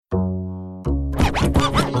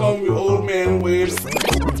years.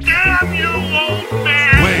 Damn you, old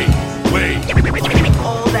man! Wait.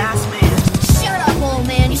 Old ass man. Shut up, old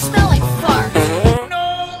man. You smell like fart.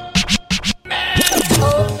 No!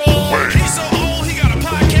 Old man. He's so old, he got a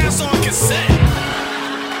podcast on cassette.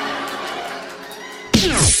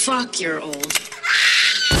 Fuck, you're old.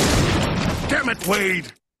 Damn it,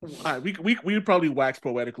 Wade. All right, we probably wax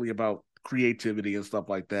poetically about creativity and stuff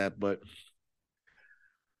like that, but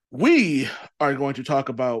we are going to talk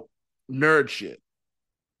about nerd shit.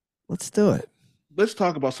 Let's do it. Let's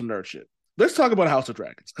talk about some nerd shit. Let's talk about House of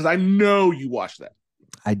Dragons, because I know you watched that.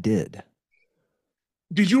 I did.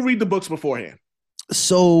 Did you read the books beforehand?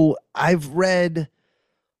 So I've read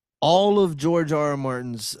all of George R. R.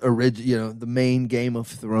 Martin's original, the main Game of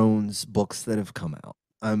Thrones books that have come out.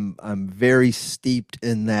 I'm very steeped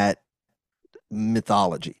in that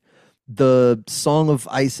mythology. The Song of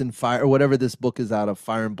Ice and Fire, or whatever this book is out of,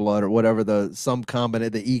 Fire and Blood, or whatever the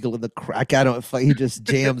Eagle and the Crack. I don't. He just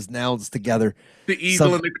jams nouns together. The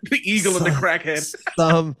eagle and the crackhead.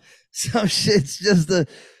 Some shit. It's just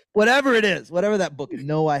whatever it is, whatever that book is.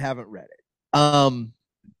 No, I haven't read it. I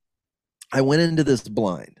went into this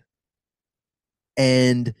blind,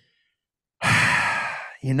 and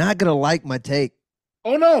you're not gonna like my take.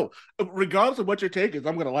 Oh no! Regardless of what your take is,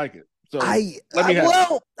 I'm gonna like it. So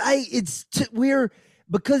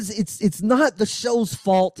because it's not the show's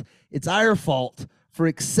fault. It's our fault for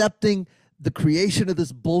accepting the creation of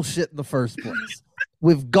this bullshit in the first place.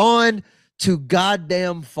 We've gone too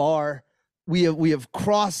goddamn far. We have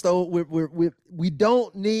crossed over. We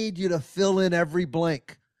don't need you to fill in every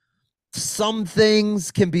blank. Some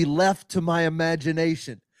things can be left to my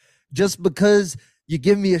imagination. Just because you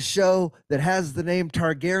give me a show that has the name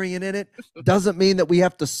Targaryen in it doesn't mean that we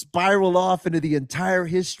have to spiral off into the entire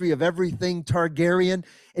history of everything Targaryen,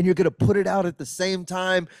 and you're going to put it out at the same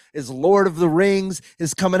time as Lord of the Rings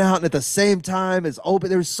is coming out, and at the same time as Open.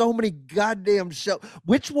 There's so many goddamn shows.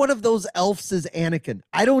 Which one of those elves is Anakin?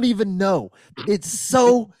 I don't even know. It's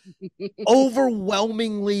so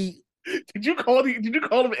overwhelmingly. Did you call him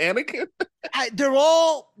Anakin?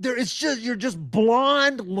 You're just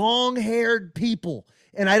blonde, long-haired people.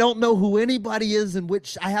 And I don't know who anybody is, in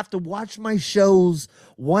which I have to watch my shows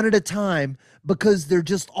one at a time because they're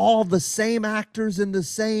just all the same actors in the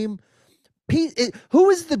same piece. Who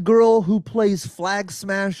is the girl who plays Flag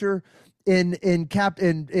Smasher in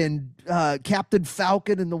Captain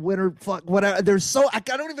Falcon and the Winter whatever? I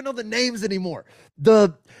don't even know the names anymore.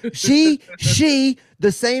 The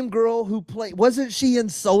same girl who wasn't she in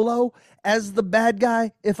Solo as the bad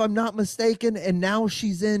guy, if I'm not mistaken, and now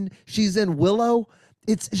she's in Willow.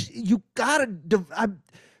 You gotta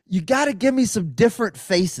give me some different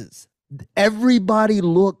faces. Everybody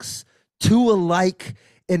looks too alike,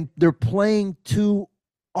 and they're playing too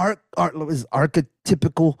archetypical,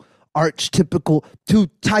 two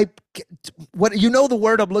type. What you know the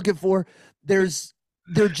word I'm looking for? They're just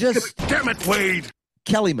Damn it, Wade.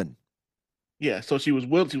 Kellyman. Yeah, so she was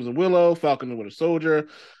in Willow, Falcon and Winter Soldier,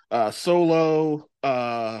 Solo.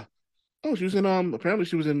 She was in apparently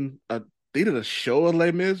she was in they did a show of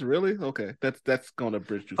Les Mis, really? Okay, that's gonna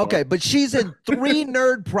bridge too far. Okay, but she's in 3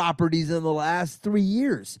 nerd properties in the last 3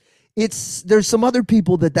 years. There's some other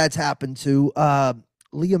people that's happened to. Liam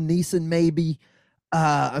Neeson, maybe.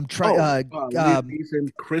 I'm trying. Liam Neeson,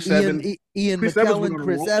 Chris Evans, Ian McKellen,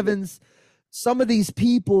 Chris Evans. Some of these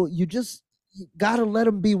people, you gotta let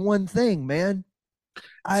them be one thing, man.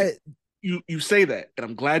 You say that, and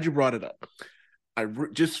I'm glad you brought it up. I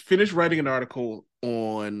just finished writing an article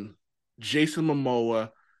on Jason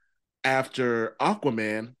Momoa after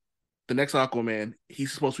Aquaman, the next Aquaman.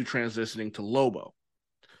 He's supposed to be transitioning to Lobo.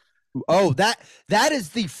 Oh, that is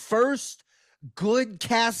the first good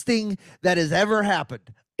casting that has ever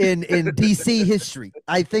happened in DC history.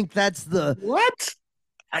 I think that's the what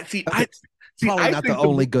I see. Okay. Probably not the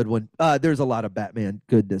only good one. There's a lot of Batman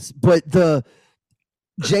goodness, but the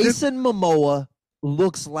Jason Momoa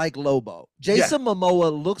looks like Lobo. Jason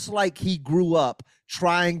Momoa looks like he grew up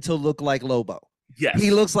trying to look like Lobo. Yes.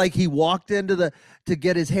 He looks like he walked into to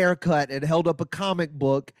get his hair cut and held up a comic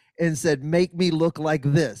book and said, "Make me look like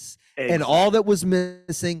this." Exactly. And all that was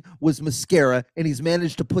missing was mascara, and he's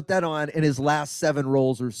managed to put that on in his last 7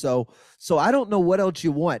 roles or so. So I don't know what else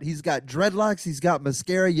you want. He's got dreadlocks, he's got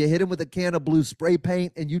mascara, you hit him with a can of blue spray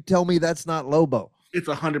paint, and you tell me that's not Lobo. It's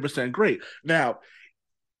 100% great. Now,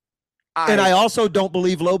 I also don't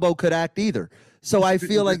believe Lobo could act either. So I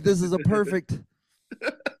feel like this is a perfect.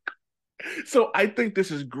 So I think this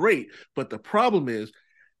is great, but the problem is,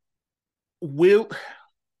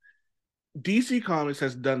 DC Comics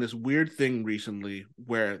has done this weird thing recently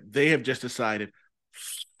where they have just decided,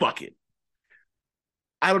 fuck it.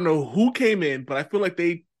 I don't know who came in, but I feel like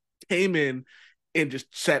they came in and just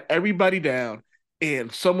sat everybody down.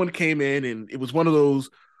 And someone came in, and it was one of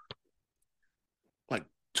those like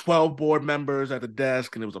 12 board members at the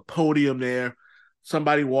desk, and there was a podium there.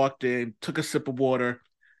 Somebody walked in, took a sip of water,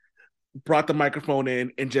 brought the microphone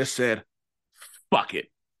in, and just said, fuck it.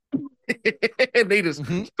 And they just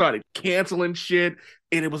started canceling shit.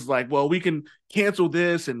 And it was like, well, we can cancel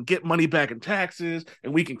this and get money back in taxes,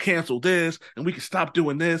 and we can cancel this, and we can stop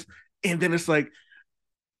doing this. And then it's like,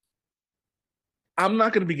 I'm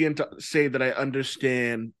not going to begin to say that I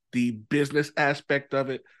understand the business aspect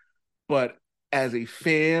of it, but as a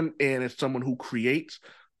fan and as someone who creates,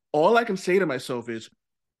 all I can say to myself is,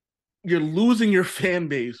 you're losing your fan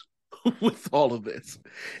base with all of this.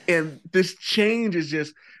 And this change is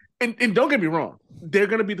just, and don't get me wrong, they're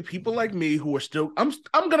going to be the people like me who are still, I'm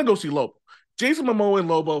going to go see Lobo. Jason Momoa and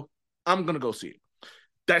Lobo, I'm going to go see it.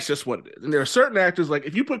 That's just what it is. And there are certain actors, like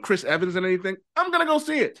if you put Chris Evans in anything, I'm going to go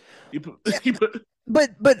see it.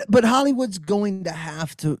 But Hollywood's going to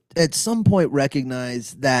have to at some point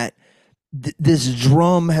recognize that this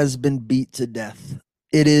drum has been beat to death.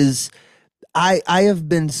 It is, I have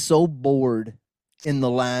been so bored in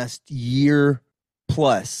the last year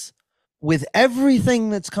plus with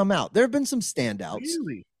everything that's come out. There have been some standouts.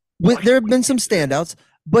 Really? There have been some standouts,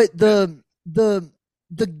 but the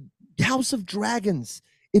House of Dragons,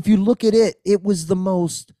 if you look at it, it was the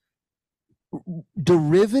most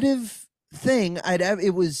derivative thing I'd ever.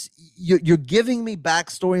 It was you're giving me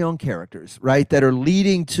backstory on characters, right, that are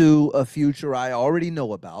leading to a future I already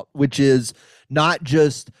know about, which is not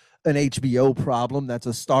just an HBO problem. That's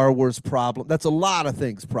a Star Wars problem. That's a lot of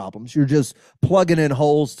things problems. You're just plugging in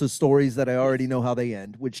holes to stories that I already know how they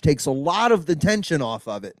end, which takes a lot of the tension off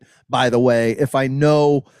of it, by the way. If I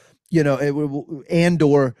know,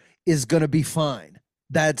 Andor is going to be fine.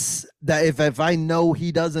 That's that. If I know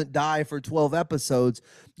he doesn't die for 12 episodes,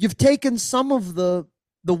 you've taken some of the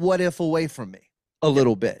what if away from me a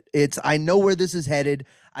little bit. I know where this is headed.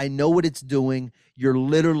 I know what it's doing. You're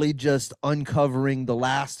literally just uncovering the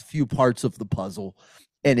last few parts of the puzzle,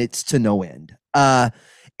 and it's to no end.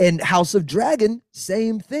 And House of Dragon,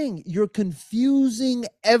 same thing. You're confusing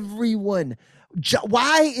everyone.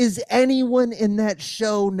 Why is anyone in that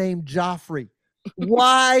show named Joffrey?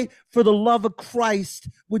 Why, for the love of Christ,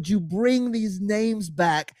 would you bring these names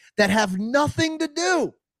back that have nothing to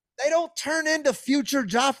do? They don't turn into future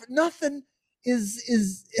Joffrey. Nothing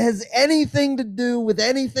has anything to do with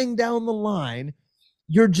anything down the line.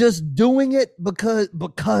 You're just doing it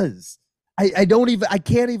because I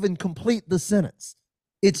can't even complete the sentence.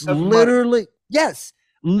 It's literally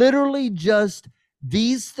just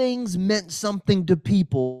these things meant something to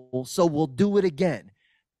people, so we'll do it again.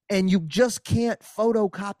 And you just can't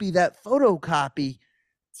photocopy that photocopy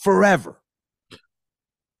forever.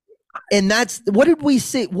 And that's, what did we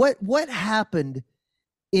see? What happened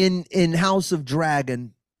in House of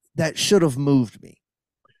Dragon that should have moved me?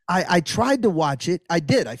 I tried to watch it. I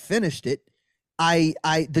did. I finished it.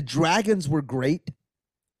 The dragons were great.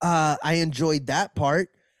 I enjoyed that part.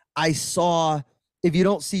 I saw, if you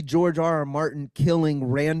don't see George R.R. Martin killing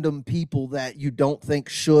random people that you don't think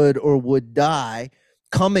should or would die,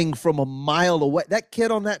 coming from a mile away. That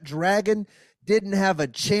kid on that dragon didn't have a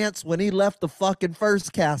chance when he left the fucking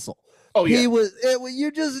first castle. Oh, yeah.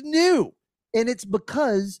 You just knew. And it's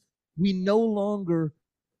because we no longer,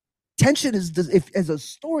 tension is, as a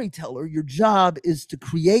storyteller, your job is to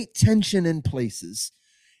create tension in places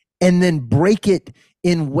and then break it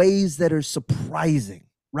in ways that are surprising,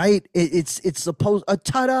 right? It's supposed, a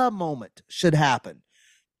ta-da moment should happen.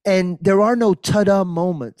 And there are no ta-da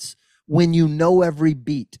moments when you know every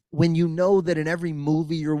beat, when you know that in every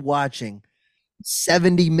movie you're watching,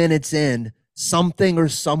 70 minutes in, something or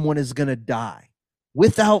someone is going to die.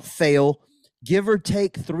 Without fail, give or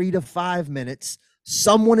take 3 to 5 minutes,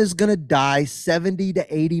 someone is going to die 70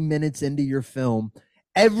 to 80 minutes into your film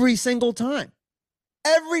every single time.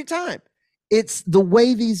 Every time. It's the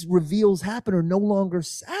way these reveals happen are no longer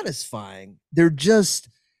satisfying. They're just,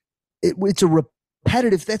 it's a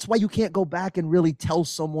repetitive. That's why you can't go back and really tell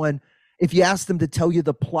someone, if you ask them to tell you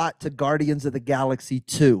the plot to Guardians of the Galaxy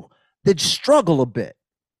 2, they'd struggle a bit.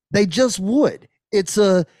 They just would.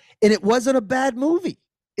 And it wasn't a bad movie.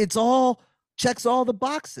 It's all, checks all the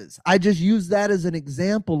boxes. I just use that as an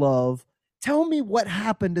example of, tell me what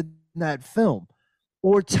happened in that film,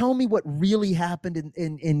 or tell me what really happened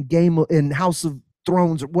in House of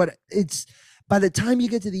Thrones, or what it's, by the time you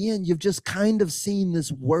get to the end, you've just kind of seen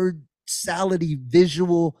this word salady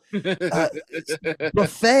visual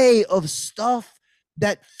buffet of stuff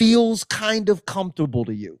that feels kind of comfortable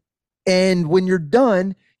to you. And when you're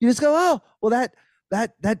done, you just go, oh, well,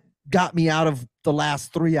 that got me out of the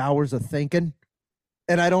last 3 hours of thinking,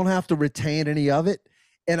 and I don't have to retain any of it.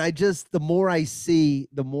 And the more I see,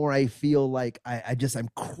 the more I feel like I'm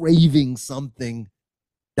craving something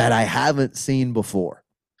that I haven't seen before.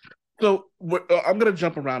 So I'm gonna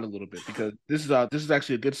jump around a little bit because this is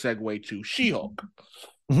actually a good segue to She-Hulk.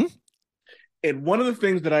 Mhm. And one of the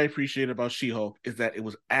things that I appreciate about She-Hulk is that it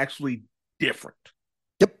was actually different.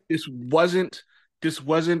 Yep. This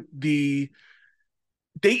wasn't the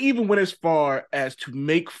they even went as far as to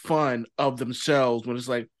make fun of themselves when it's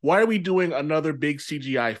like, why are we doing another big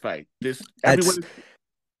CGI fight?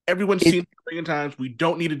 Everyone's seen it a million times. We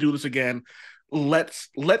don't need to do this again. Let's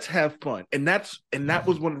have fun. And that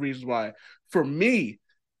was one of the reasons why, for me,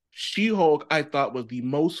 She-Hulk, I thought, was the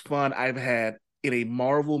most fun I've had in a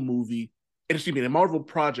Marvel movie, in a Marvel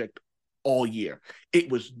project all year.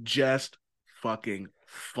 It was just fucking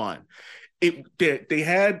fun. They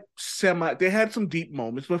had some deep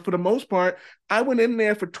moments, but for the most part, I went in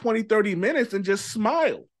there for 20, 30 minutes and just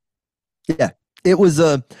smiled. Yeah. It was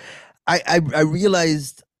I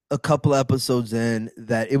realized a couple episodes in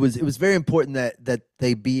that it was very important that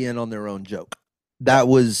they be in on their own joke. That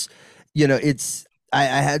was, I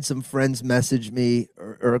had some friends message me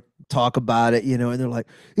or talk about it, and they're like,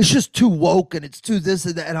 it's just too woke and it's too this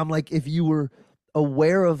and that. And I'm like, if you were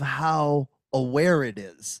aware of how aware it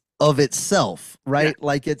is of itself, right? Yeah.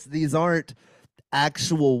 Like these aren't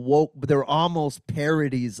actual woke, but they're almost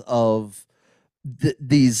parodies of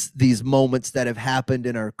these moments that have happened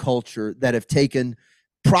in our culture that have taken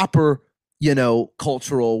proper,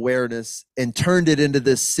 cultural awareness and turned it into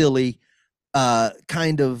this silly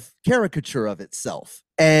kind of caricature of itself.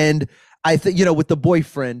 And I think, with the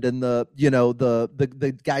boyfriend and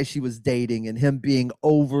the guy she was dating and him being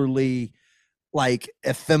overly like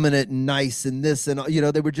effeminate and nice and this and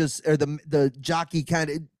they were just, or the jockey kind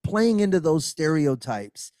of playing into those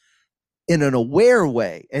stereotypes in an aware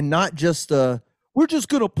way and not just we're just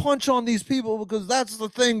gonna punch on these people because that's the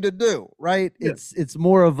thing to do, right? Yeah. It's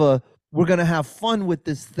more of a, we're gonna have fun with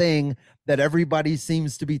this thing that everybody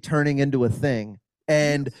seems to be turning into a thing.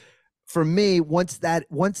 And for me, once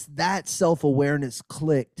that self-awareness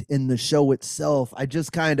clicked in the show itself,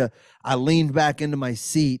 I leaned back into my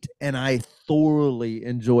seat and I thoroughly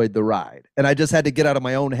enjoyed the ride. And I just had to get out of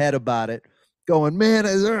my own head about it, going, man,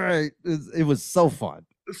 it's all right. It was so fun.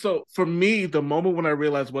 So for me, the moment when I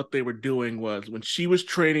realized what they were doing was when she was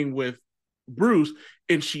training with Bruce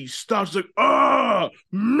and she stops like, oh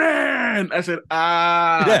man. I said,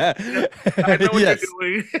 yeah. I know what you're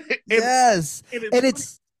doing. Yes. And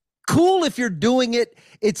it's cool if you're doing it.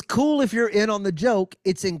 It's cool if you're in on the joke.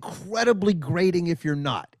 It's incredibly grating if you're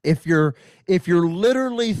not. If you're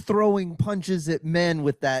literally throwing punches at men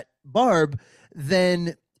with that barb,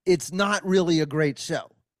 then it's not really a great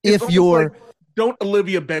show. It's if you're like, don't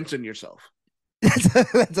Olivia Benson yourself.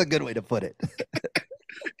 That's a good way to put it.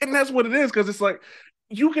 And that's what it is, because it's like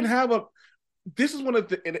you can have this is one of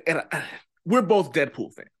the, and we're both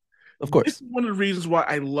Deadpool fans. Of course. This is one of the reasons why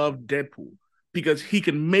I love Deadpool, because he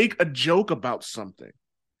can make a joke about something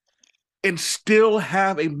and still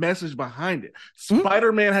have a message behind it. Mm-hmm.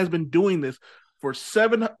 Spider-Man has been doing this for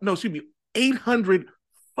 800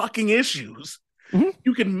 fucking issues. Mm-hmm.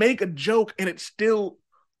 You can make a joke and it still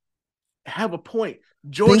have a point.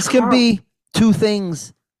 Things can be two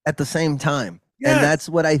things at the same time. Yes. And that's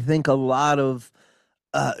what I think a lot of,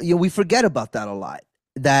 we forget about that a lot.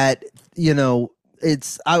 That,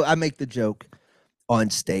 I make the joke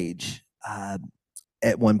on stage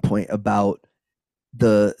at one point about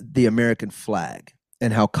the American flag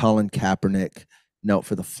and how Colin Kaepernick knelt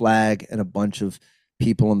for the flag and a bunch of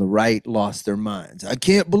people on the right lost their minds. I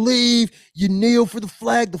can't believe you kneel for the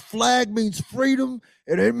flag. The flag means freedom,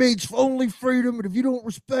 and it means only freedom. And if you don't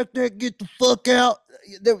respect that, get the fuck out.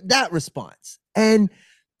 That response. And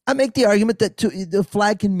I make the argument that the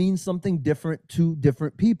flag can mean something different to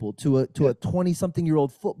different people. To a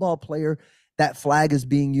 20-something-year-old football player, that flag is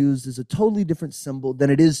being used as a totally different symbol than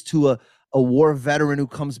it is to a war veteran who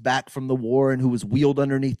comes back from the war and who was wheeled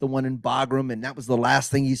underneath the one in Bagram, and that was the last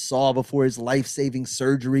thing he saw before his life-saving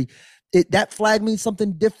surgery. That flag means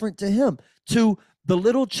something different to him. To the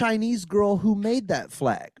little Chinese girl who made that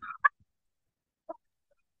flag.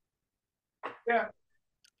 Yeah.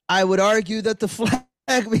 I would argue that the flag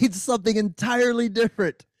means something entirely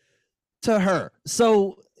different to her.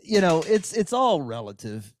 So, it's all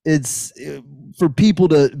relative. It's for people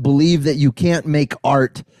to believe that you can't make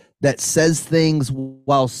art that says things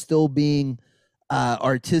while still being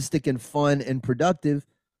artistic and fun and productive.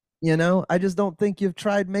 I just don't think you've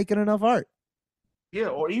tried making enough art. Yeah,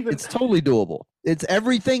 or even it's totally doable. It's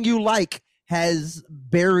everything you like has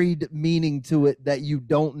buried meaning to it that you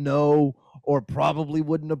don't know or probably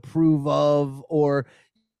wouldn't approve of, or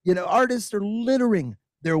artists are littering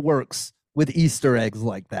their works with Easter eggs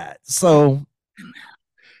like that. So,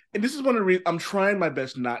 and this is one of the reasons I'm trying my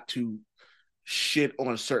best not to shit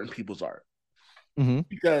on certain people's art,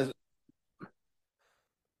 because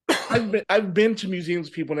I've been to museums,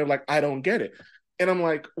 people, and they're like, I don't get it. And I'm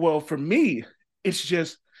like, well, for me, it's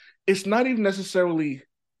not even necessarily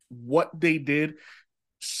what they did.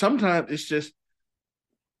 Sometimes it's just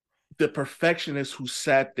the perfectionist who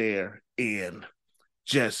sat there and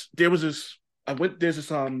just, there's a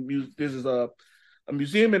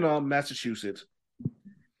museum in Massachusetts,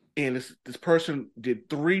 and this person did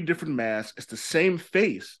 3 different masks. It's the same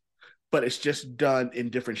face, but it's just done in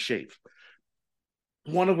different shapes.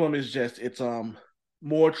 One of them is it's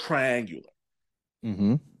more triangular.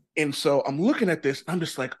 And so I'm looking at this, I'm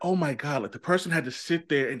just like, oh my God, like the person had to sit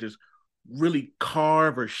there and just really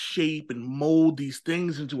carve or shape and mold these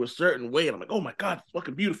things into a certain way. And I'm like, oh my God, it's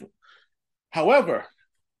fucking beautiful. However,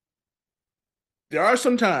 there are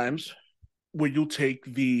some times where you'll take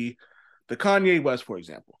the Kanye West, for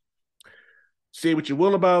example. Say what you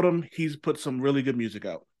will about him, he's put some really good music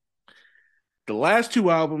out. The last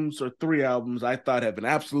 2 albums or 3 albums I thought have been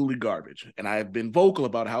absolutely garbage. And I've been vocal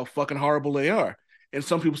about how fucking horrible they are. And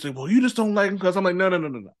some people say, well, you just don't like him because I'm like, no.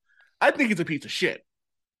 I think he's a piece of shit.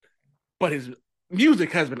 But his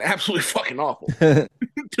music has been absolutely fucking awful.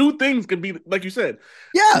 2 things can be, like you said.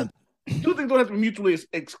 Yeah. 2 things don't have to be mutually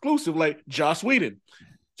exclusive, like Joss Whedon.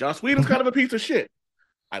 Joss Whedon's kind of a piece of shit.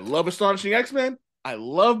 I love Astonishing X-Men. I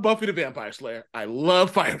love Buffy the Vampire Slayer. I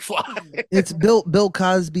love Firefly. It's Bill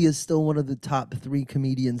Cosby is still one of the top 3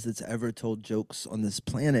 comedians that's ever told jokes on this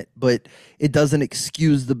planet, but it doesn't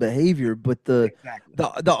excuse the behavior. But the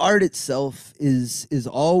art itself is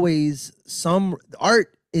always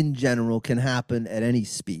art in general can happen at any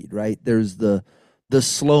speed, right? There's the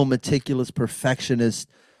slow, meticulous, perfectionist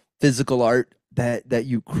physical art that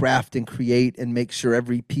you craft and create and make sure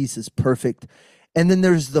every piece is perfect. And then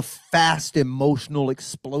there's the fast, emotional,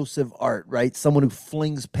 explosive art, right? Someone who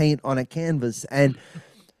flings paint on a canvas. And,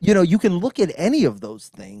 you can look at any of those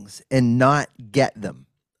things and not get them.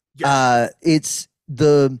 Yes.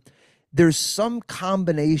 There's some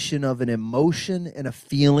combination of an emotion and a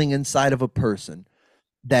feeling inside of a person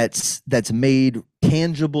that's made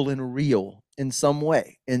tangible and real in some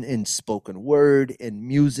way, in spoken word, in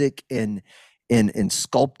music, in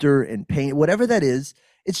sculpture, in paint, whatever that is.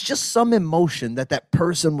 It's just some emotion that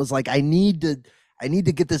person was like, I need to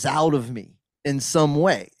get this out of me in some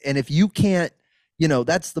way. And if you can't,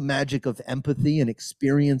 that's the magic of empathy and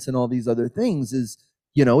experience and all these other things is,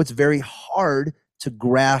 it's very hard to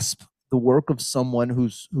grasp the work of someone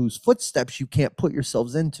whose footsteps you can't put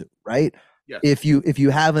yourselves into, right? Yes. If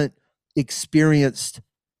you haven't experienced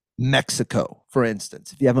Mexico, for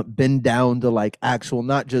instance, if you haven't been down to like actual,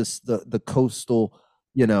 not just the coastal,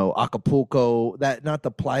 Acapulco, not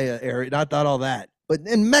the playa area, not all that, but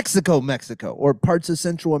in Mexico, or parts of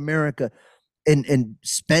Central America, and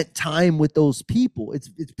spent time with those people, it's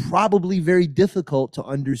probably very difficult to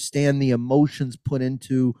understand the emotions put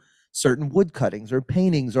into certain wood cuttings or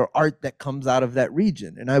paintings or art that comes out of that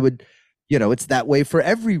region. And I would, it's that way for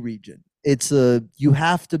every region. You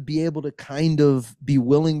have to be able to kind of be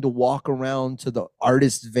willing to walk around to the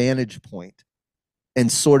artist's vantage point and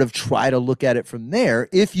sort of try to look at it from there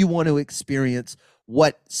if you want to experience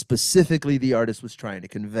what specifically the artist was trying to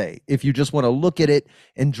convey. If you just want to look at it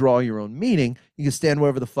and draw your own meaning, you can stand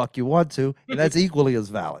wherever the fuck you want to, and that's equally as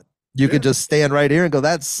valid. You could just stand right here and go,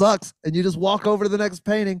 that sucks, and you just walk over to the next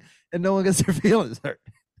painting and no one gets their feelings hurt.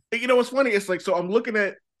 What's funny? It's like, so I'm looking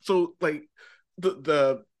at,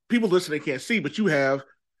 the people listening can't see, but you have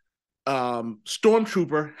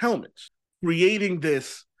stormtrooper helmets creating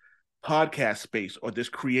this podcast space or this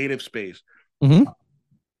creative space.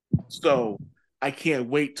 So I can't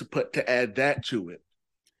wait to add that to it.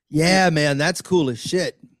 Yeah, man, that's cool as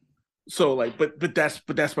shit. So but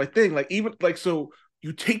that's my thing. Like, even like, so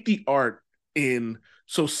you take the art in,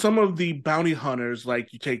 so some of the bounty hunters,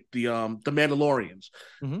 like you take the Mandalorians,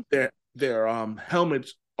 their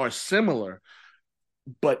helmets are similar,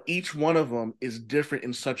 but each one of them is different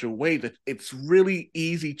in such a way that it's really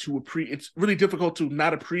easy to it's really difficult to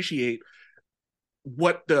not appreciate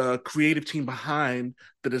what the creative team behind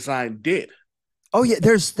the design did. Oh yeah,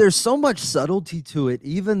 there's so much subtlety to it.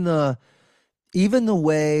 Even the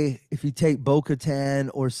way, if you take Bo-Katan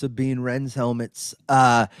or Sabine Wren's helmets,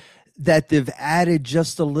 that they've added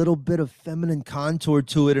just a little bit of feminine contour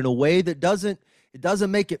to it in a way that doesn't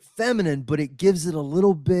make it feminine, but it gives it a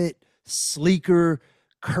little bit sleeker,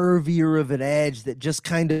 curvier of an edge that just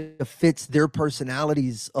kind of fits their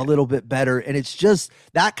personalities a little bit better. And it's just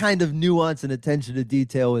that kind of nuance and attention to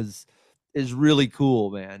detail is really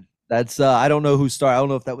cool, man. That's I don't know who started. I don't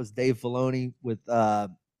know if that was Dave Filoni with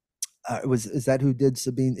is that who did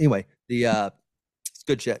Sabine? Anyway, it's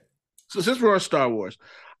good shit. So since we're on Star Wars,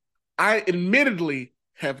 I admittedly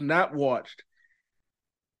have not watched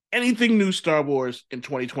anything new Star Wars in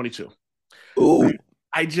 2022. Ooh.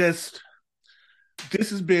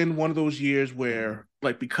 This has been one of those years where,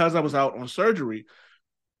 like, because I was out on surgery,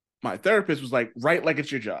 my therapist was like, write like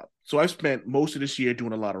it's your job. So I've spent most of this year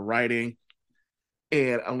doing a lot of writing.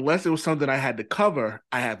 And unless it was something I had to cover,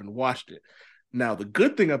 I haven't watched it. Now, the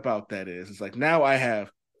good thing about that is like now I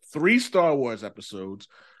have 3 Star Wars episodes.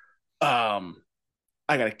 I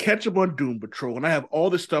got to catch up on Doom Patrol, and I have all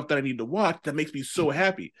this stuff that I need to watch that makes me so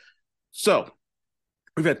happy. So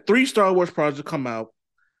we've had 3 Star Wars projects come out.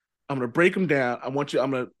 I'm going to break them down. I'm going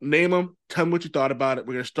to name them. Tell me what you thought about it.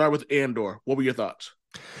 We're going to start with Andor. What were your thoughts?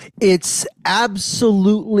 It's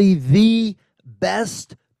absolutely the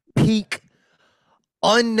best peak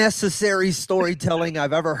unnecessary storytelling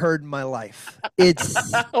I've ever heard in my life.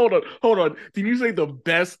 It's hold on. Did you say the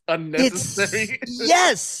best unnecessary?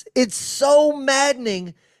 Yes, it's so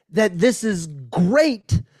maddening that this is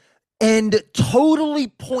great and totally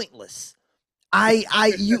pointless. What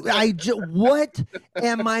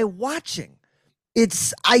am I watching?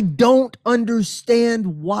 I don't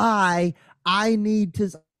understand why I need to.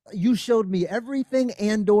 You showed me everything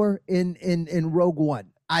Andor in Rogue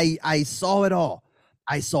One. I saw it all.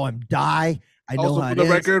 I saw him die. I know also, how for the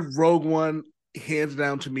record, Rogue One, hands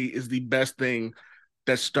down to me, is the best thing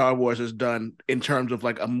that Star Wars has done in terms of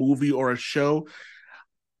like a movie or a show.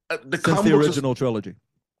 Since the original trilogy.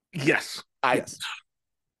 Yes. Yes.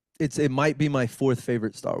 It might be my 4th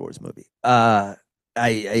favorite Star Wars movie.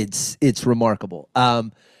 It's remarkable.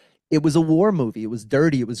 It was a war movie. It was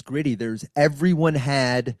dirty. It was gritty. This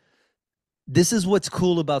is what's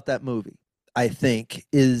cool about that movie, I think,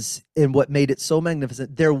 and what made it so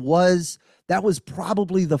magnificent. That was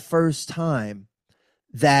probably the first time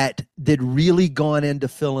that they'd really gone in to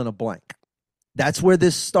fill in a blank. That's where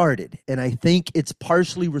this started. And I think it's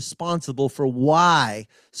partially responsible for why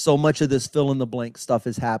so much of this fill in the blank stuff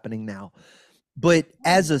is happening now. But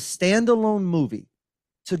as a standalone movie,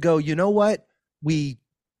 to go, you know what? We've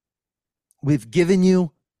given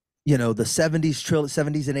you, the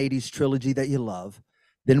 70s and 80s trilogy that you love.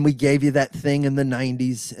 Then we gave you that thing in the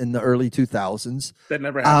 90s and the early 2000s. That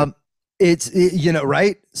never happened.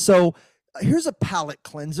 Right? So here's a palate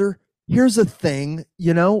cleanser. Here's a thing,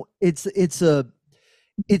 it's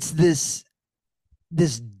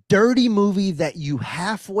this dirty movie that you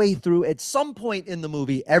halfway through, at some point in the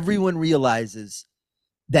movie, everyone realizes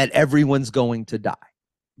that everyone's going to die.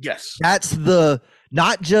 Yes. That's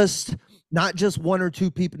not just 1 or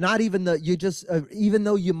 2 people, not even even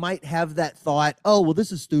though you might have that thought, oh, well,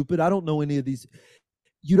 this is stupid, I don't know any of these.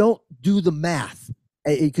 You don't do the math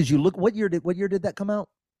because you look, what year did that come out?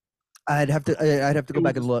 I'd have to go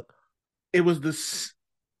back and look. It was this.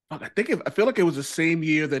 I feel like it was the same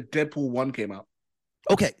year that Deadpool 1 came out.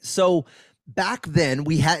 Okay, so back then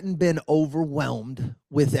we hadn't been overwhelmed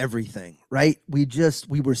with everything, right? We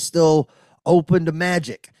were still open to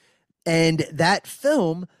magic, and that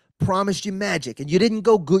film promised you magic, and you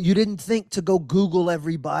didn't think to go Google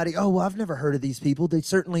everybody. Oh, well, I've never heard of these people. They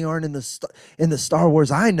certainly aren't in the Star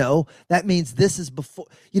Wars I know. That means this is before.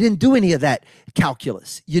 You didn't do any of that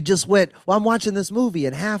calculus. You just went, well, I'm watching this movie,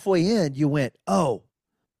 and halfway in, you went, oh,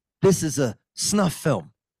 this is a snuff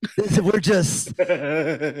film. We're just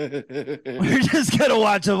gonna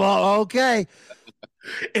watch them all. Okay.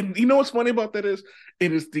 And you know what's funny about that is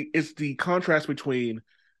it's the contrast between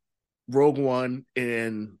Rogue One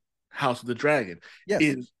and House of the Dragon.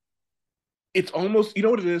 Yes. It's almost, you know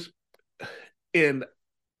what it is? And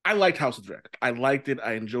I liked House of the Dragon. I liked it.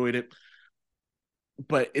 I enjoyed it.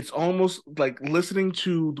 But it's almost like listening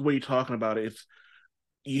to the way you're talking about it,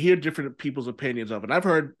 you hear different people's opinions of it. And I've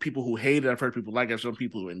heard people who hate it. I've heard people like it. Some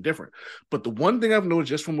people who are indifferent. But the one thing I've noticed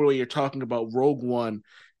just from the way you're talking about Rogue One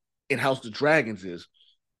and House of the Dragons is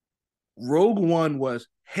Rogue One was,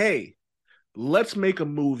 hey, let's make a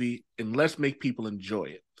movie and let's make people enjoy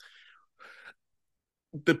it.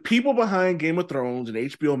 The people behind Game of Thrones and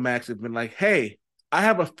HBO Max have been like, hey, I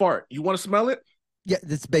have a fart. You want to smell it? Yeah,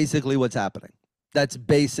 that's basically what's happening. That's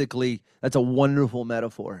a wonderful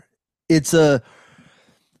metaphor.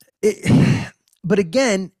 But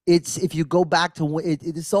again, if you go back to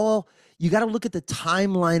it's all, you got to look at the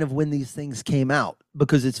timeline of when these things came out,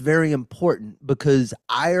 because it's very important, because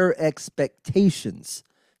our expectations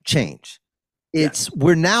change.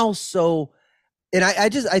 We're now so And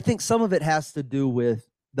I think some of it has to do with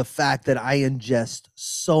the fact that I ingest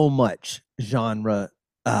so much genre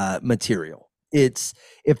material. It's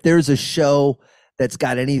if there's a show that's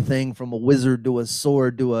got anything from a wizard to a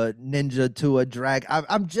sword to a ninja to a drag,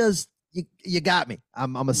 I'm just you got me.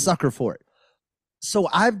 I'm a sucker for it. So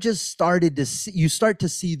I've just started to see, you start to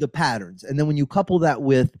see the patterns, and then when you couple that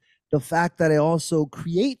with the fact that I also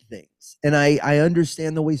create things, and I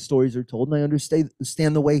understand the way stories are told, and I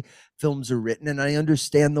understand the way films are written, and I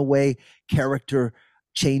understand the way character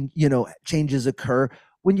changes occur.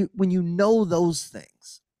 When you know those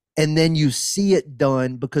things, and then you see it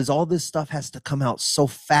done, because all this stuff has to come out so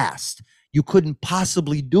fast, you couldn't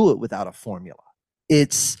possibly do it without a formula.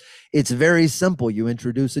 It's very simple. You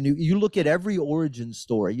introduce you look at every origin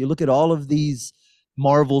story, you look at all of these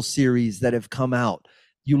Marvel series that have come out,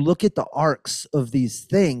 you look at the arcs of these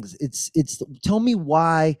things. It's tell me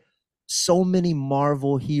why so many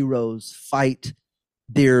Marvel heroes fight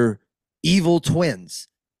their evil twins.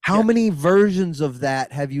 How many versions of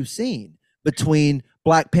that have you seen between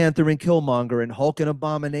Black Panther and Killmonger and Hulk and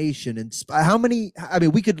Abomination? And how many? I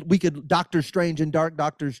mean, we could Doctor Strange and Dark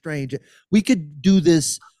Doctor Strange. We could do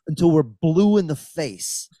this until we're blue in the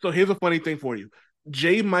face. So here's a funny thing for you.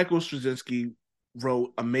 J. Michael Straczynski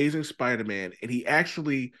wrote Amazing Spider-Man, and he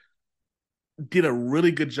actually did a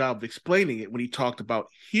really good job of explaining it when he talked about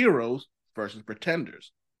heroes versus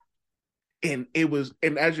pretenders. And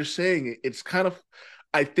as you're saying it, it's kind of,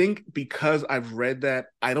 I think because I've read that,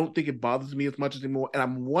 I don't think it bothers me as much anymore. And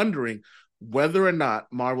I'm wondering whether or not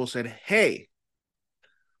Marvel said, hey,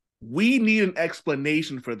 we need an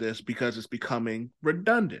explanation for this because it's becoming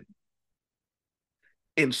redundant.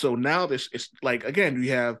 And so now it's like, again,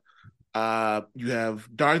 you have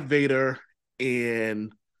Darth Vader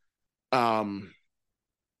and I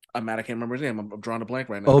can't remember his name. I'm drawing a blank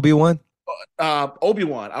right now. Obi-Wan.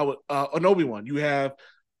 Obi-Wan. You have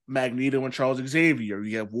Magneto and Charles Xavier.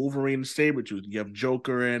 You have Wolverine and Sabretooth. You have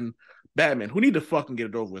Joker and Batman, who need to fucking get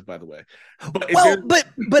it over with, by the way.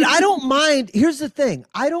 But I don't mind. Here's the thing.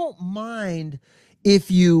 I don't mind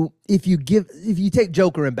if you take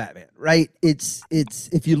Joker and Batman, right? It's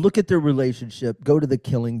if you look at their relationship, go to the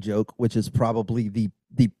Killing Joke, which is probably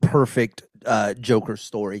the perfect Joker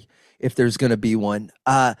story, if there's going to be one.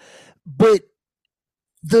 But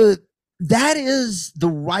that is the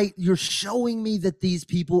right. You're showing me that these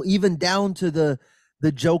people, even down to the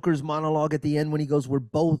Joker's monologue at the end when he goes, "We're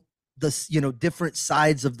both different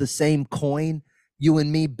sides of the same coin, you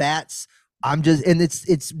and me, bats."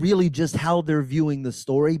 It's really just how they're viewing the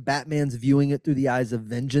story. Batman's viewing it through the eyes of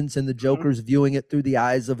vengeance, and the Joker's viewing it through the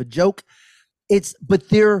eyes of a joke. But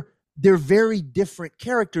they're very different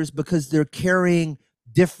characters because they're carrying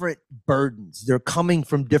different burdens. They're coming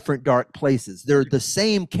from different dark places. They're the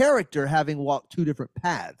same character having walked two different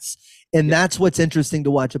paths. And that's what's interesting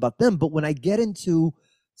to watch about them. But when I get into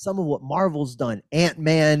some of what Marvel's done,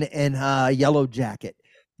 Ant-Man and Yellow Jacket,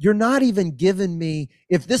 you're not even giving me,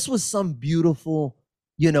 if this was some beautiful,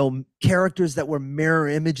 characters that were mirror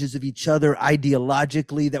images of each other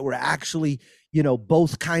ideologically, that were actually,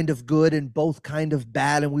 both kind of good and both kind of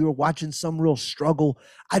bad, and we were watching some real struggle,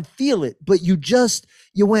 I'd feel it. But you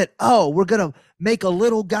went, oh, we're going to make a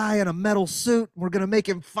little guy in a metal suit. We're going to make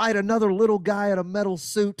him fight another little guy in a metal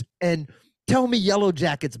suit. And tell me Yellow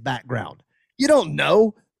Jacket's background. You don't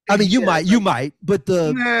know. I mean, you might, but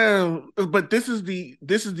but this is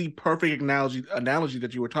the perfect analogy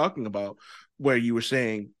that you were talking about, where you were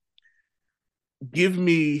saying, give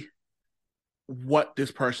me what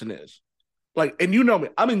this person is. Like, and you know me,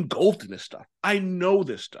 I'm engulfed in this stuff. I know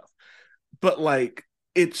this stuff. But like,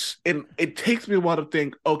 it takes me a while to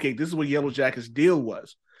think, okay, this is what Yellow Jacket's deal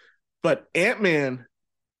was. But Ant-Man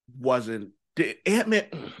wasn't. Ant-Man,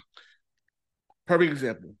 perfect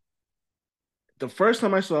example. The first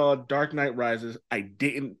time I saw Dark Knight Rises, I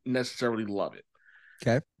didn't necessarily love it.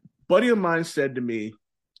 Okay. Buddy of mine said to me,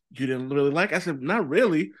 you didn't really like it? I said, not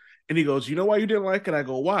really. And he goes, you know why you didn't like it? I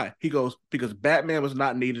go, why? He goes, because Batman was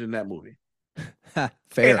not needed in that movie.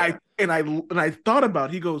 Fair. And I thought about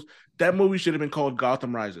it. He goes, that movie should have been called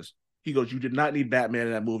Gotham Rises. He goes, you did not need Batman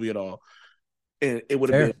in that movie at all. And it would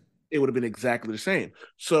have been exactly the same.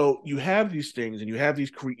 So you have these things, and you have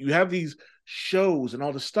these shows and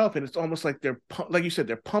all this stuff, and it's almost like like you said,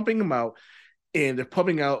 they're pumping them out, and they're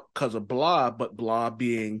pumping out because of blah, but blah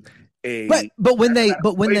being a but when they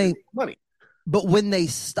money. But when they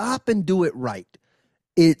stop and do it right,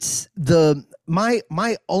 it's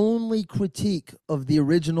my only critique of the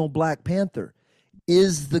original Black Panther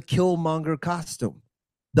is the Killmonger costume.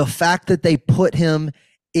 The fact that they put him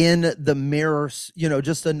in the mirror,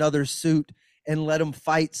 just another suit, and let them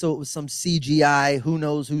fight. So it was some CGI. Who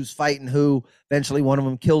knows who's fighting who? Eventually, one of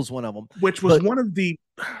them kills one of them. Which was one of the.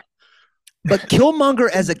 But Killmonger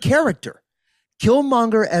as a character,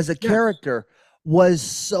 was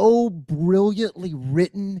so brilliantly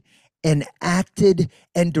written and acted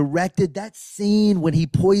and directed. That scene when he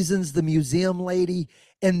poisons the museum lady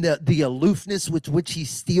and the aloofness with which he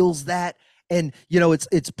steals that. And,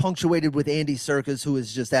 it's punctuated with Andy Serkis, who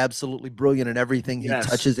is just absolutely brilliant in everything he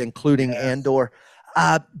touches, including Andor.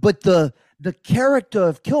 But the character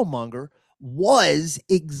of Killmonger was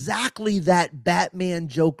exactly that Batman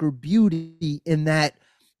Joker beauty, in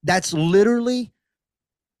that's literally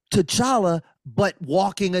T'Challa, but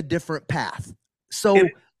walking a different path. So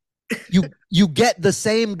you get the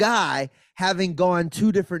same guy having gone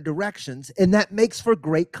two different directions, and that makes for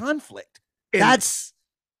great conflict. And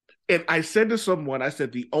I said to someone, I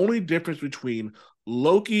said the only difference between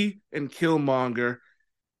Loki and Killmonger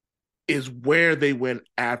is where they went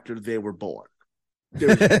after they were born.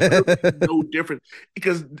 There's no difference,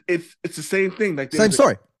 because it's the same thing. Like same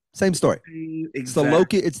story. Exactly. It's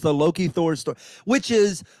the Loki Thor story, which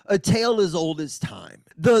is a tale as old as time.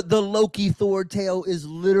 The Loki Thor tale is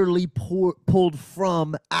literally pulled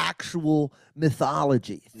from actual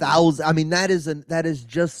mythology. That is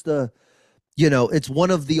just it's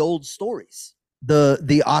one of the old stories.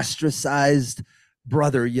 The ostracized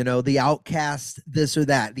brother, the outcast, this or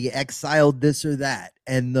that, the exiled, this or that,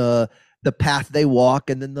 and the path they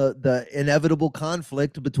walk, and then the inevitable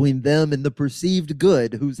conflict between them and the perceived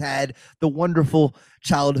good, who's had the wonderful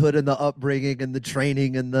childhood and the upbringing and the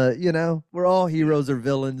training and we're all heroes or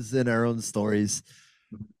villains in our own stories.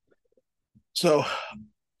 So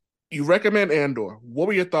you recommend Andor. What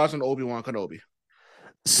were your thoughts on Obi-Wan Kenobi?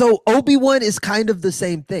 So Obi-Wan is kind of the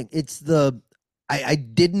same thing. It's I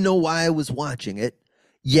didn't know why I was watching it,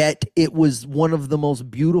 yet it was one of the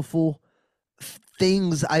most beautiful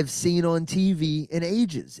things I've seen on TV in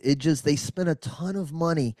ages. They spent a ton of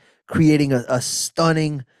money creating a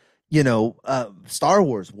stunning, Star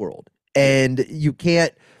Wars world. And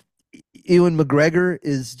Ewan McGregor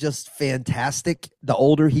is just fantastic. The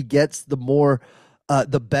older he gets, the more,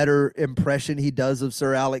 the better impression he does of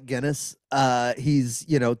Sir Alec Guinness. He's,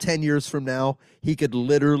 10 years from now, they could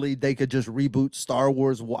just reboot Star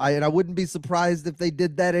Wars. And I wouldn't be surprised if they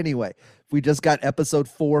did that anyway. If we just got episode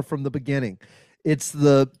 4 from the beginning. It's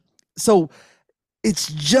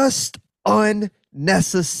just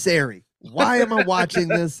unnecessary. Why am I watching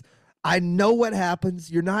this? I know what happens.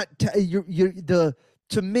 To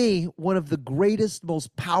me, one of the greatest,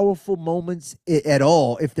 most powerful moments at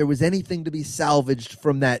all, if there was anything to be salvaged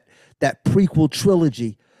from that prequel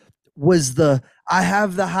trilogy, was I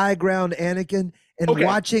have the high ground, Anakin, and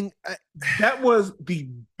watching. That was the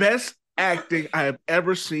best acting I have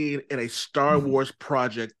ever seen in a Star Wars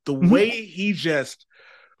project. The way he just,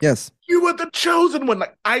 you were the chosen one.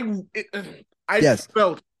 Like I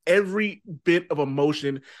felt every bit of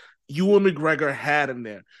emotion Ewan McGregor had in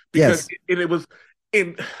there, because it was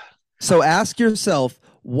in. So ask yourself,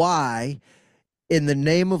 why, in the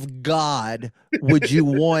name of God, would you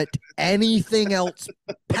want anything else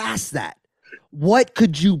past that? What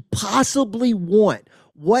could you possibly want?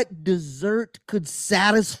 What dessert could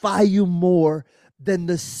satisfy you more than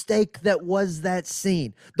the steak that was that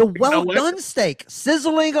scene? The well-done steak,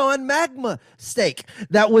 sizzling on magma steak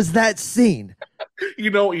that was that scene.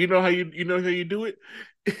 You know how you do it?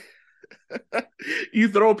 You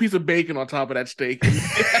throw a piece of bacon on top of that steak.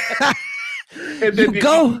 And then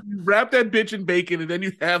you wrap that bitch in bacon, and then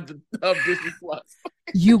you have the Disney Plus.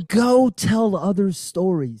 You go tell other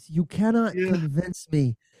stories. You cannot convince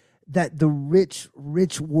me that the rich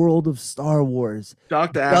world of Star Wars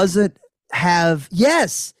doesn't have.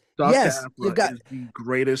 Yes. You've got is the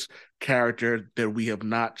greatest character that we have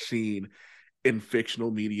not seen in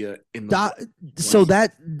fictional media in the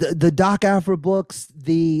the Doc Afra books,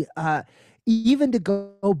 even to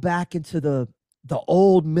go back into the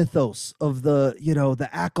old mythos of the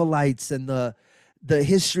acolytes and the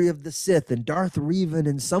history of the Sith and Darth Revan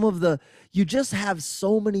and some of you just have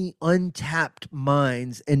so many untapped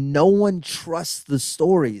minds, and no one trusts the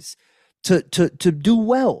stories to do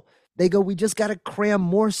well. They go, we just got to cram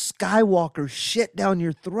more Skywalker shit down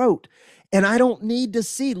your throat. And I don't need to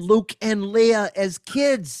see Luke and Leia as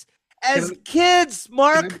kids.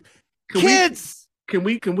 Mark. Kids. Can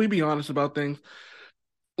we be honest about things?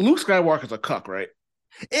 Luke Skywalker's a cuck, right?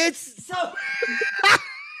 It's so.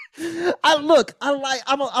 I'm a Luke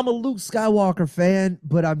Skywalker fan,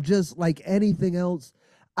 but I'm just like anything else.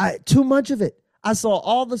 Too much of it. I saw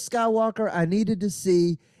all the Skywalker I needed to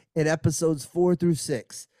see in episodes 4 through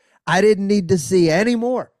 6. I didn't need to see any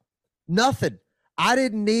more. Nothing. I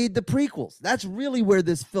didn't need the prequels. That's really where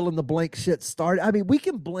this fill in the blank shit started. I mean, we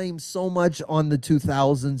can blame so much on the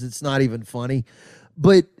 2000s. It's not even funny.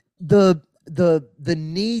 But the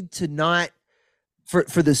need to not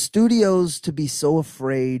for the studios to be so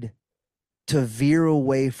afraid to veer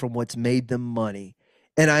away from what's made them money.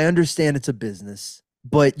 And I understand it's a business,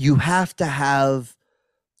 but you have to have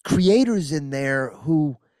creators in there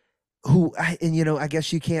who and I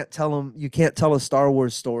guess you can't tell a Star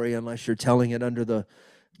Wars story unless you're telling it under the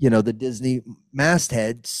the Disney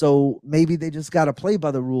masthead. So maybe they just got to play by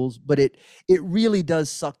the rules, but it really does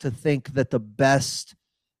suck to think that the best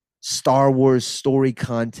Star Wars story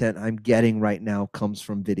content I'm getting right now comes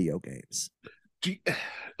from video games.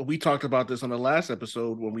 We talked about this on the last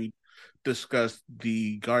episode when we discussed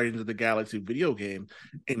the Guardians of the Galaxy video game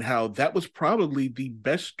and how that was probably the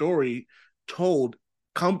best story told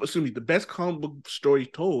the best comic book story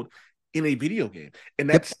told in a video game. And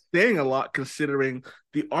that's saying a lot considering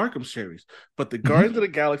the Arkham series. But the Guardians of the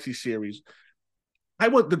Galaxy series, the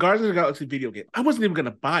Guardians of the Galaxy video game, I wasn't even going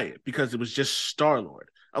to buy it because it was just Star-Lord.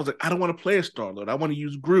 I was like, I don't want to play a Star-Lord. I want to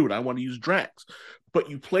use Groot. I want to use Drax. But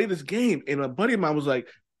you play this game, and a buddy of mine was like,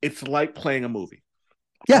 it's like playing a movie.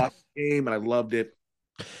 I watched the game, and I loved it.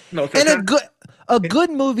 No, and a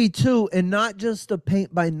good movie too, and not just a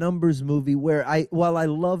paint by numbers movie where while I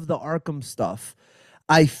love the Arkham stuff,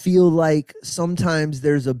 I feel like sometimes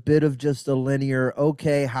there's a bit of just a linear,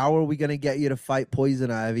 okay, how are we going to get you to fight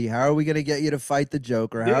Poison Ivy? How are we going to get you to fight the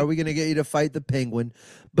Joker? How are we going to get you to fight the Penguin?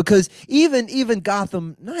 Because even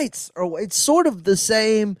Gotham Knights it's sort of the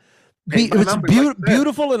same. It's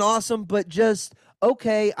beautiful and awesome, but just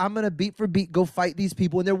okay, I'm going to beat for beat go fight these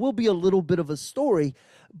people, and there will be a little bit of a story,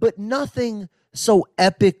 but nothing so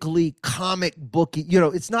epically comic booky.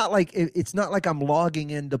 It's not like I'm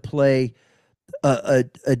logging in to play a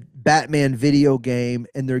Batman video game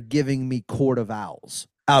and they're giving me Court of Owls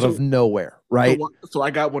out of nowhere, right? So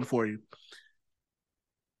I got one for you.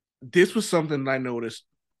 This was something that I noticed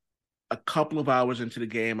a couple of hours into the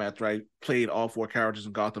game after I played all 4 characters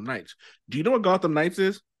in Gotham Knights. Do you know what Gotham Knights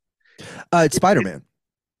is? It's Spider-Man.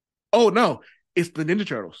 Oh no, it's the Ninja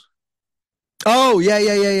Turtles. Oh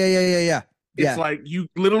yeah. It's like you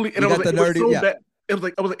literally, and it was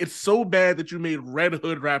like it's so bad that you made Red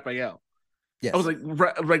Hood Raphael. Yes. I was like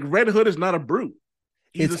Red Hood is not a brute.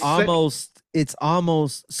 It's almost.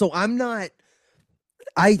 So I'm not.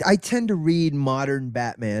 I tend to read modern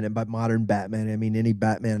Batman, and by modern Batman, I mean any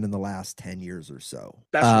Batman in the last 10 years or so.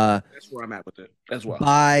 That's where I'm at with it as well.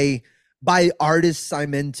 By artists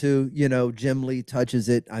I'm into, Jim Lee touches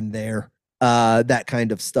it, I'm there. That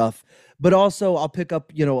kind of stuff. But also I'll pick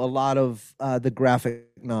up, a lot of the graphic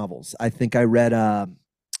novels. I think I read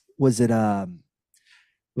was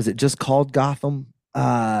it just called Gotham?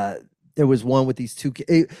 There was one with these two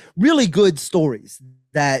really good stories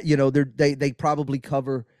that, they probably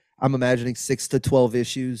cover, I'm imagining 6 to 12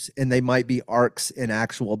 issues, and they might be arcs in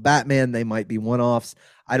actual Batman. They might be one-offs.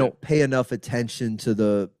 I don't pay enough attention to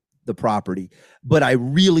the property, but I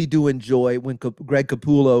really do enjoy when Greg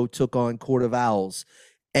Capullo took on Court of Owls,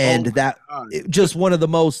 and just one of the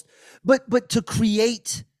most, but to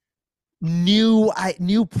create new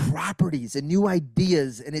properties and new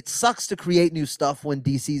ideas, and it sucks to create new stuff when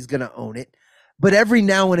DC's going to own it, but every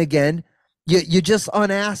now and again you just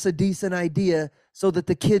unass a decent idea so that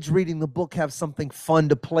the kids reading the book have something fun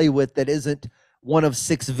to play with that isn't one of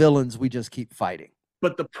 6 villains we just keep fighting.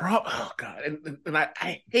 But the problem, oh God, and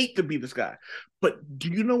I hate to be this guy, but do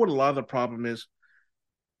you know what a lot of the problem is?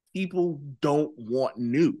 People don't want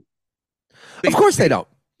new. Of course they don't.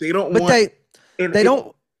 They don't but want.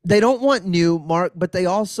 They don't want new, Mark, but they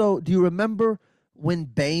also, do you remember when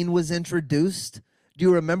Bane was introduced? Do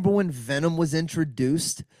you remember when Venom was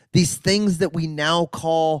introduced? These things that we now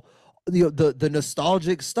call the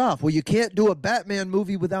nostalgic stuff. Well, you can't do a Batman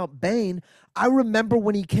movie without Bane. I remember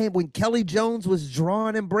when Kelly Jones was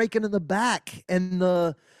drawing and breaking in the back, and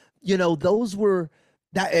those were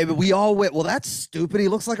that we all went, well, that's stupid. He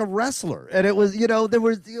looks like a wrestler. And it was, there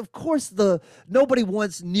was, of course, nobody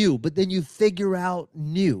wants new, but then you figure out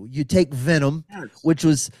new. You take Venom, which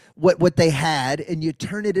was what they had, and you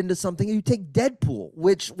turn it into something. And you take Deadpool,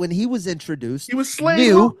 which when he was introduced, he was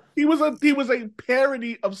Slade. He was a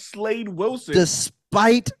parody of Slade Wilson.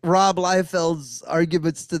 Despite Rob Liefeld's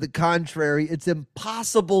arguments to the contrary, it's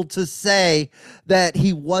impossible to say that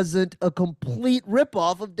he wasn't a complete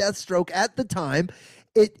ripoff of Deathstroke at the time.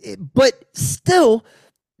 But still,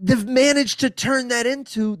 they've managed to turn that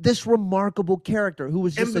into this remarkable character who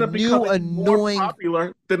was just a new, annoying, more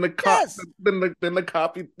popular than the than the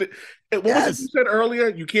copy. What was it you said earlier?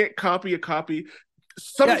 You can't copy a copy.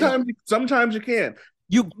 Sometimes you can.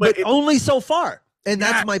 But it- only so far. And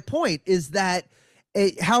Yeah. that's my point, is that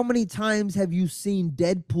how many times have you seen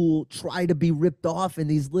Deadpool try to be ripped off in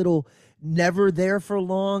these little never there for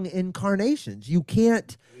long incarnations? You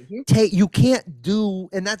can't do,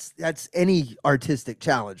 and that's any artistic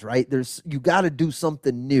challenge, right? You got to do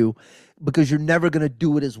something new, because you're never going to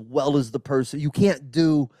do it as well as the person. You can't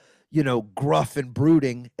do, gruff and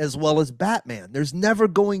brooding as well as Batman. There's never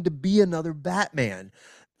going to be another Batman.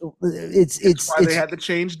 It's why they had to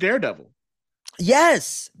change Daredevil.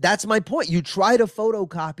 Yes, that's my point. You try to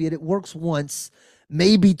photocopy it, it works once,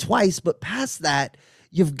 maybe twice, but past that,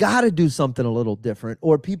 you've got to do something a little different,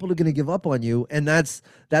 or people are going to give up on you. And that's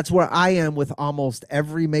where I am with almost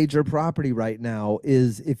every major property right now,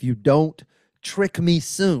 is if you don't trick me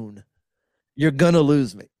soon, you're going to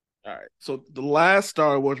lose me. All right. So the last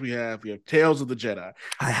Star Wars we have Tales of the Jedi.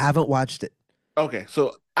 I haven't watched it. Okay,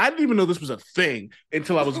 so I didn't even know this was a thing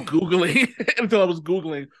until I was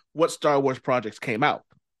Googling what Star Wars projects came out.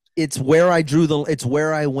 It's where I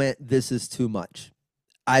went, this is too much.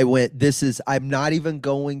 I'm not even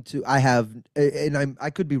going to, I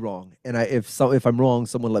could be wrong. And if I'm wrong,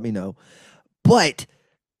 someone let me know. But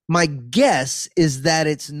my guess is that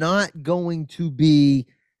it's not going to be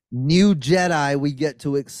new Jedi we get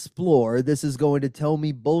to explore. This is going to tell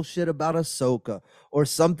me bullshit about Ahsoka, or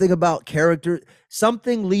something about character,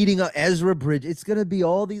 something leading up Ezra Bridge. It's going to be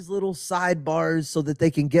all these little sidebars so that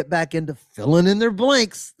they can get back into filling in their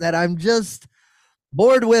blanks that I'm just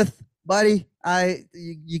bored with, buddy.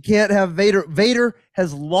 You can't have Vader. Vader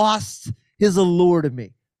has lost his allure to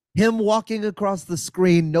me. Him walking across the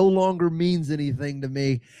screen no longer means anything to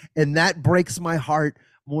me, and that breaks my heart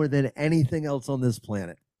more than anything else on this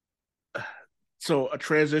planet. So a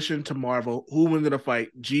transition to Marvel. Who we're gonna fight?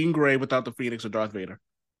 Jean Grey without the Phoenix, or Darth Vader?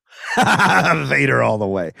 Vader all the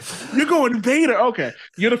way. You're going Vader. Okay,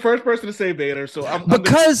 you're the first person to say Vader. So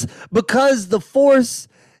because the Force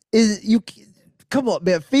is you. Come on,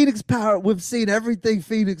 man. Phoenix power. We've seen everything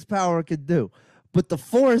Phoenix power can do, but the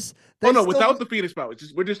Force. Without the Phoenix power.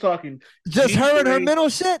 We're just talking. Just Jean her and her Grey. mental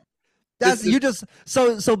shit.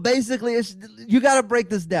 So basically you got to break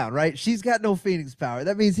this down, right? She's got no Phoenix power.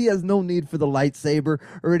 That means he has no need for the lightsaber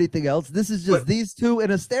or anything else. This is just these two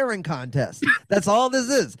in a staring contest. That's all this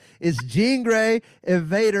is. It's Jean Grey and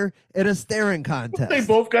Vader in a staring contest. They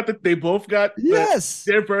both got yes,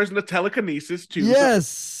 their version of telekinesis too. Yes.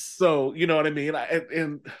 So you know what I mean.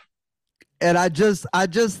 And I just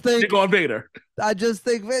think you're going Vader. I just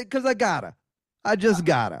think because I gotta. I just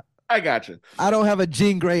gotta. I got you. I don't have a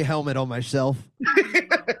Jean Grey helmet on my shelf.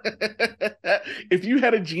 If you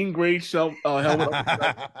had a Jean Grey helmet on your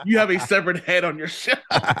shelf, you have a severed head on your shelf.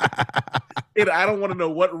 And I don't want to know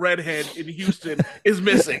what redhead in Houston is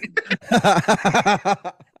missing.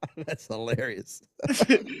 That's hilarious.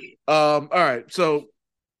 All right. So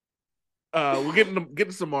we're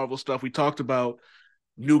getting some Marvel stuff. We talked about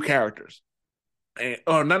new characters.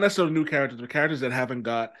 Or not necessarily new characters, but characters that haven't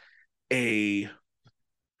gotten a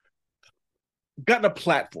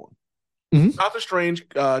platform. Mm-hmm. Doctor Strange,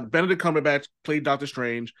 Benedict Cumberbatch played Doctor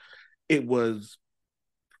Strange. It was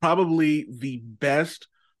probably the best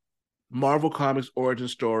Marvel Comics origin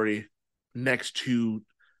story next to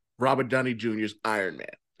Robert Downey Jr.'s Iron Man.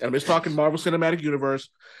 And I'm just talking Marvel Cinematic Universe.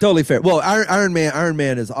 Totally fair. Well, Iron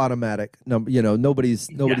Man is automatic. Nobody's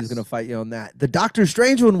going to fight you on that. The Doctor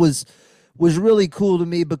Strange one was really cool to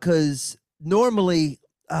me because normally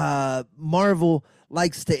Marvel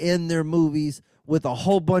likes to end their movies with a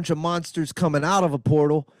whole bunch of monsters coming out of a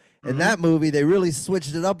portal. In that movie, they really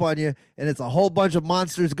switched it up on you, and it's a whole bunch of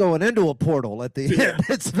monsters going into a portal at the end.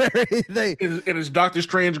 It's it's Doctor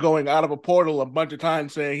Strange going out of a portal a bunch of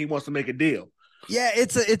times saying he wants to make a deal. Yeah,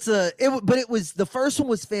 but it was, the first one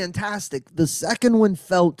was fantastic. The second one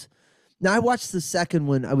felt. Now I watched the second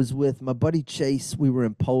one. I was with my buddy Chase. We were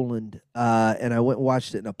in Poland, and I went and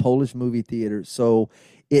watched it in a Polish movie theater. So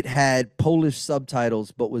it had Polish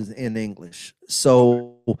subtitles, but was in English.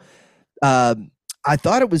 So I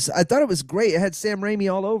thought it was great. It had Sam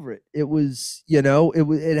Raimi all over it. It was,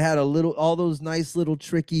 it had all those nice little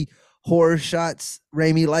tricky horror shots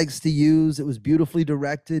Raimi likes to use. It was beautifully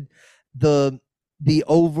directed. The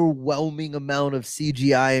overwhelming amount of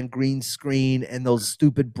CGI and green screen and those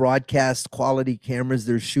stupid broadcast quality cameras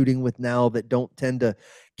they're shooting with now that don't tend to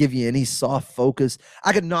give you any soft focus.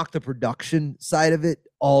 I could knock the production side of it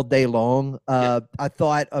all day long. I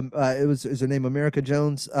thought is her name America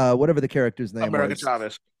Jones? Whatever the character's name America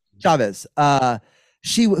was. Chavez.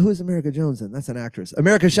 Who's America Jones then? That's an actress.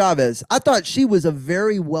 America Chavez. I thought she was a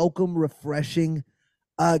very welcome, refreshing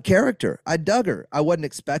character. I dug her. I wasn't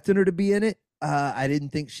expecting her to be in it. I didn't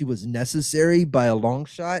think she was necessary by a long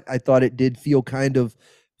shot. I thought it did feel kind of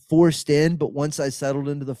forced in, but once I settled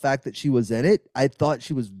into the fact that she was in it, I thought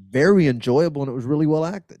she was very enjoyable and it was really well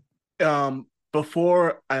acted.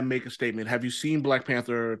 Before I make a statement, have you seen Black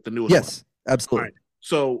Panther, the newest one? Yes, absolutely. All right.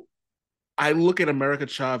 So I look at America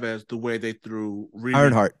Chavez the way they threw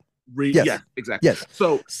Ironheart. Yes. Yeah, exactly. Yes.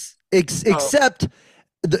 So except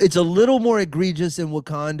it's a little more egregious in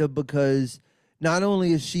Wakanda because not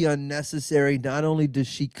only is she unnecessary, not only does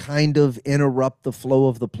she kind of interrupt the flow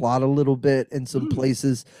of the plot a little bit in some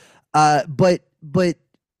places, but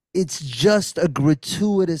it's just a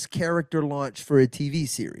gratuitous character launch for a TV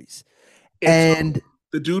series. And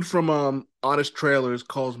the dude from Honest Trailers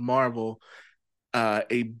calls Marvel a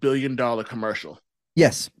 $1 billion commercial.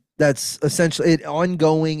 Yes, that's essentially an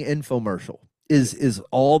ongoing infomercial is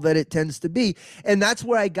all that it tends to be. And that's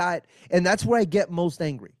where I get most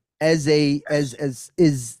angry as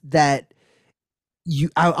that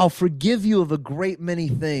I'll forgive you of a great many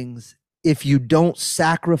things if you don't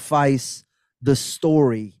sacrifice the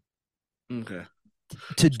story to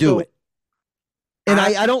do it. And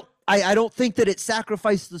I don't think that it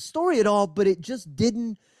sacrificed the story at all, but it just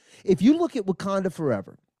didn't. If you look at Wakanda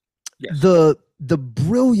Forever, the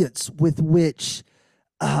brilliance with which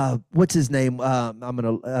what's his name?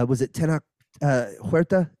 Was it Tenoch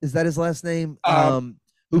Huerta? Is that his last name? I'm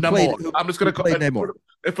just gonna call it Namor.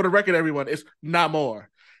 For the record, everyone, it's Namor.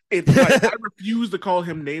 It's like, I refuse to call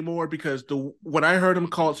him Namor because when I heard him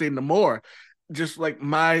say Namor, just like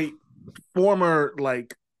my former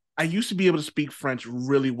I used to be able to speak French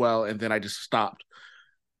really well, and then I just stopped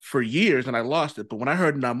for years and I lost it. But when I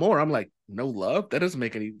heard Namor, I'm like, no love? That doesn't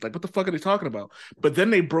make any what the fuck are they talking about? But then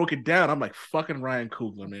they broke it down. I'm like, fucking Ryan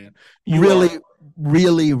Coogler, man.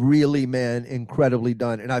 Really, man, incredibly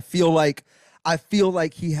done. And I feel like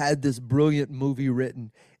he had this brilliant movie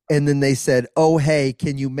written, and then they said, "Oh, hey,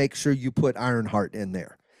 can you make sure you put Ironheart in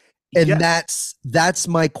there?" And that's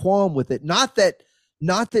my qualm with it. Not that.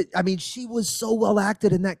 I mean, she was so well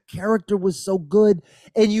acted, and that character was so good.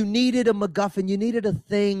 And you needed a MacGuffin. You needed a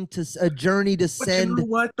journey to send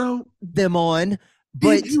them on.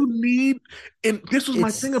 But did you need? And this was my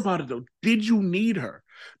thing about it, though. Did you need her?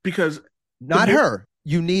 Because not her.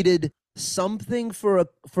 You needed something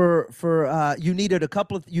you needed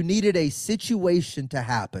a situation to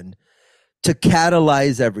happen to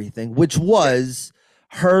catalyze everything, which was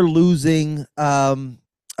her losing Shuri,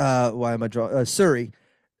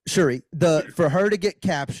 for her to get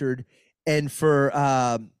captured and for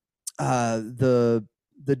the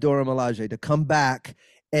Dora Milaje to come back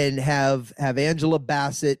and have Angela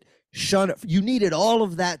Bassett shun. You needed all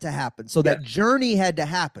of that to happen. So that journey had to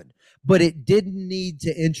happen, but it didn't need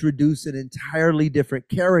to introduce an entirely different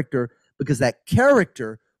character because that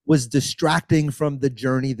character was distracting from the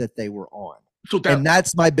journey that they were on. And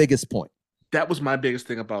that's my biggest point. That was my biggest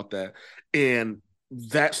thing about that. And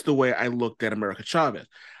that's the way I looked at America Chavez.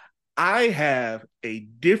 I have a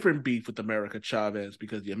different beef with America Chavez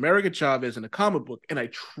because the America Chavez in the comic book, and I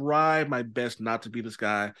try my best not to be this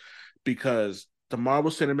guy because the Marvel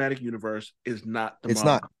Cinematic Universe is not the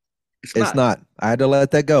Marvel. It's not. I had to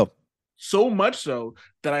let that go. So much so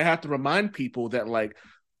that I have to remind people that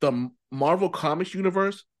the Marvel Comics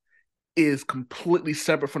universe is completely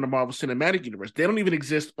separate from the Marvel Cinematic Universe. They don't even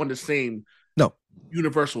exist on the same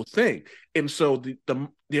universal thing. And so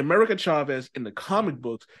the America Chavez in the comic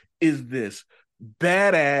books is this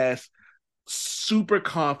badass, super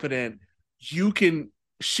confident.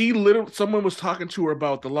 Someone was talking to her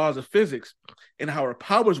about the laws of physics and how her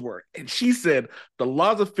powers work. And she said, the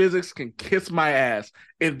laws of physics can kiss my ass,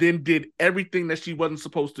 and then did everything that she wasn't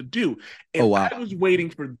supposed to do. And I was waiting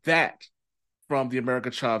for that from the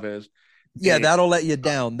America Chavez. Yeah, that'll let you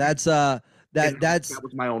down. That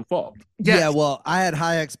was my own fault. Yes. Yeah, well, I had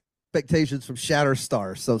high expectations from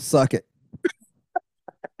Shatterstar, so suck it.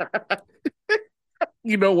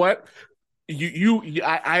 You know what?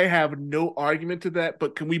 I have no argument to that,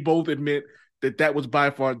 but can we both admit that was by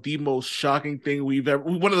far the most shocking thing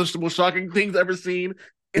one of the most shocking things ever seen?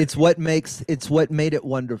 It's what made it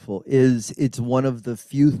wonderful. It's one of the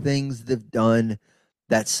few things they've done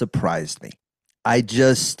that surprised me. I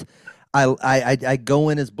go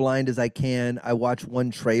in as blind as I can. I watch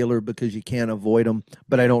one trailer because you can't avoid them,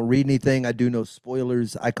 but I don't read anything. I do no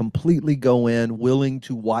spoilers. I completely go in willing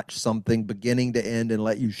to watch something beginning to end and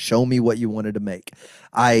let you show me what you wanted to make.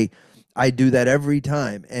 I do that every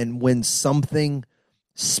time. And when something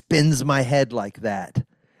spins my head like that,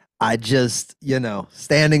 I just,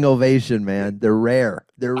 standing ovation, man. They're rare.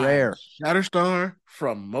 Rare. Shatterstar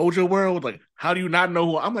from Mojo World. How do you not know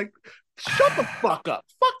who I'm like? Shut the fuck up.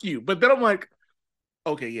 Fuck you. But then I'm like,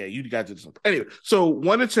 Okay, yeah, you guys did something. Anyway, so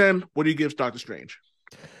 1 to 10, what do you give Doctor Strange?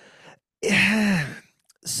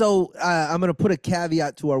 So I'm going to put a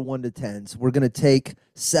caveat to our 1 to 10s. We're going to take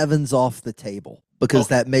 7s off the table because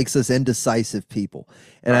Okay. that makes us indecisive people.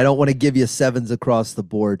 And I Right. don't want to give you 7s across the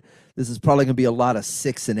board. This is probably going to be a lot of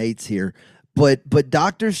 6 and 8s here. But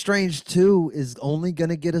Doctor Strange 2 is only going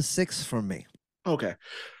to get a 6 from me. Okay.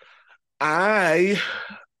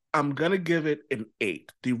 I'm gonna give it an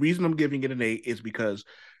 8. The reason I'm giving it an 8 is because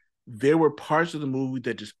there were parts of the movie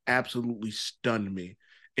that just absolutely stunned me.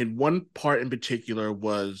 And one part in particular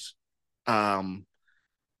was um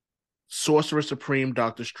Sorcerer Supreme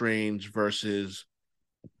Doctor Strange versus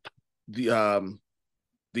the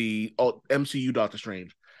MCU Doctor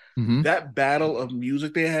Strange. Mm-hmm. That battle of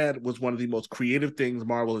music they had was one of the most creative things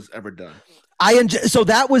Marvel has ever done. So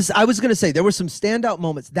that was, I was going to say, there were some standout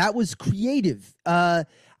moments. That was creative.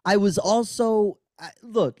 I was also,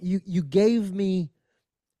 look, you gave me.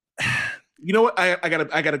 You know what? I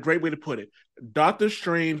got a great way to put it. Doctor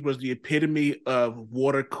Strange was the epitome of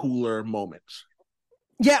water cooler moments.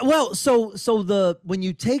 Yeah, well, so when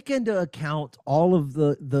you take into account all of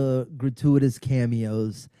the gratuitous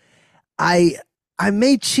cameos, I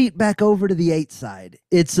may cheat back over to the 8 side.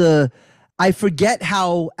 I forget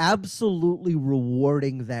how absolutely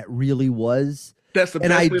rewarding that really was. That's the And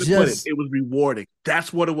best I way to put it. It was rewarding.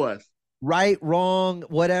 That's what it was. Right, wrong,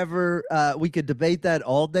 whatever. We could debate that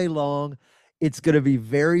all day long. It's going to be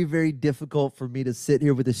very, very difficult for me to sit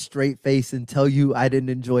here with a straight face and tell you I didn't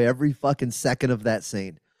enjoy every fucking second of that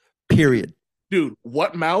scene. Period. Dude,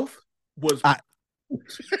 what mouth was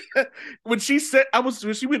when she said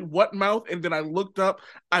when she went what mouth and then I looked up,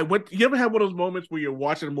 you ever have one of those moments where you're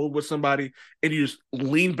watching a movie with somebody and you just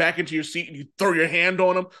lean back into your seat and you throw your hand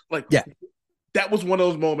on them? Like, yeah. That was one of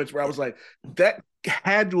those moments where I was like, that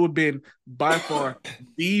had to have been by far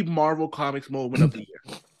the Marvel Comics moment of the year.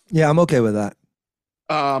 Yeah, I'm okay with that.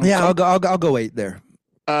 I'll go 8 there.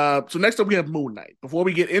 So next up we have Moon Knight. Before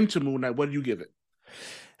we get into Moon Knight, what do you give it?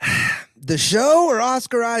 The show or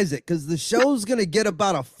Oscar Isaac? Because the show's gonna get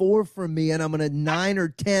about a 4 from me, and I'm gonna 9 or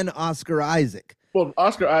 10 Oscar Isaac. Well,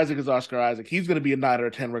 Oscar Isaac is Oscar Isaac. He's going to be a 9 or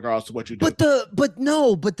a 10 regardless of what you do. But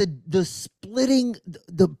the splitting,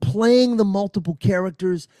 the playing the multiple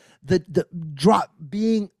characters, the drop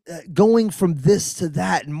being going from this to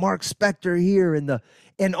that, and Mark Spector here, and at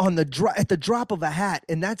the drop of a hat,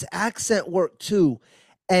 and that's accent work too.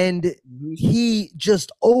 And he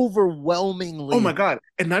just overwhelmingly. Oh my God.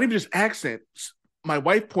 And not even just accent. My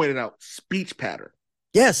wife pointed out speech pattern.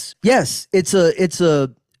 Yes. It's a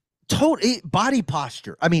total body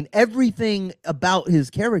posture. I mean, everything about his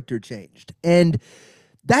character changed. And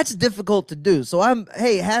that's difficult to do. So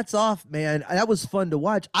hats off, man. That was fun to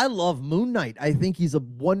watch. I love Moon Knight. I think he's a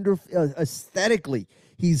wonderful, aesthetically,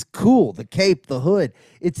 he's cool. The cape, the hood.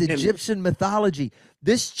 It's Egyptian mythology.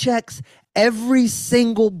 This checks every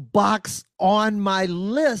single box on my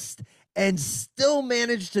list and still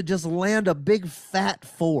managed to just land a big fat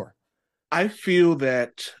 4. I feel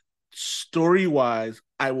that story-wise,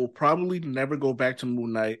 I will probably never go back to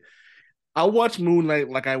Moon Knight. I'll watch Moon Knight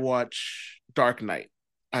like I watch Dark Knight.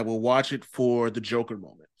 I will watch it for the Joker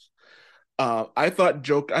moments. I thought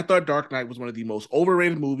Dark Knight was one of the most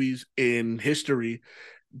overrated movies in history,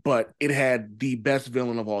 but it had the best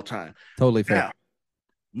villain of all time. Totally fair. Now,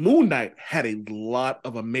 Moon Knight had a lot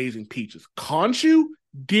of amazing peaches. Khonshu,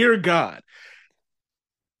 dear God.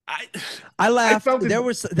 I laughed.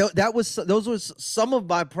 Those were some of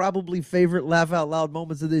my probably favorite laugh out loud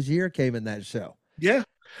moments of this year came in that show. Yeah.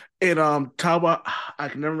 And Tawa, I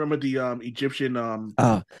can never remember the Egyptian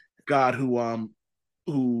god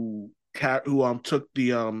who took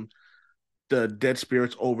the dead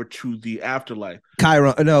spirits over to the afterlife.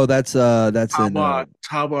 Chiron. No, that's Tawa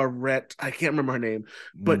Ret. I can't remember her name,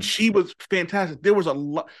 but she was fantastic. There was a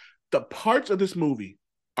lot. The parts of this movie,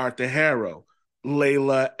 Arthur Harrow,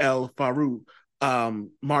 Layla El Farouk,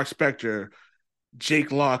 Mark Spector,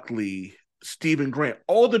 Jake Lockley, Stephen Grant,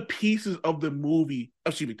 all the pieces of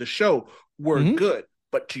the show were good.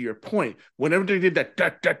 But to your point, whenever they did that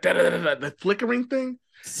the flickering thing,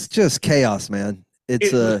 it's just chaos, man. It's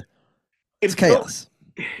chaos.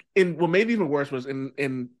 And what made it even worse was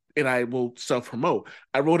and I will self-promote.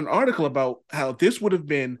 I wrote an article about how this would have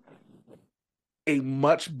been a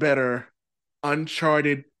much better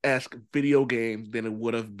Uncharted-esque video game than it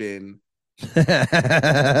would have been.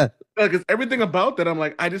 Because everything about that, I'm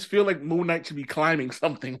like, I just feel like Moon Knight should be climbing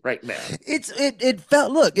something right now. It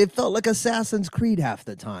felt like Assassin's Creed half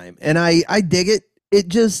the time, and I dig it.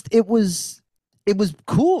 It was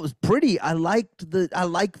cool. It was pretty. I like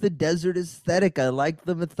the desert aesthetic. I like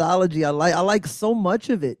the mythology. I like so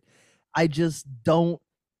much of it. I just don't.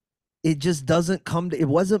 It just doesn't come to. It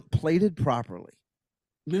wasn't plated properly.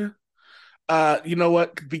 Yeah. You know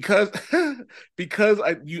what? Because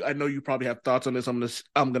I know you probably have thoughts on this.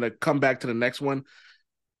 I'm gonna come back to the next one.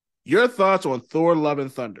 Your thoughts on Thor: Love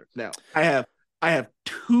and Thunder. Now, I have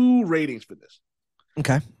two ratings for this.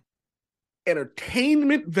 Okay.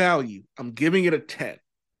 Entertainment value, I'm giving it a 10.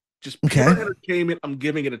 Just pure Okay. entertainment, I'm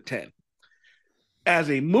giving it a 10. As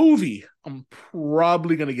a movie, I'm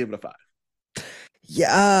probably gonna give it a 5.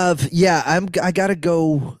 Yeah. I gotta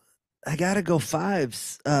go. I gotta go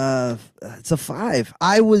fives. It's a 5.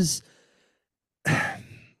 I was.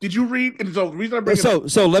 Did you read? And so the reason I bring it up,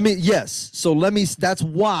 So let me. Yes. So let me. That's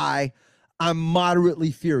why I'm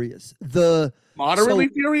moderately furious. moderately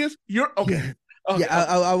furious. You're okay. Yeah. Okay, Yeah,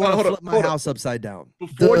 I want to flip my hold on. house upside down.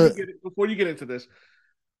 Before you get into this,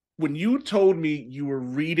 when you told me you were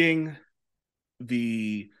reading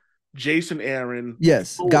the Jason Aaron,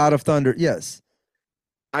 Yes, God of Thunder. Yes.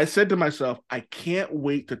 I said to myself, I can't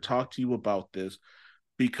wait to talk to you about this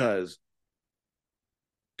because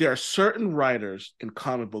there are certain writers in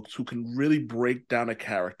comic books who can really break down a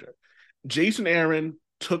character. Jason Aaron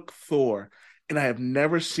took Thor, and I have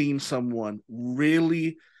never seen someone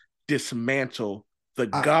really dismantle the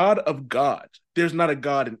god of gods. There's not a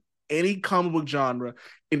god in any comic book genre,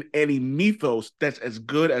 in any mythos, that's as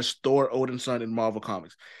good as Thor, Odin's son in Marvel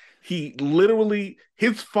Comics. He literally,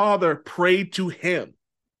 his father prayed to him.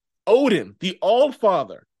 Odin, the All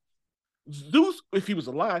Father. Zeus, if he was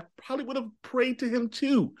alive, probably would have prayed to him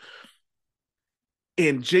too.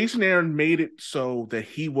 And Jason Aaron made it so that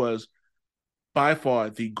he was by far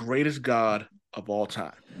the greatest god of all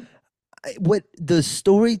time. What the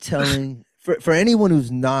storytelling for anyone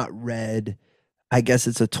who's not read, I guess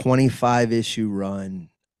it's a 25 issue run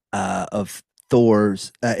of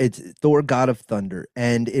Thor's. It's Thor: God of Thunder,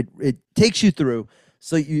 and it takes you through.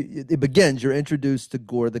 So it begins. You're introduced to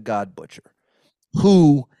Gore the God Butcher,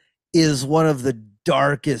 who is one of the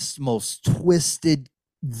darkest, most twisted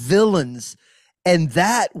villains, and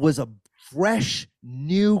that was a fresh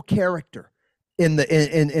new character in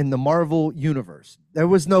the Marvel universe. There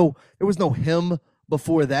was no him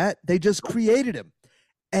before that. They just created him,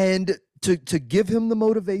 and to give him the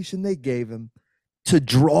motivation they gave him to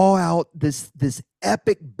draw out this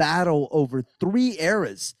epic battle over 3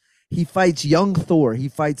 eras. He fights young Thor. He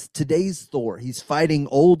fights today's Thor. He's fighting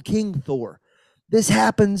old King Thor. This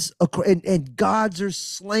happens, and gods are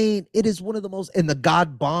slain. It is one of the most, and the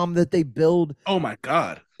god bomb that they build. Oh my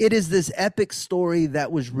God. It is this epic story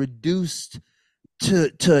that was reduced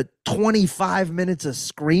to 25 minutes of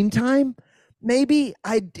screen time. Maybe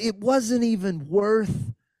it wasn't even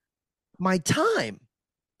worth my time.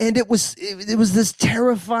 And it was this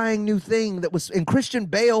terrifying new thing that was, and Christian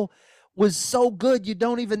Bale was so good you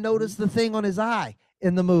don't even notice the thing on his eye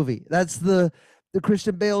in the movie. That's the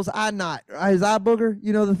Christian Bale's eye knot, his eye booger.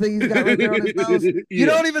 You know, the thing he's got right there on his nose. Yeah. You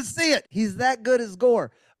don't even see it. He's that good as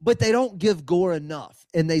Gore, but they don't give Gore enough,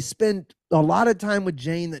 and they spend a lot of time with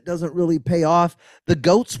Jane that doesn't really pay off. The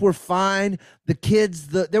goats were fine. The kids,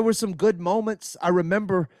 there were some good moments. I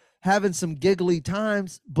remember having some giggly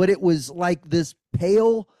times, but it was like this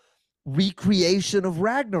pale recreation of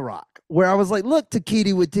Ragnarok where I was like, look,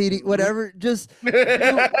 Takiti Watiti, whatever, just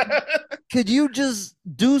could you just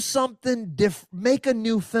do something different? Make a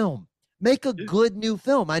new film. Make a good new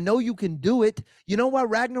film. I know you can do it. You know why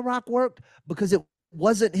Ragnarok worked? Because it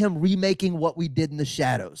wasn't him remaking what we did in the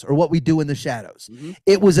shadows or what we do in the shadows. Mm-hmm.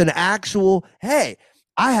 It was an actual, hey,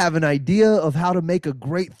 I have an idea of how to make a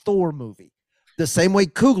great Thor movie. The same way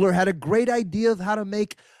Coogler had a great idea of how to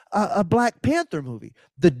make a Black Panther movie.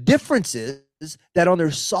 The difference is that on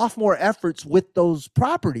their sophomore efforts with those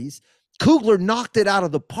properties, Coogler knocked it out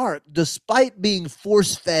of the park despite being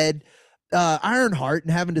force-fed Ironheart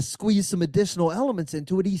and having to squeeze some additional elements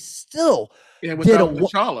into it. He still did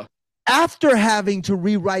T'Challa. After having to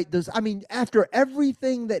rewrite this. I mean, after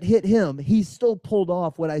everything that hit him, he still pulled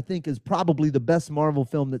off what I think is probably the best Marvel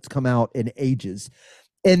film that's come out in ages.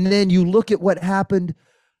 And then you look at what happened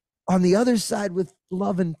on the other side with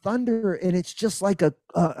Love and Thunder, and it's just like a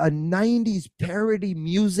 90s parody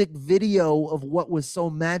music video of what was so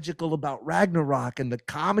magical about Ragnarok, and the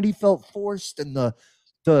comedy felt forced, and the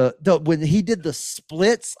when he did the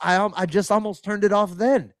splits, I just almost turned it off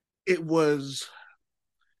then. It was,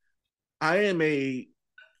 I am a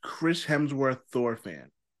Chris Hemsworth Thor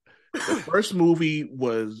fan. The first movie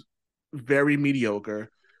was very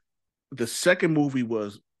mediocre. The second movie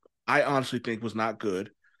was, I honestly think, was not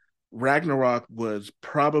good. Ragnarok was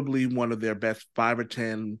probably one of their best 5 or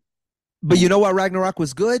 10. But you know why Ragnarok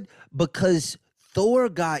was good? Because Thor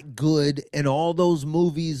got good in all those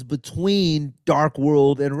movies between Dark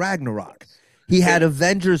World and Ragnarok. He had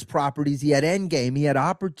Avengers properties, he had Endgame, he had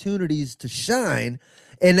opportunities to shine,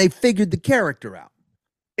 and they figured the character out.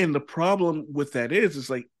 And the problem with that is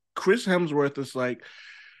like Chris Hemsworth is like,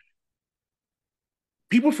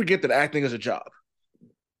 people forget that acting is a job.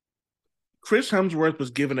 Chris Hemsworth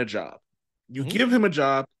was given a job. You give him a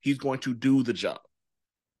job, he's going to do the job.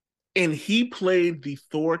 And he played the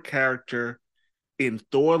Thor character in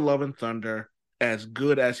Thor Love and Thunder as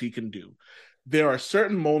good as he can do. There are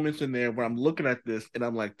certain moments in there where I'm looking at this and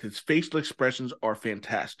I'm like, his facial expressions are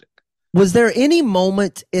fantastic. Was there any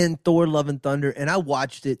moment in Thor Love and Thunder, and I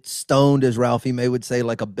watched it stoned, as Ralphie May would say,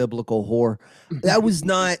 like a biblical whore. That was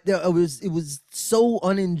not, it was so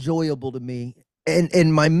unenjoyable to me.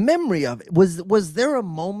 And my memory of it, was there a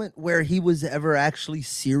moment where he was ever actually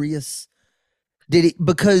serious? Did he?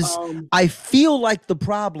 Because I feel like the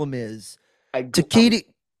problem is Taika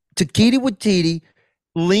Waititi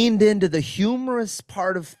leaned into the humorous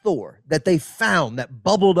part of Thor that they found, that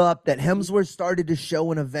bubbled up, that Hemsworth started to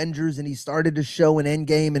show in Avengers and he started to show in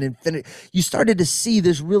Endgame and Infinity. You started to see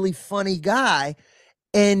this really funny guy.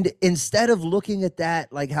 And instead of looking at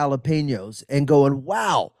that like jalapenos and going,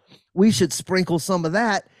 wow, we should sprinkle some of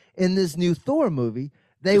that in this new Thor movie,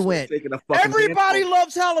 they went, everybody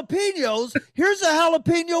loves jalapenos. Here's a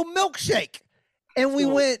jalapeno milkshake. And we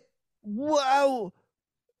went, wow,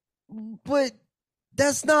 but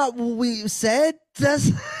that's not what we said.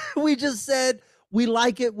 We just said we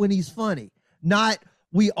like it when he's funny, not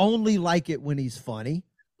we only like it when he's funny.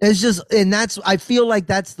 It's just, and I feel like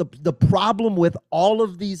that's the problem with all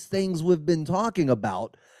of these things we've been talking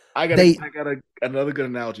about. I got another good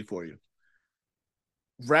analogy for you.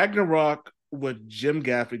 Ragnarok with Jim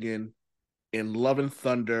Gaffigan in Love and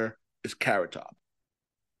Thunder is Carrot Top.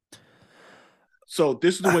 So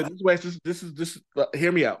this is the way. This is.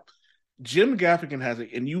 Hear me out. Jim Gaffigan has it,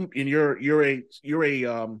 and you're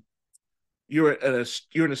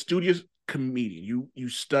an studious comedian. You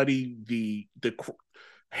study the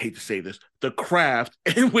I hate to say this, the craft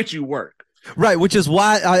in which you work. Right, which is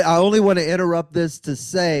why I only want to interrupt this to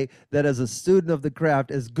say that as a student of the craft,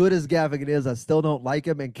 as good as Gaffigan is, I still don't like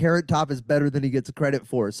him, and Carrot Top is better than he gets credit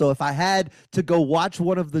for. So if I had to go watch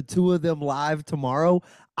one of the two of them live tomorrow,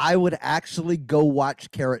 I would actually go watch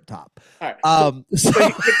Carrot Top. All right. But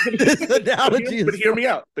hear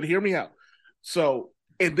me out. So,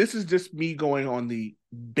 and this is just me going on the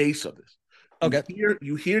base of this. Okay.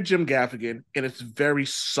 You hear Jim Gaffigan, and it's very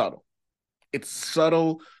subtle. It's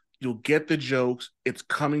subtle. You'll get the jokes. It's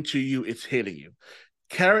coming to you. It's hitting you.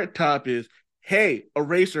 Carrot Top is, hey,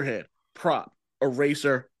 Eraserhead, prop,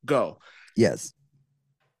 eraser, go. Yes.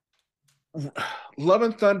 Love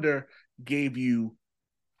and Thunder gave you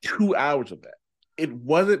 2 hours of that. It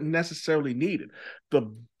wasn't necessarily needed.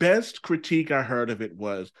 The best critique I heard of it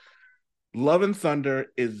was Love and Thunder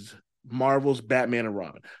is Marvel's Batman and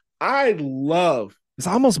Robin. It's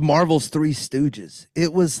almost Marvel's Three Stooges.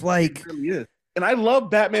 It was like, it really is. And I love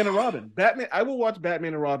Batman and Robin. I will watch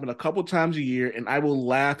Batman and Robin a couple times a year, and I will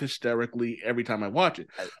laugh hysterically every time I watch it.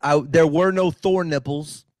 There were no Thor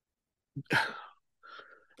nipples.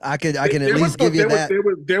 I can at least give you that.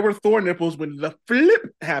 There were Thor nipples when the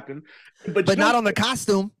flip happened, but not on the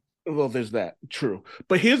costume. Well, there's that. True.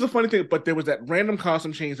 But here's the funny thing. But there was that random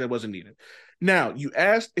costume change that wasn't needed. Now, you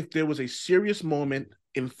asked if there was a serious moment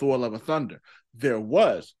in Thor Love and Thunder. There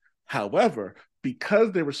was. However,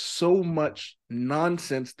 because there was so much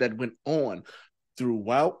nonsense that went on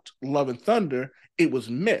throughout Love and Thunder, it was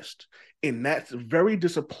missed. And that's very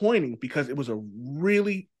disappointing because it was a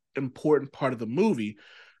really important part of the movie.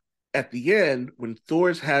 At the end, when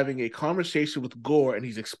Thor's having a conversation with Gore and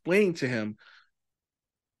he's explaining to him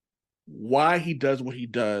why he does what he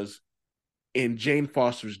does and Jane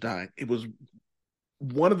Foster's dying, it was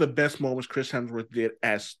one of the best moments Chris Hemsworth did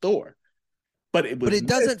as Thor. But it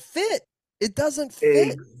doesn't fit. It doesn't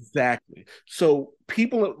fit. Exactly. So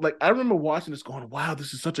people like, I remember watching this going, wow,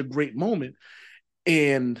 this is such a great moment.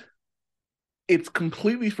 And it's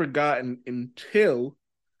completely forgotten until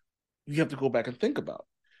you have to go back and think about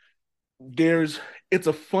it. It's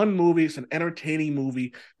a fun movie, it's an entertaining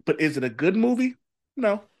movie, but is it a good movie?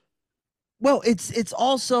 No. Well, it's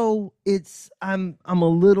also I'm a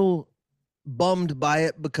little bummed by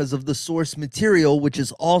it because of the source material, which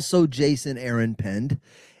is also Jason Aaron penned,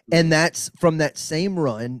 and that's from that same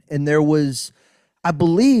run. And there was, I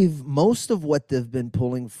believe, most of what they've been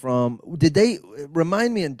pulling from. Did they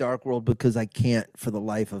remind me in Dark World, because I can't for the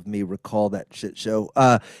life of me recall that shit show?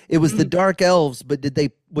 It was the Dark Elves, but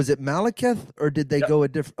was it Malekith or did they go a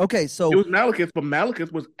different? Okay, so it was Malekith, but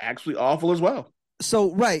Malekith was actually awful as well.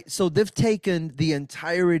 So they've taken the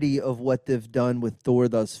entirety of what they've done with Thor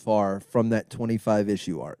thus far from that 25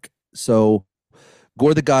 issue arc. So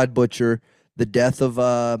Gore the God Butcher, the death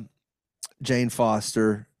of Jane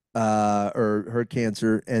Foster, or her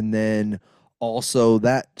cancer, and then also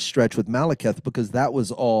that stretch with Malekith, because that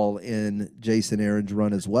was all in Jason Aaron's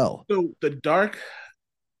run as well. So the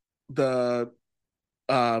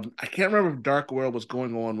I can't remember if Dark World was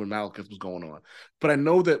going on when Malekith was going on, but I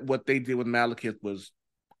know that what they did with Malekith was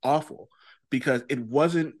awful because it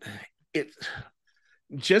wasn't it.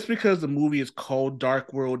 Just because the movie is called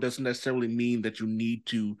Dark World doesn't necessarily mean that you need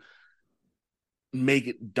to make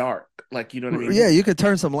it dark. Like, you know what I mean? Yeah, you could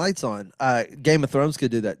turn some lights on. Game of Thrones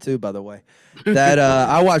could do that too, by the way. That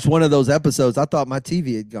I watched one of those episodes. I thought my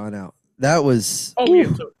TV had gone out. That was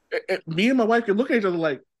yeah. So, me and my wife could look at each other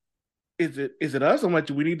like, is it us? I'm like,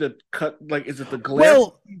 do we need to cut? Like, is it the glare?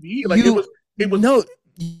 Well, TV? Like, it was no.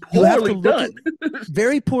 You have to poorly look done. at,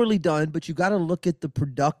 very poorly done, but you got to look at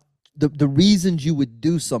the reasons you would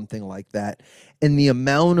do something like that, and the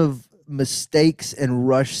amount of mistakes and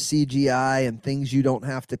rush CGI and things you don't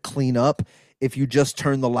have to clean up if you just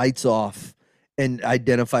turn the lights off and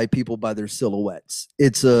identify people by their silhouettes.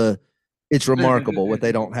 It's remarkable what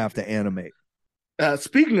they don't have to animate.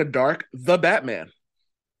 Speaking of dark, the Batman.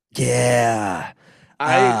 Yeah.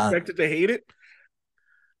 I expected to hate it.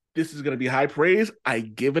 This is going to be high praise. I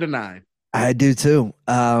give it a 9. I do too.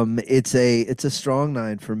 It's a strong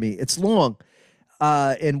 9 for me. It's long,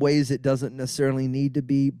 in ways it doesn't necessarily need to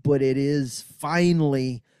be, but it is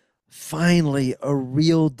finally a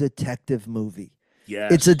real detective movie. Yeah,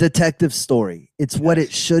 it's a detective story. It's what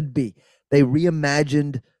it should be. They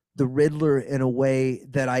reimagined the Riddler in a way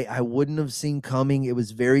that I wouldn't have seen coming. It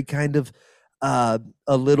was very kind of a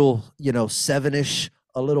little, 7-ish,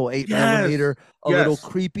 a little 8mm, a little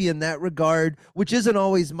creepy in that regard, which isn't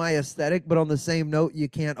always my aesthetic, but on the same note, you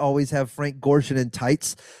can't always have Frank Gorshin in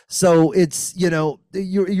tights. So it's,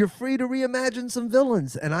 you're free to reimagine some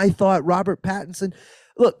villains. And I thought Robert Pattinson,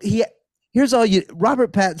 look,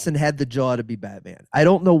 Robert Pattinson had the jaw to be Batman. I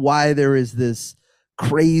don't know why there is this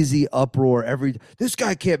crazy uproar this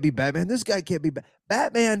guy can't be Batman. This guy can't be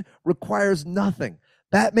Batman requires nothing.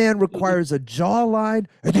 Batman requires a jawline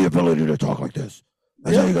and the ability to talk like this.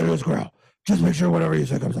 That's all you gotta do is growl. Just make sure whatever you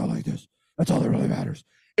say comes out like this. That's all that really matters.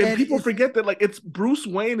 And people forget that, like, it's Bruce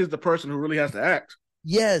Wayne is the person who really has to act.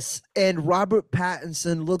 Yes, and Robert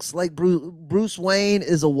Pattinson looks like Bruce Wayne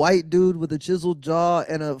is a white dude with a chiseled jaw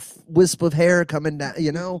and a wisp of hair coming down.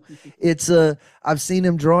 It's I've seen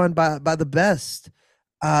him drawn by the best.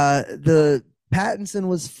 The Pattinson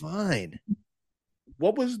was fine.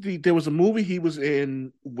 There was a movie he was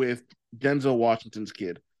in with Denzel Washington's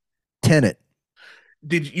kid. Tenet.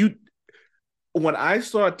 When I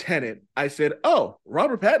saw Tenet, I said, oh,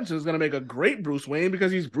 Robert Pattinson is going to make a great Bruce Wayne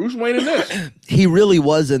because he's Bruce Wayne in this. He really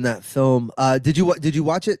was in that film. Did you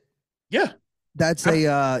watch it? Yeah. That's do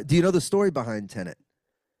you know the story behind Tenet?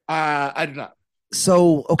 I do not.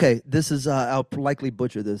 So, okay, this is, I'll likely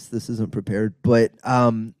butcher this. This isn't prepared, but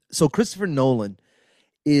so Christopher Nolan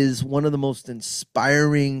is one of the most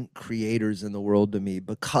inspiring creators in the world to me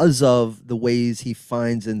because of the ways he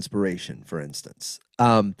finds inspiration, for instance.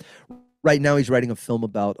 Right now he's writing a film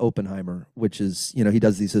about Oppenheimer, which is, he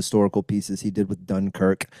does these historical pieces he did with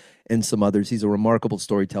Dunkirk and some others. He's a remarkable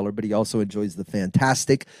storyteller, but he also enjoys the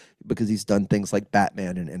fantastic because he's done things like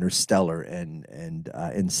Batman and Interstellar and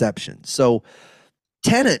Inception. So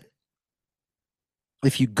Tenet,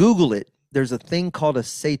 if you Google it, there's a thing called a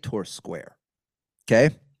Sator square.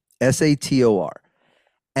 Okay, Sator,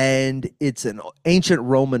 and it's an ancient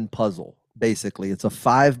Roman puzzle. Basically, it's a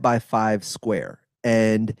 5x5 square,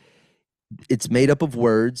 and it's made up of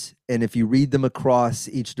words. And if you read them across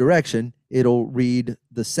each direction, it'll read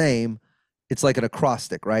the same. It's like an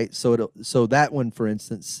acrostic, right? So that one, for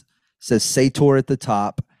instance, says Sator at the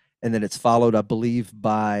top, and then it's followed, I believe,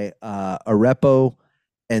 by Arepo,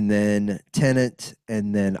 and then Tenet,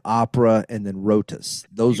 and then Opera, and then Rotus.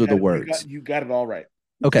 Those are the words. You got it all right.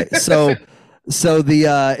 Okay, so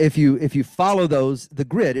the if you follow those, the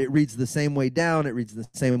grid, it reads the same way down, it reads the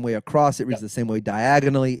same way across, it reads the same way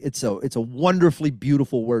diagonally. It's a wonderfully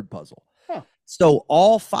beautiful word puzzle. Huh. So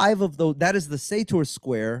all 5 of those, that is the Sator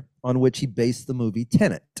square on which he based the movie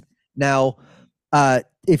Tenet. Now,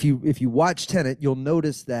 if you watch Tenet, you'll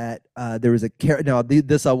notice that there is a character. Now,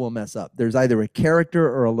 this I will mess up. There's either a character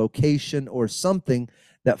or a location or something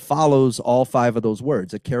that follows all 5 of those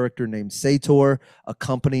words. A character named Sator, a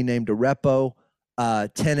company named Arepo.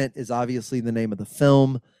 Tenet is obviously the name of the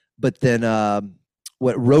film, but then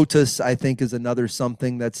what Rotus, I think, is another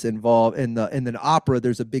something that's involved in the opera.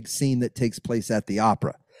 There's a big scene that takes place at the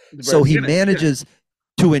opera. Right. So he manages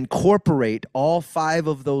to incorporate all 5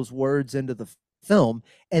 of those words into the film.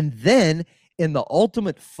 And then in the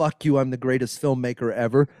ultimate fuck you, I'm the greatest filmmaker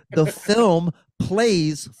ever, the film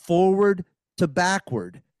plays forward to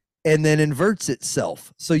backward and then inverts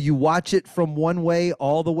itself. So you watch it from one way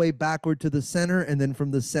all the way backward to the center, and then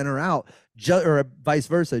from the center out, or vice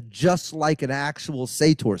versa, just like an actual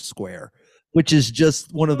Sator square, which is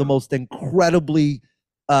just one of the most incredibly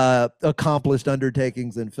accomplished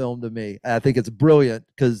undertakings in film to me. I think it's brilliant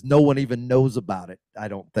because no one even knows about it, I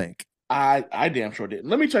don't think. I damn sure didn't.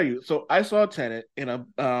 Let me tell you. So I saw Tenet in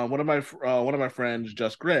one of my friends,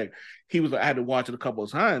 Just Greg. He was I had to watch it a couple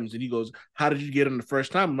of times, and he goes, "How did you get in the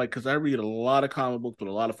first time?" I'm like, "Because I read a lot of comic books with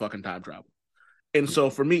a lot of fucking time travel, and so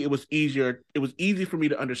for me, it was easier. It was easy for me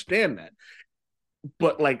to understand that.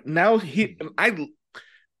 But like now, I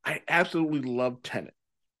absolutely loved Tenet.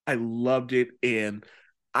 I loved it, and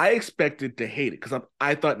I expected to hate it because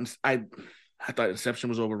I thought Inception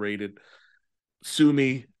was overrated. Sue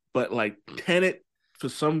me. But like Tenet, for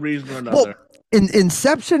some reason or another,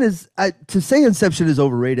 Inception is to say Inception is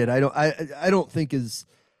overrated. I don't think is.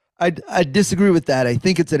 I disagree with that. I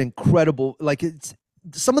think it's an incredible, like, it's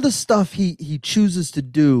some of the stuff he chooses to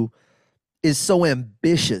do is so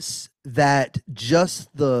ambitious that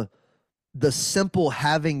just the simple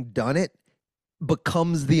having done it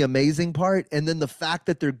becomes the amazing part, and then the fact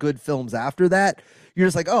that they're good films after that, you're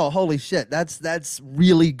just like, oh, holy shit, that's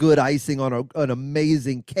really good icing on an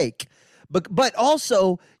amazing cake. But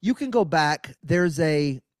also you can go back. There's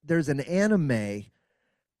an anime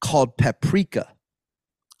called Paprika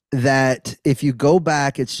that if you go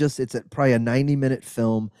back, it's probably a 90-minute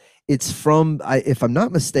film. It's from, if I'm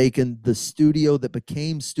not mistaken, the studio that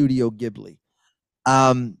became Studio Ghibli.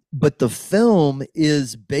 But the film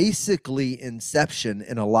is basically Inception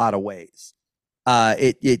in a lot of ways.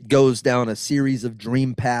 It goes down a series of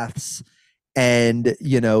dream paths, and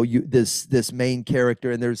this main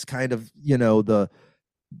character, and there's kind of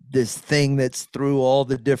this thing that's through all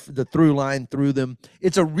the through line through them.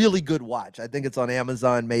 It's a really good watch. I think it's on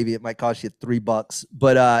Amazon. Maybe it might cost you $3,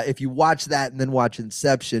 but if you watch that and then watch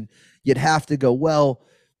Inception, you'd have to go, well,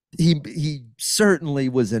 he certainly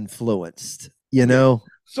was influenced.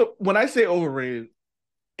 So when I say overrated,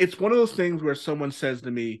 it's one of those things where someone says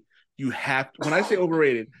to me, when I say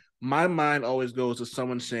overrated, my mind always goes to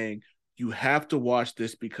someone saying, you have to watch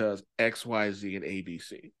this because X, Y, Z, and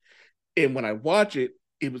ABC. And when I watch it,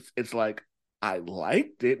 it's like, I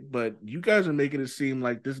liked it, but you guys are making it seem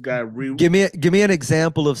like this guy give me an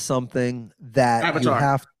example of something that Avatar. You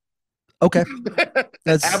have. Okay.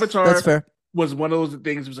 Avatar that's fair. Was one of those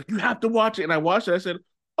things. It was like, you have to watch it. And I watched it. I said,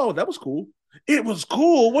 oh, that was cool. It was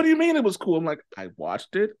cool. What do you mean it was cool? I'm like, I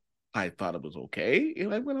watched it. I thought it was okay.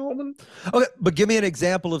 And I went home and. Okay, but give me an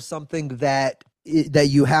example of something that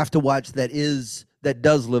you have to watch that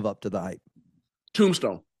does live up to the hype.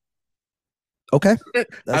 Tombstone. Okay.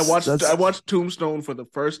 I watched Tombstone for the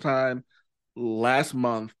first time last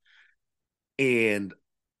month, and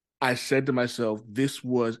I said to myself, this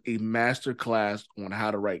was a masterclass on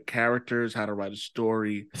how to write characters, how to write a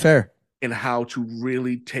story. Fair. And how to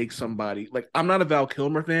really take somebody. Like, I'm not a Val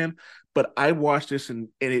Kilmer fan, but I watched this and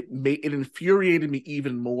it infuriated me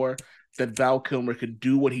even more that Val Kilmer could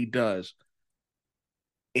do what he does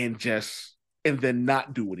and then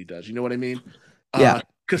not do what he does. You know what I mean? Yeah.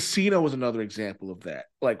 Casino was another example of that.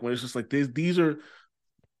 Like, when it's just like these are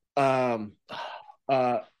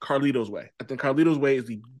Carlito's Way. I think Carlito's Way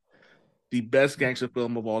is the best gangster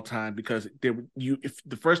film of all time because if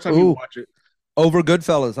the first time you watch it, over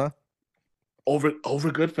Goodfellas, huh? Over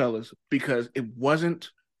Goodfellas, because it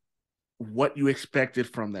wasn't what you expected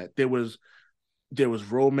from that. There was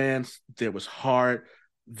romance, there was heart,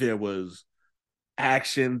 there was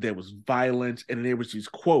action, there was violence, and there was these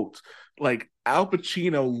quotes. Like Al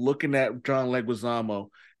Pacino looking at John Leguizamo,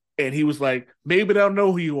 and he was like, maybe they don't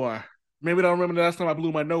know who you are. Maybe they don't remember the last time I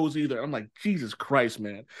blew my nose either. I'm like, Jesus Christ,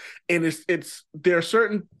 man. And there are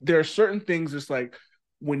certain things. It's like,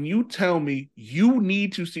 when you tell me you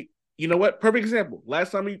need to see. You know what? Perfect example.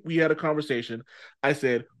 Last time we had a conversation, I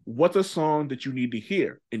said, what's a song that you need to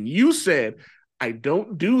hear? And you said, I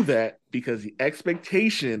don't do that because the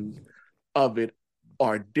expectations of it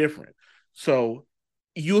are different. So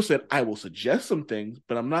you said, I will suggest some things,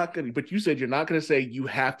 but I'm not going to, but you said you're not going to say you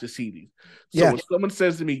have to see these. So when someone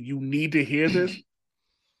says to me, you need to hear this,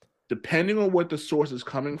 depending on what the source is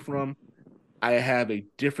coming from, I have a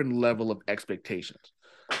different level of expectations.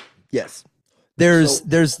 Yes.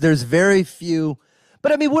 There's very few,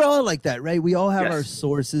 but I mean, we're all like that, right? We all have our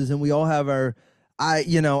sources, and we all have I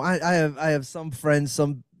have some friends,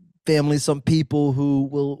 some family, some people who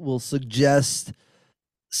will suggest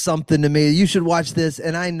something to me. You should watch this.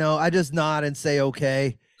 And I just nod and say,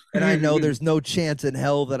 okay. And I know there's no chance in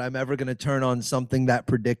hell that I'm ever going to turn on something that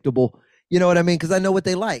predictable. You know what I mean? Because I know what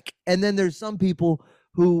they like. And then there's some people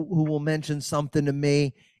who will mention something to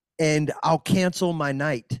me and I'll cancel my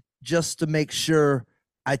night just to make sure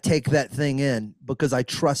I take that thing in because I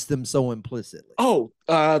trust them so implicitly. Oh,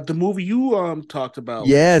 the movie you talked about.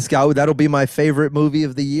 Yes, that'll be my favorite movie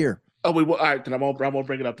of the year. Oh wait, well, all right, then I won't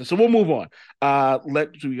bring it up. So we'll move on.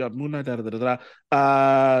 We got Moon Knight.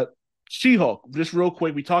 She-Hulk. Just real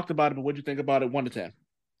quick, we talked about it, but what'd you think about it? 1 to 10.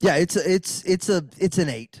 Yeah, it's an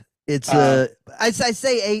 8. I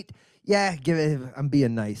say 8. Yeah, give it. I'm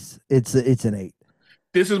being nice. It's an 8.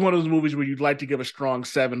 This is one of those movies where you'd like to give a strong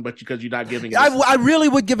 7, but because you're not giving it, I really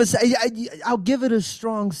would give I'll give it a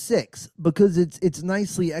strong 6 because it's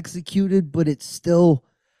nicely executed, but it's still,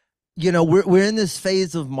 we're in this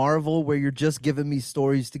phase of Marvel where you're just giving me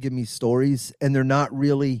stories to give me stories, and they're not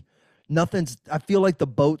really nothing's. I feel like the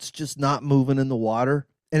boat's just not moving in the water,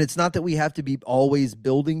 and it's not that we have to be always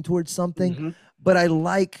building towards something, but I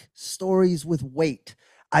like stories with weight.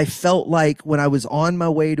 I felt like when I was on my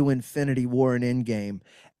way to Infinity War and Endgame,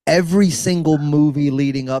 every single movie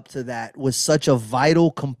leading up to that was such a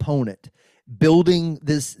vital component, building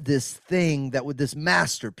this thing that with this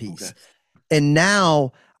masterpiece. Okay. And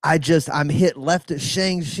now I'm hit left at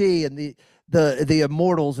Shang-Chi and the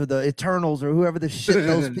Immortals or the Eternals or whoever the shit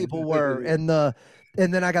those people were, and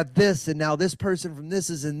then I got this, and now this person from this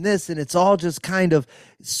is in this, and it's all just kind of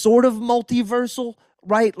sort of multiversal.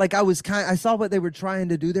 Right, like I saw what they were trying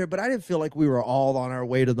to do there, but I didn't feel like we were all on our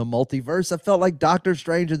way to the multiverse. I felt like Doctor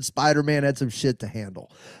Strange and Spider-Man had some shit to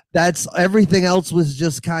handle. That's everything else was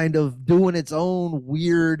just kind of doing its own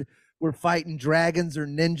weird. We're fighting dragons or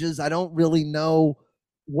ninjas. I don't really know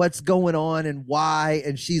what's going on and why.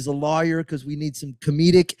 And she's a lawyer because we need some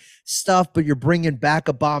comedic stuff, but you're bringing back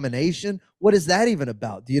Abomination. What is that even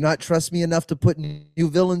about? Do you not trust me enough to put new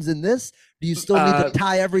villains in this? Do you still need to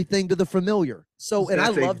tie everything to the familiar? So, and I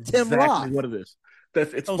love Tim Roth. What it is.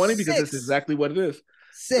 It's funny because that's exactly what it is.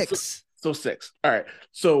 6. So 6. All right.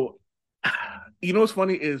 So, you know what's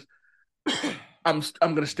funny is I'm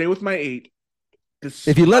gonna stay with my 8.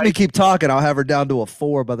 If you let me keep talking, I'll have her down to a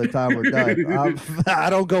 4 by the time we're done. I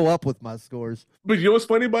don't go up with my scores. But you know what's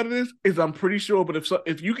funny about it is I'm pretty sure. But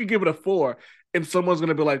if you could give it a 4, and someone's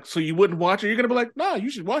gonna be like, "So you wouldn't watch it?" You're gonna be like, "No, you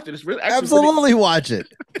should watch it. It's really absolutely watch it."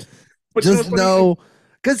 But just know,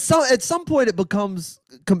 because at some point it becomes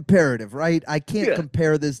comparative, right? I can't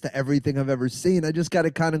compare this to everything I've ever seen. I just got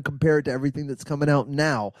to kind of compare it to everything that's coming out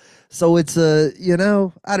now. So it's I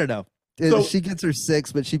don't know. So, she gets her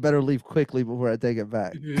 6, but she better leave quickly before I take it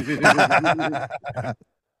back.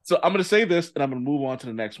 So I'm going to say this, and I'm going to move on to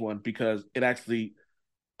the next one because it actually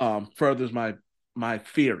furthers my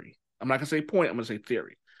theory. I'm not going to say point. I'm going to say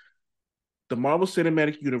theory. The Marvel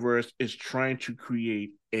Cinematic Universe is trying to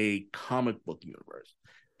create a comic book universe.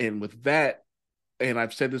 And with that, and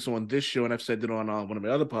I've said this on this show, and I've said it on one of my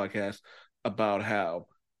other podcasts about how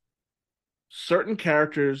certain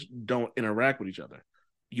characters don't interact with each other.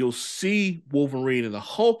 You'll see Wolverine and the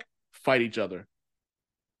Hulk fight each other.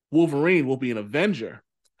 Wolverine will be an Avenger.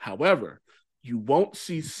 However, you won't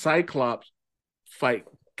see Cyclops fight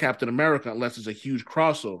Captain America unless it's a huge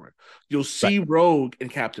crossover. You'll see Rogue and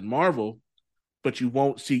Captain Marvel, but you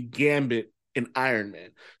won't see Gambit and Iron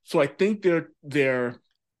Man. So I think they're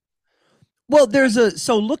well,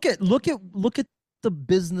 look at the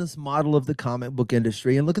business model of the comic book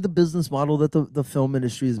industry and look at the business model that the film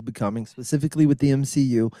industry is becoming, specifically with the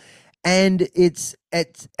MCU. And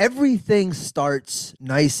everything starts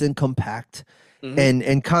nice and compact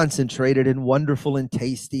and concentrated and wonderful and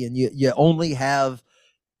tasty. And you only have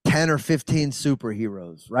 10 or 15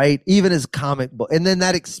 superheroes, right? Even as comic book. And then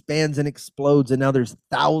that expands and explodes. And now there's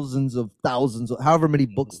thousands of however many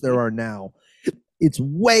books there are now. It's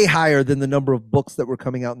way higher than the number of books that were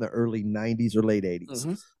coming out in the early 90s or late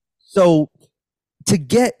 80s. So to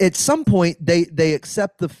get at some point, they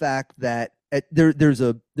accept the fact that there's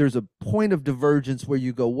a point of divergence where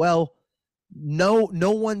you go, well, no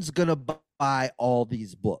one's gonna buy all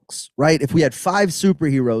these books, right? If we had 5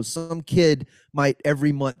 superheroes, some kid might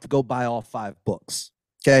every month go buy all 5 books.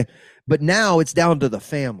 Okay. But now it's down to the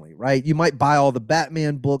family, right? You might buy all the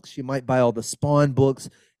Batman books, you might buy all the Spawn books,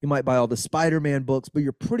 you might buy all the Spider-Man books, but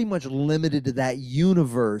you're pretty much limited to that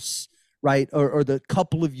universe, right? Or the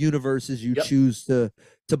couple of universes you choose to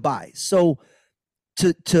buy. So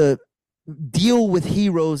to deal with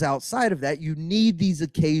heroes outside of that, you need these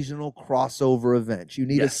occasional crossover events. You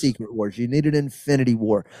need a Secret Wars. You need an Infinity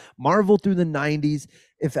War. Marvel through the 90s,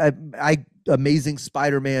 Amazing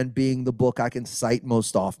Spider-Man being the book I can cite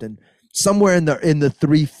most often. somewhere in the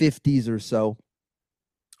 350s or so.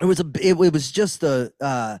 It was just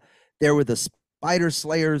there were the spider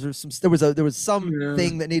slayers or there was some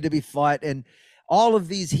thing that needed to be fought, and all of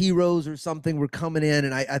these heroes or something were coming in,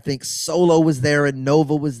 and I think Solo was there, and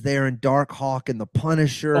Nova was there, and Dark Hawk, and the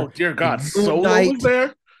Punisher. Oh dear God, and Solo was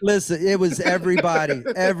there. Listen, it was everybody.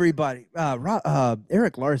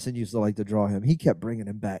 Eric Larson used to like to draw him. He kept bringing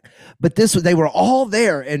him back, but they were all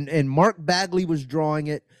there, and Mark Bagley was drawing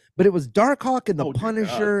it. But it was Dark Hawk and the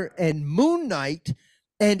Punisher and Moon Knight.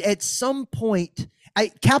 And at some point,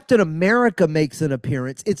 Captain America makes an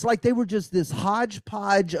appearance. It's like they were just this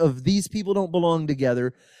hodgepodge of these people don't belong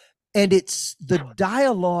together. And the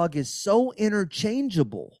dialogue is so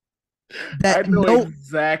interchangeable that I know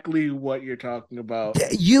exactly what you're talking about.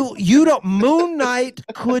 You don't. Moon Knight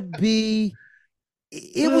could be.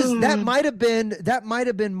 That might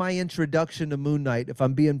have been my introduction to Moon Knight, if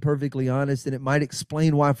I'm being perfectly honest, and it might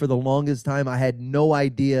explain why for the longest time I had no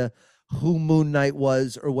idea who Moon Knight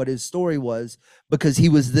was or what his story was, because he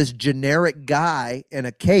was this generic guy in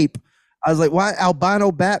a cape. I was like, why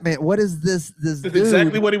albino Batman? What is this? This is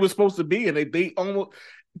exactly what he was supposed to be, and they almost.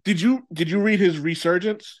 Did you read his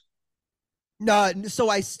Resurgence? No, so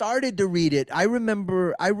I started to read it. I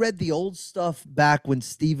remember I read the old stuff back when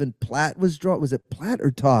Stephen Platt was drawn. Was it Platt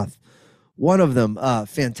or Toth? One of them,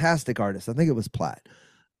 fantastic artist. I think it was Platt.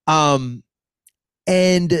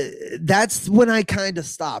 And that's when I kind of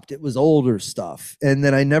stopped. It was older stuff. And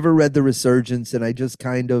then I never read the Resurgence, and I just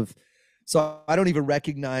so I don't even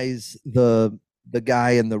recognize the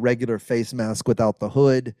guy in the regular face mask without the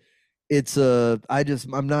hood.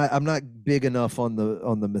 I'm not big enough on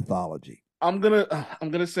the mythology. I'm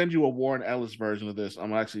gonna send you a Warren Ellis version of this.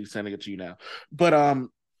 I'm actually sending it to you now. But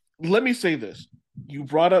let me say this. You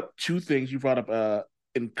brought up two things. You brought up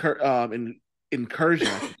incursion,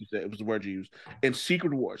 I think you said it was the word you used, and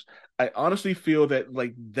Secret Wars. I honestly feel that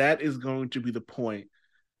that is going to be the point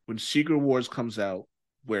when Secret Wars comes out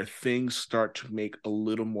where things start to make a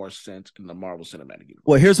little more sense in the Marvel Cinematic Universe.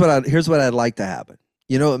 Well, here's what I'd like to happen.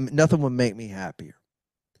 You know, nothing would make me happier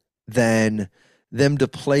than them to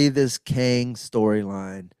play this Kang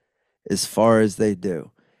storyline as far as they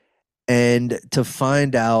do. And to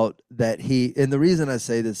find out that and the reason I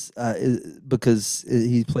say this is because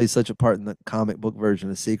he plays such a part in the comic book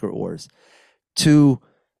version of Secret Wars, to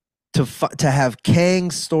have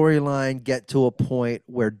Kang's storyline get to a point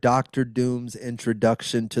where Doctor Doom's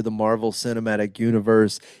introduction to the Marvel Cinematic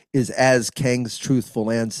Universe is as Kang's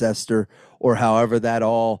truthful ancestor, or however that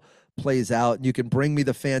all plays out. You can bring me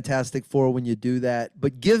the Fantastic Four when you do that,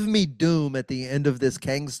 but give me Doom at the end of this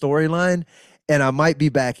Kang storyline, and I might be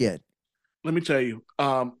back in. Let me tell you,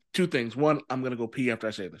 two things. One, I'm going to go pee after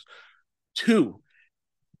I say this. Two,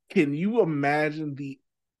 can you imagine the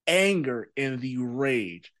anger and the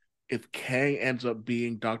rage if Kang ends up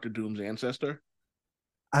being Dr. Doom's ancestor?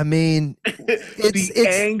 I mean, it's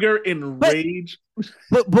anger and rage.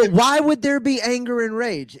 But why would there be anger and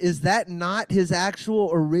rage? Is that not his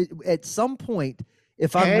actual at some point,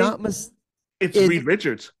 if Kang, I'm not it's Reed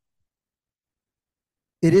Richards.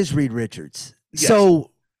 It is Reed Richards. Yes.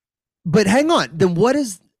 So, but hang on. Then what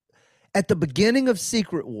is at the beginning of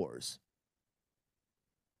Secret Wars?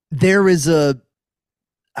 There is I'm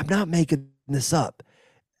not making this up.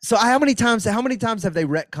 So how many times have they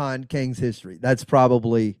retconned Kang's history? That's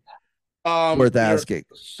probably worth asking.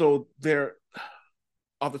 So there,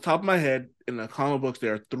 off the top of my head, in the comic books,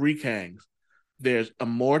 there are 3 Kangs. There's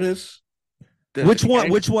Immortus.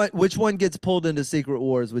 Which one gets pulled into Secret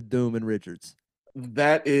Wars with Doom and Richards?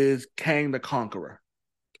 That is Kang the Conqueror.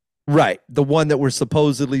 Right. The one that we're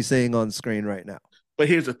supposedly seeing on screen right now. But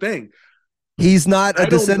here's the thing. He's not a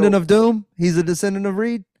descendant of Doom. He's a descendant of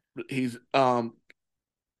Reed. He's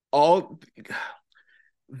all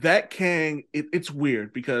that Kang. It's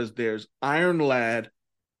weird because there's Iron Lad,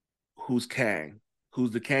 who's Kang,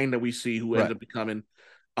 who's the Kang that we see who ends up becoming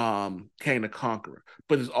Kang the Conqueror.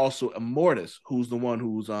 But there's also Immortus, who's the one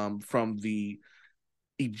who's from the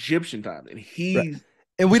Egyptian time, and he's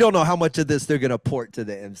and we don't know how much of this they're gonna port to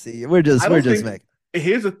the MCU. We're just making.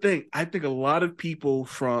 Here's the thing. I think a lot of people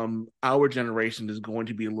from our generation is going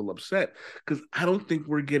to be a little upset because I don't think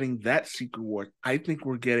we're getting that Secret Wars. I think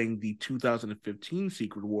we're getting the 2015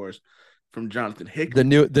 Secret Wars from Jonathan Hickman.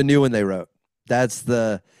 The new one they wrote. That's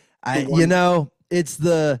I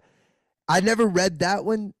never read that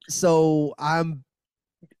one, so I'm.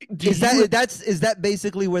 Is that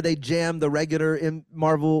basically where they jam the regular in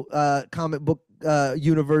Marvel comic book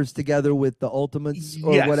universe together with the Ultimates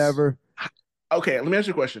or whatever? Okay, let me ask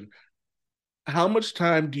you a question. How much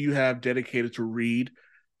time do you have dedicated to read?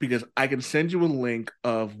 Because I can send you a link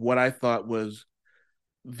of what I thought was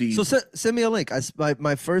the So send me a link.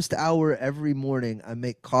 My first hour every morning, I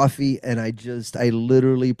make coffee and I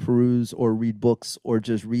literally peruse or read books or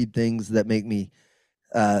just read things that make me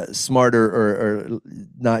smarter or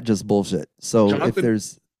not just bullshit. So if Jonathan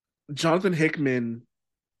there's Jonathan Hickman.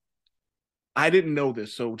 I didn't know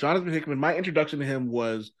this. So Jonathan Hickman, my introduction to him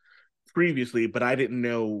was previously, but I didn't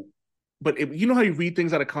know. But you know how you read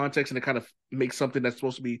things out of context and it kind of makes something that's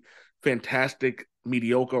supposed to be fantastic,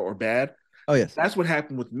 mediocre, or bad. oh yes. That's what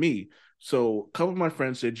happened with me. So a couple of my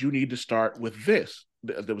friends said you need to start with this.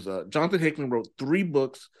 There was a Jonathan Hickman wrote 3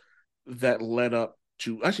 books that led up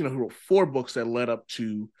to actually no, he wrote 4 books that led up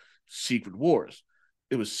to Secret Wars.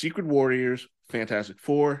 It was Secret Warriors, Fantastic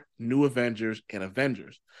Four, New Avengers, and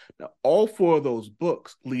Avengers. Now, all 4 of those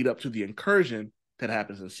books lead up to the incursion that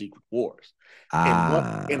happens in Secret Wars.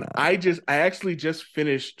 And I actually just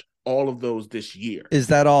finished all of those this year. Is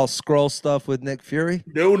that all scroll stuff with Nick Fury?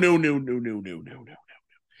 No.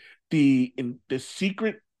 The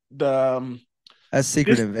secret That's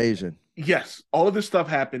Secret this, Invasion. yes, all of this stuff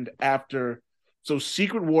happened after. So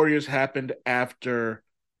Secret Warriors happened after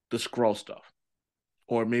the Skrull stuff,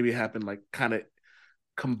 or maybe it happened like kind of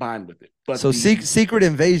combined with it. But so Secret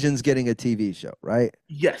Invasion's getting a TV show, right?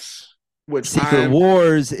 yes, which Secret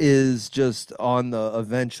Wars is just on the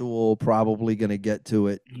eventual, probably going to get to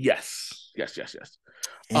it. Yes.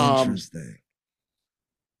 Interesting.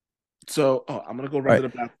 So I'm gonna go run to the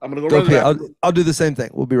bathroom. I'm gonna go Go run to the pee. bathroom. I'll do the same thing.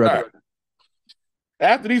 We'll be right back. Right.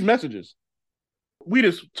 After these messages, we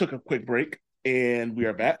just took a quick break and we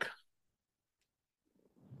are back.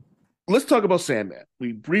 Let's talk about Sandman.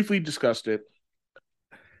 We briefly discussed it.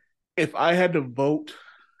 If I had to vote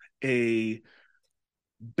a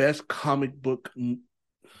best comic book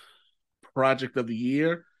project of the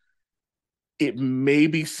year, it may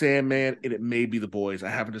be Sandman and it may be The Boys. I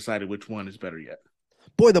haven't decided which one is better yet.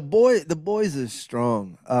 Boy, the boys is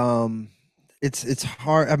strong. It's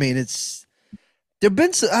hard. I mean, there've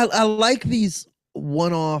been I like these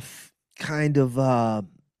one-off kind of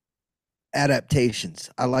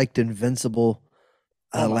adaptations. I liked Invincible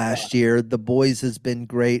last year. The Boys has been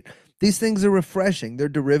great. These things are refreshing. They're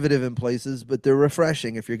derivative in places, but they're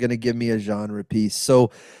refreshing if you're going to give me a genre piece.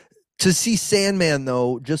 So to see Sandman,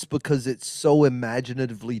 though, just because it's so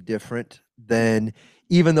imaginatively different than,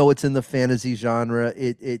 even though it's in the fantasy genre,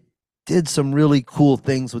 it did some really cool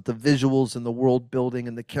things with the visuals and the world building,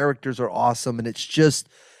 and the characters are awesome, and it's just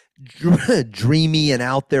dreamy and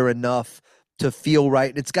out there enough to feel right.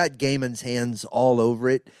 And it's got Gaiman's hands all over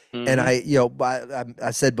it. Mm-hmm. And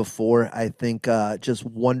I said before, I think just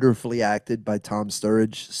wonderfully acted by Tom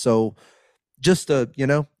Sturridge. So just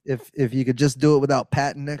if you could just do it without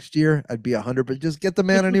Patton next year, I'd be 100. But just get the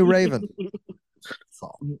man a new Raven. That's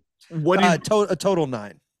all. What a total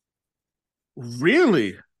 9.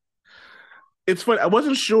 Really? It's funny. I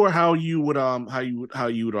wasn't sure how you would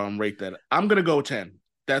rate that. I'm gonna go 10.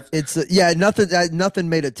 Nothing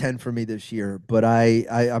made a 10 for me this year, but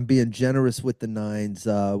I'm being generous with the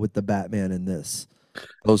 9s with the Batman in this.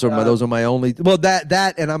 Those are my only. Well,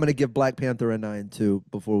 that and I'm gonna give Black Panther a 9 too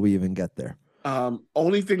before we even get there.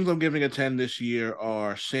 Only things I'm giving a 10 this year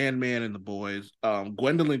are Sandman and The Boys.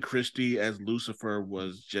 Gwendolyn Christie as Lucifer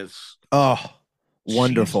was just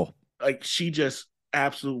wonderful. She just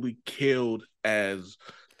absolutely killed as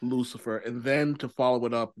Lucifer, and then to follow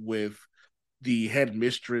it up with the head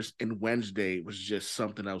mistress in Wednesday was just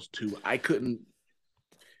something else too. I couldn't.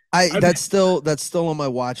 That's still on my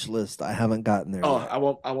watch list. I haven't gotten there. Yet. I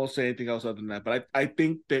won't say anything else other than that. But I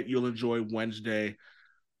think that you'll enjoy Wednesday.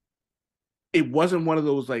 It wasn't one of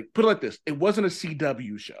those, like, put it like this: it wasn't a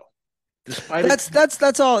CW show. Despite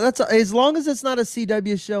that's all. That's as long as it's not a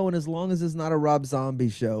CW show, and as long as it's not a Rob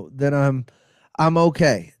Zombie show, then I'm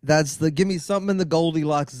okay. Give me something in the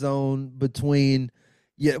Goldilocks zone between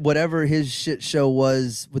whatever his shit show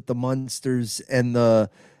was with the monsters and a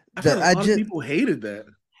lot of people hated that.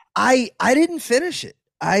 I didn't finish it.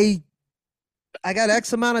 I got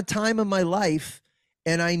X amount of time in my life,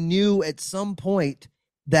 and I knew at some point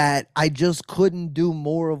that I just couldn't do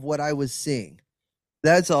more of what I was seeing.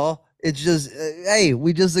 That's all. It's just, hey,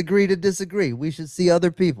 we just agree to disagree. We should see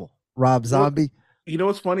other people. Rob Zombie. You know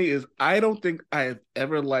what's funny is I don't think I have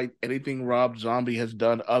ever liked anything Rob Zombie has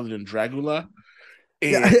done other than Dragula.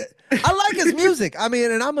 And I like his music. I mean,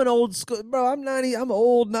 and I'm an old school bro. I'm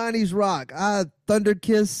old 90s rock. Thunder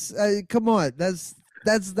Kiss. Come on, that's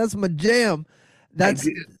my jam.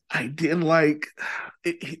 I didn't like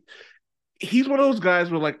it. He's one of those guys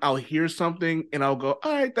where, like, I'll hear something and I'll go,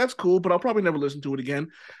 all right, that's cool, but I'll probably never listen to it again.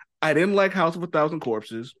 I didn't like House of a Thousand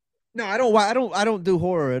Corpses. No, I don't do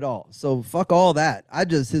horror at all. So fuck all that.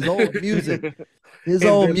 His old music. His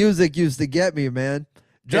old music used to get me, man.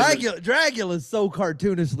 Dragula is so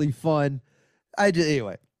cartoonishly fun.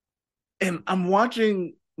 Anyway. And I'm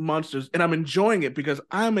watching Monsters and I'm enjoying it because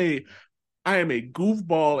I am a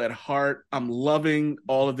goofball at heart. I'm loving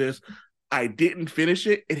all of this. I didn't finish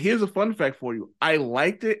it. And here's a fun fact for you. I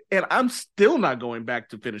liked it and I'm still not going back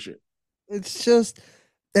to finish it. It's just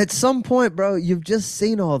at some point, bro, you've just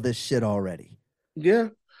seen all this shit already. Yeah.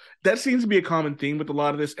 That seems to be a common theme with a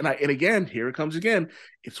lot of this. And again, here it comes again.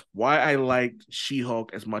 It's why I liked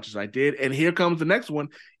She-Hulk as much as I did. And here comes the next one.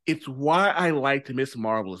 It's why I liked Miss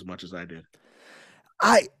Marvel as much as I did.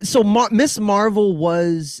 Miss Marvel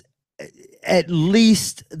was at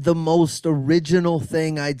least the most original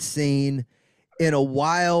thing I'd seen in a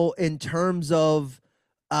while in terms of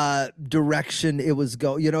direction it was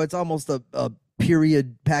it's almost a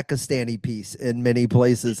period Pakistani piece in many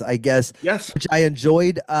places, I guess. Yes. Which I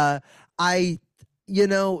enjoyed.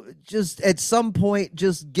 Just at some point,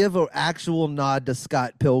 just give an actual nod to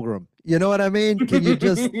Scott Pilgrim. You know what I mean? Can you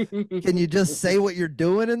just say what you're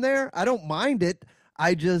doing in there? I don't mind it.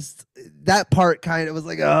 That part kind of was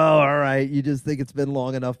like, oh, all right. You just think it's been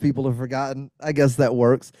long enough. People have forgotten. I guess that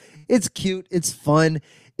works. It's cute. It's fun.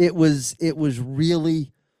 It was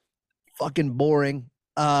really fucking boring.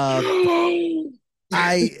 I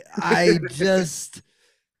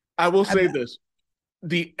will say this.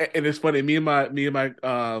 And it's funny, me and my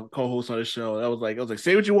co-host on the show, I was like,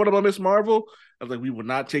 say what you want about Miss Marvel. I was like, we will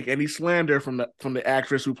not take any slander from the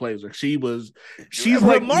actress who plays her. She's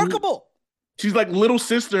remarkable. She's like little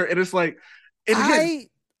sister, and it's like, and again,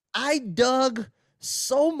 I dug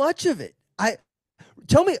so much of it.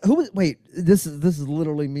 Tell me who was. Wait, this is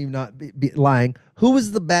literally me not be lying. Who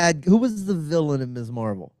was the villain in Miss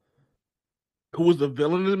Marvel? Who was the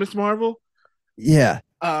villain in Miss Marvel? Yeah.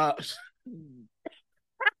 It's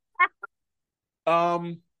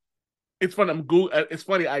funny. It's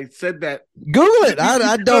funny. I said that. Google it.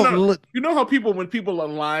 I don't. No. You know how when people are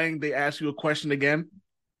lying, they ask you a question again.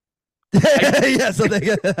 Yeah, so they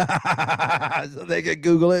can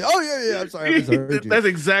Google it. Oh yeah. I'm sorry. I misheard you. That's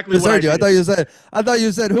exactly what I heard you. I thought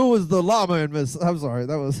you said who was the llama in Miss. I'm sorry.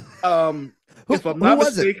 That was. If I'm not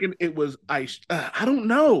mistaken, it was I don't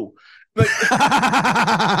know. Like,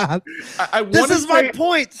 this is my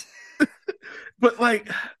point. But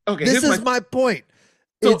like, okay, this is my point.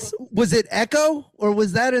 Was it Echo or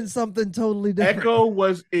was that in something totally different? Echo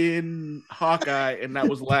was in Hawkeye, and that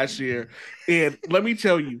was last year. And let me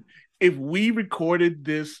tell you, if we recorded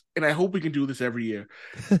this, and I hope we can do this every year,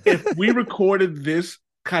 if we recorded this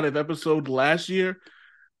kind of episode last year,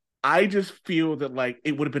 I just feel that like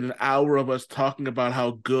it would have been an hour of us talking about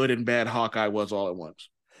how good and bad Hawkeye was all at once.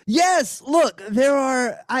 Yes, look,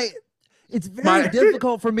 it's very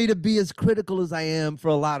difficult for me to be as critical as I am for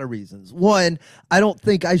a lot of reasons. One, I don't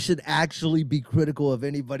think I should actually be critical of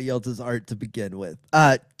anybody else's art to begin with.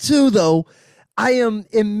 Two, though, I am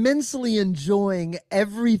immensely enjoying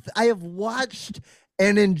everything. I have watched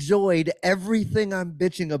and enjoyed everything I'm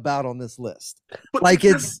bitching about on this list. But like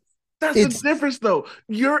that's the difference, though.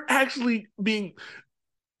 You're actually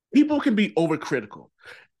people can be overcritical.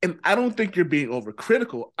 And I don't think you're being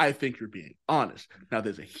overcritical. I think you're being honest. Now,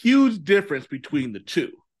 there's a huge difference between the two.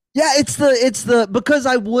 Yeah, it's the because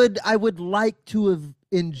I would like to have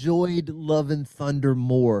enjoyed Love and Thunder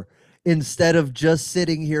more instead of just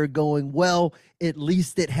sitting here going, well, at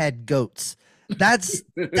least it had goats. That's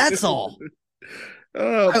all.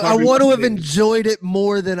 I want to have enjoyed it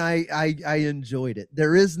more than I enjoyed it.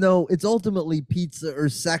 It's ultimately pizza or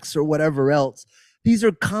sex or whatever else. These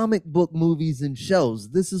are comic book movies and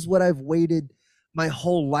shows. This is what I've waited my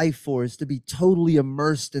whole life for, is to be totally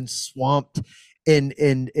immersed and swamped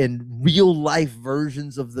in real life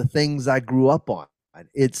versions of the things I grew up on.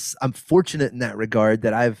 I'm fortunate in that regard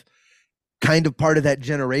that I've kind of part of that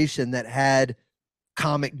generation that had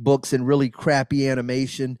comic books and really crappy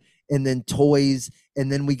animation and then toys.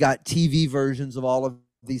 And then we got TV versions of all of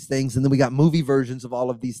these things, and then we got movie versions of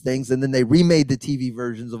all of these things, and then they remade the TV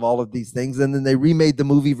versions of all of these things, and then they remade the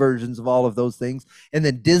movie versions of all of those things, and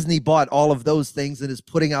then Disney bought all of those things and is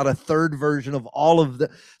putting out a third version of all of the.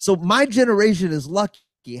 So my generation is lucky.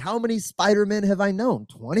 How many Spider-Men have I known?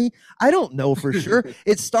 20? I don't know for sure.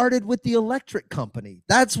 It started with the Electric Company.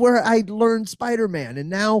 That's where I learned Spider-Man. And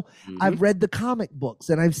now I've read the comic books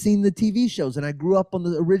and I've seen the TV shows, and I grew up on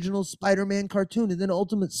the original Spider-Man cartoon and then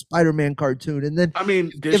Ultimate Spider-Man cartoon. And then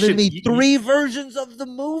giving me 3 versions of the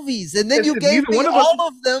movies. And then you gave me all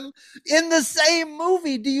of them in the same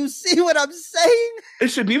movie. Do you see what I'm saying? It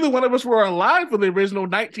should neither one of us were alive for the original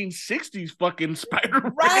 1960s fucking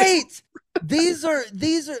Spider-Man. Right. These are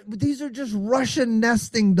just Russian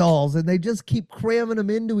nesting dolls, and they just keep cramming them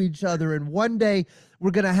into each other. And one day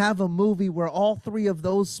we're going to have a movie where all three of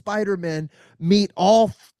those Spider-Men meet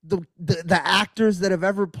all the actors that have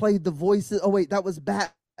ever played the voices. Oh, wait, that was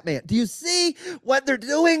Batman. Do you see what they're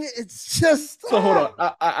doing? It's just. So hold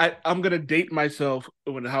on. I'm gonna date myself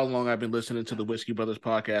with how long I've been listening to the Whiskey Brothers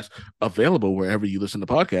podcast, available wherever you listen to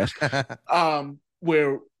podcasts.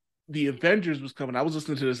 Where the Avengers was coming. I was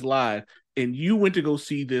listening to this live, and you went to go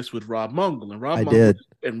see this with Rob Mungle, and I did.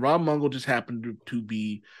 Rob Mungle just happened to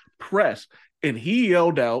be pressed, and he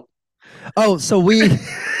yelled out. Oh, so we well,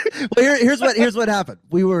 here's what happened.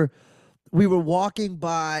 We were walking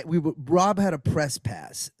by. Rob had a press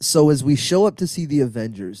pass. So as we show up to see the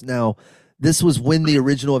Avengers, now this was when the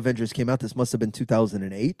original Avengers came out. This must have been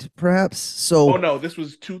 2008, perhaps. So no, this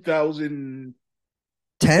was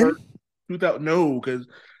 2010. 2000 no, because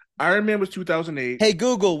Iron Man was 2008. Hey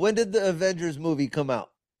Google, when did the Avengers movie come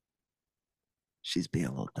out? She's being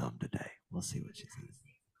a little dumb today. We'll see what she says.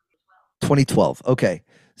 2012. Okay,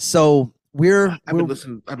 so I've been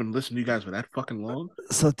listening to you guys for that fucking long.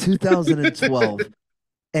 So 2012.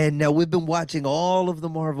 And now we've been watching all of the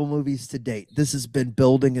Marvel movies to date. This has been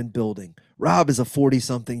building and building. Rob is a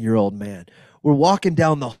 40-something-year-old man. We're walking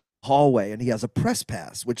down the hallway, and he has a press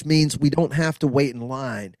pass, which means we don't have to wait in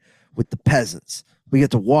line with the peasants. We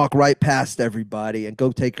get to walk right past everybody and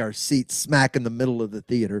go take our seats smack in the middle of the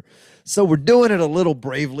theater. So we're doing it a little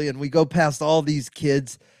bravely, and we go past all these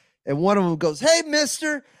kids, and one of them goes, "Hey,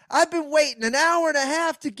 mister, I've been waiting an hour and a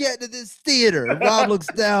half to get to this theater." And Rob looks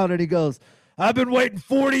down, and he goes, "I've been waiting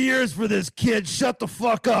 40 years for this, kid. Shut the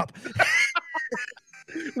fuck up."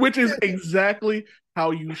 Which is exactly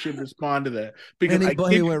how you should respond to that. Because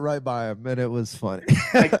he went right by him, and it was funny.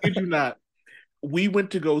 I kid you not. We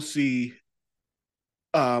went to go see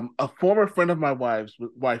a former friend of my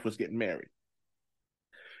wife was getting married.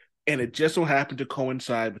 And it just so happened to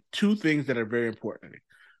coincide with two things that are very important to me.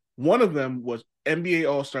 One of them was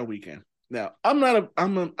NBA All-Star Weekend. Now, I'm a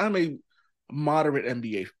moderate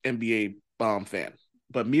NBA fan,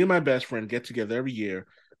 but me and my best friend get together every year.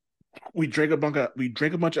 We drink a bunch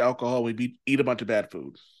of alcohol. We eat a bunch of bad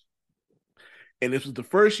food. And this was the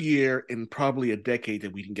first year in probably a decade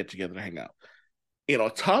that we can get together to hang out. And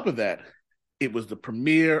on top of that, it was the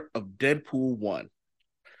premiere of Deadpool 1.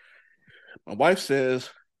 My wife says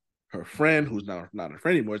her friend, who's now not a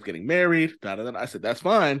friend anymore, is getting married. I said, that's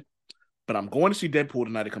fine, but I'm going to see Deadpool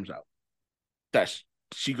the night it comes out.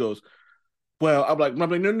 She goes, well, I'm like,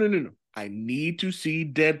 no. I need to see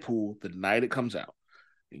Deadpool the night it comes out.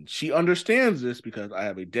 And she understands this because I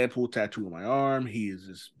have a Deadpool tattoo on my arm. He is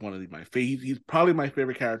just one of my favorite. He's probably my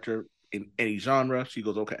favorite character in any genre. She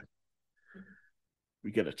goes, okay.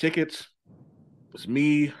 We get our tickets. It's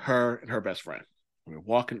me, her, and her best friend. We're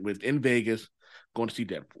in Vegas, going to see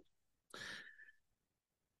Deadpool.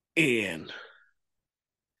 And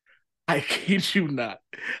I kid you not,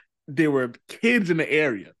 there were kids in the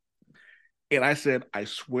area. And I said, I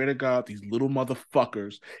swear to God, these little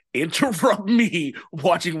motherfuckers interrupt me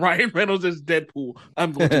watching Ryan Reynolds as Deadpool.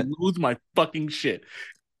 I'm going to lose my fucking shit.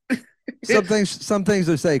 Some things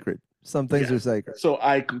are sacred. Some things are sacred. So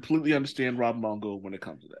I completely understand Rob Mungo when it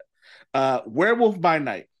comes to that. Werewolf by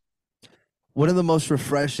Night. One of the most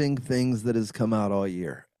refreshing things that has come out all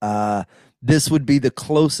year. This would be the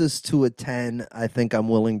closest to a 10 I think I'm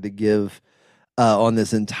willing to give on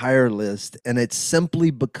this entire list. And it's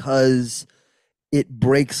simply because it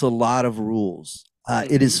breaks a lot of rules.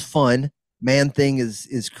 It is fun. Man-Thing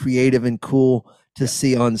is creative and cool to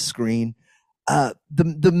see on screen.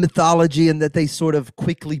 The mythology and that they sort of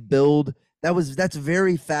quickly build, that's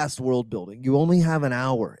very fast world building. You only have an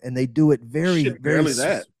hour, and they do it very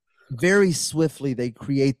swiftly. They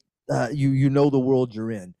create you know the world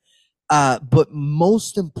you're in. But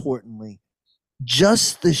most importantly,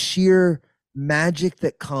 just the sheer magic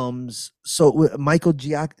that comes. So Michael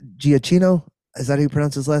Giacchino, is that how you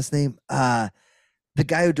pronounce his last name? The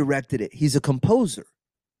guy who directed it, he's a composer.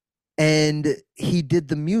 And he did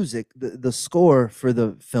the music, the score for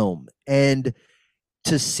the film. And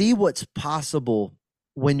to see what's possible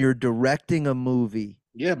when you're directing a movie.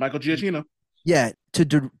 Yeah, Michael Giacchino. Yeah,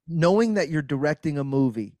 knowing that you're directing a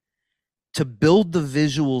movie, to build the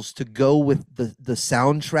visuals to go with the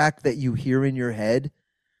soundtrack that you hear in your head,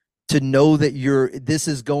 to know that this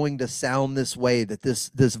is going to sound this way, that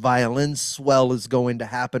this violin swell is going to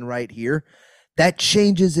happen right here. That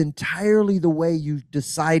changes entirely the way you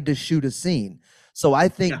decide to shoot a scene. So I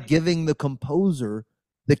think giving the composer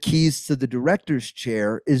the keys to the director's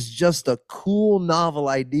chair is just a cool, novel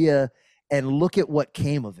idea. And look at what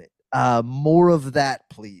came of it. More of that,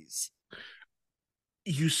 please.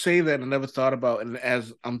 You say that I never thought about, and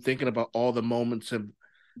as I'm thinking about all the moments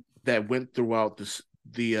that went throughout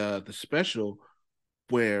the special,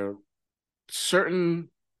 where certain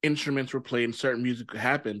instruments were played and certain music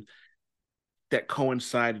happened that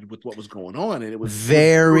coincided with what was going on, and it was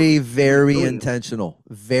Very, it was very brilliant. intentional.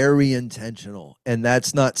 Very intentional. And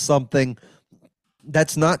that's not something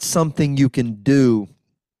you can do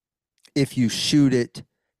if you shoot it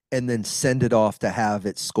and then send it off to have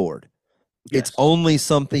it scored. It's Yes. only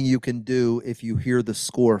something you can do if you hear the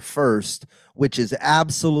score first, which is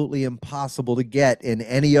absolutely impossible to get in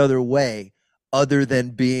any other way other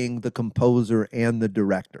than being the composer and the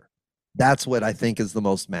director. That's what I think is the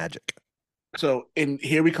most magic. So, and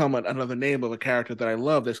here we come another name of a character that I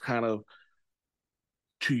love. That's kind of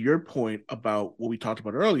to your point about what we talked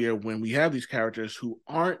about earlier. When we have these characters who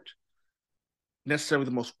aren't necessarily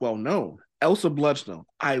the most well known, Elsa Bloodstone.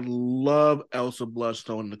 I love Elsa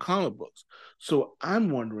Bloodstone in the comic books. So I'm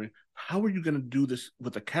wondering, how are you going to do this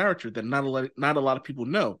with a character that not a lot of people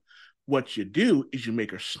know? What you do is you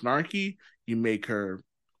make her snarky. You make her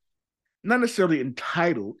not necessarily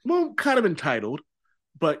entitled, well, kind of entitled,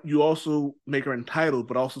 but you also make her entitled,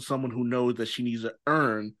 but also someone who knows that she needs to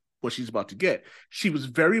earn what she's about to get. She was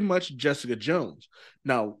very much Jessica Jones.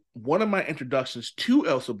 Now, one of my introductions to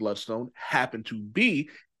Elsa Bloodstone happened to be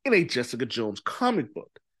in a Jessica Jones comic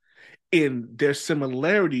book, and their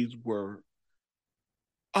similarities were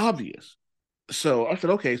obvious. So I said,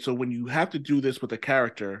 okay, so when you have to do this with a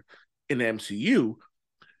character in the MCU,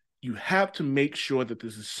 you have to make sure that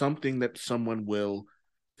this is something that someone will.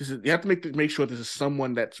 You have to make sure this is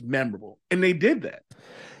someone that's memorable, and they did that.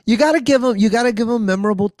 You got to give them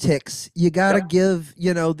memorable ticks. You got to give,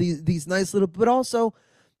 these nice little, but also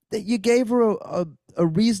that you gave her a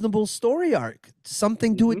reasonable story arc,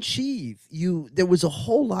 something to achieve. There was a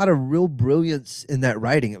whole lot of real brilliance in that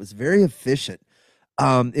writing. It was very efficient.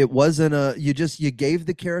 It wasn't you gave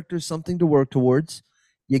the characters something to work towards.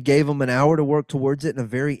 You gave them an hour to work towards it in a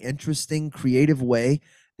very interesting, creative way.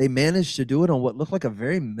 They managed to do it on what looked like a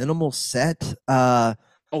very minimal set.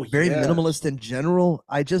 Very minimalist in general.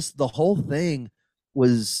 The whole thing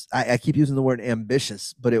was, I keep using the word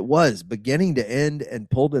ambitious, but it was beginning to end and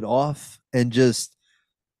pulled it off. And just,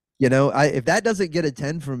 if that doesn't get a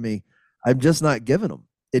 10 from me, I'm just not giving them.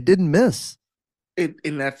 It didn't miss. And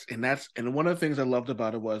one of the things I loved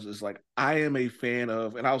about it is like, I am a fan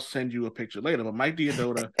of, and I'll send you a picture later, but Mike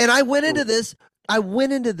Diodata. And I went into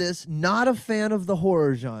this not a fan of the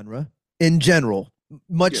horror genre in general,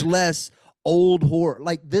 much less old horror.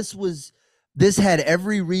 Like this had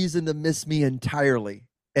every reason to miss me entirely,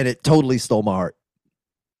 and it totally stole my heart.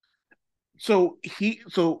 So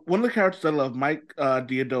one of the characters I love, Mike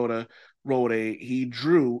Diodata, he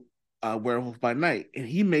drew Werewolf by Night, and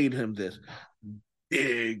he made him this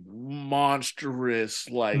big, monstrous,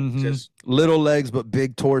 just little legs but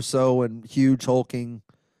big torso and huge hulking.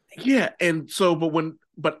 Yeah, and so,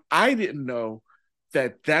 but I didn't know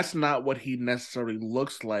that that's not what he necessarily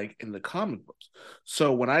looks like in the comic books.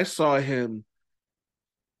 So when I saw him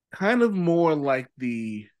kind of more like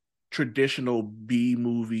the traditional B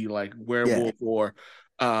movie, like werewolf or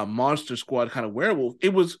Monster Squad kind of werewolf,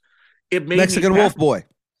 it made Mexican Wolf Boy.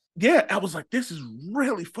 Yeah, I was like, this is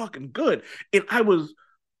really fucking good. And I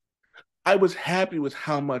was happy with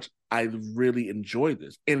how much I really enjoyed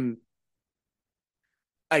this. And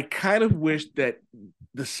I kind of wish that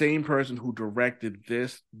the same person who directed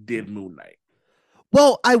this did Moon Knight.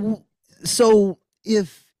 Well, I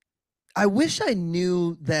wish I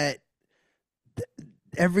knew that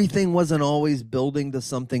everything wasn't always building to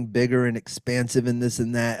something bigger and expansive and this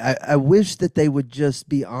and that. I wish that they would just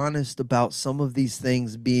be honest about some of these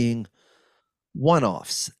things being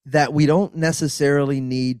one-offs, that we don't necessarily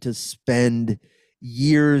need to spend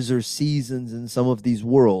years or seasons in some of these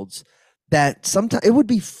worlds. That sometimes it would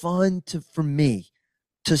be fun for me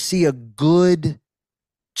to see a good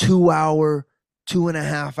 2-hour,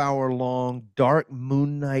 2.5-hour long dark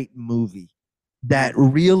Moon Knight movie that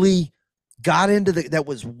really got into that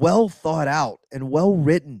was well thought out and well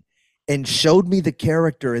written and showed me the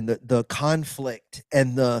character and the conflict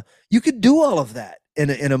and you could do all of that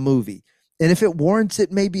in a movie. And if it warrants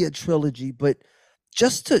it, maybe a trilogy, but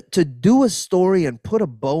just to do a story and put a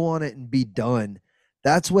bow on it and be done.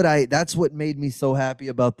 That's what made me so happy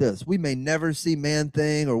about this. We may never see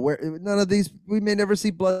Man-Thing we may never see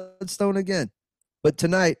Bloodstone again. But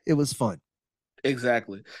tonight it was fun.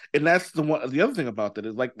 Exactly. And that's the other thing about that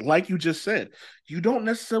is like you just said, you don't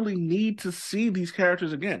necessarily need to see these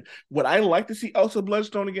characters again. Would I like to see Elsa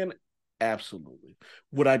Bloodstone again? Absolutely.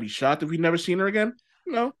 Would I be shocked if we'd never seen her again?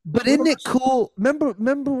 No. But isn't it cool?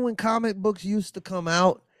 Remember when comic books used to come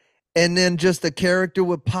out and then just a character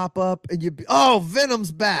would pop up and you'd be, oh,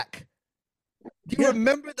 Venom's back. Do you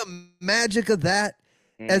remember the magic of that?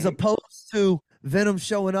 As opposed to Venom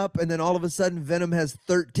showing up, and then all of a sudden Venom has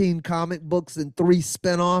 13 comic books and 3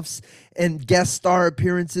 spinoffs and guest star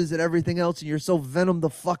appearances and everything else, and you're so Venom the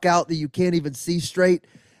fuck out that you can't even see straight.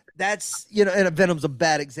 That's, and Venom's a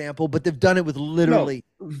bad example, but they've done it with No, literally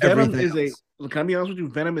Venom everything is a. else. Can I be honest with you?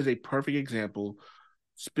 Venom is a perfect example.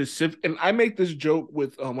 Specific, and I make this joke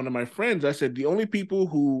with one of my friends. I said the only people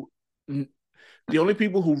who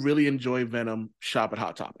really enjoy Venom shop at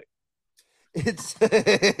Hot Topic, It's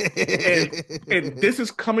and this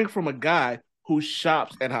is coming from a guy who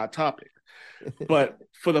shops at Hot Topic. But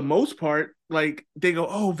for the most part, like they go,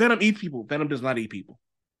 "Oh, Venom eats people." Venom does not eat people.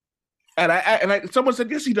 And someone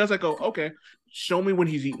said, "Yes, he does." I go, "Okay, show me when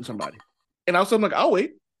he's eating somebody." And also, I'm like, "Oh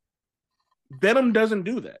wait, Venom doesn't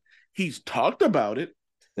do that. He's talked about it.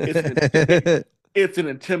 It's an intimidating, it's an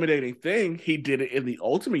intimidating thing. He did it in the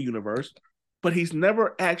Ultimate Universe, but he's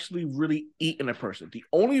never actually really eaten a person. The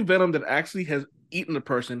only Venom that actually has eaten a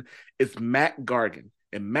person is Matt Gargan.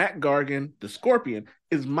 And Matt Gargan, the Scorpion,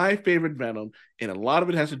 is my favorite Venom, and a lot of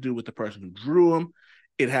it has to do with the person who drew him.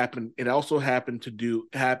 It also happened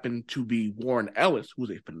to be Warren Ellis,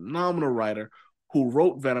 who's a phenomenal writer, who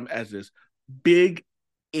wrote Venom as this big,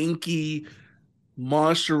 inky,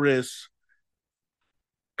 monstrous,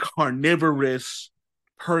 carnivorous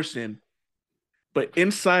person. But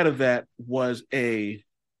inside of that was a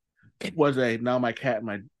now my cat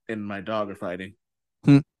and my dog are fighting.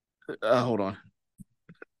 Hmm. Hold on.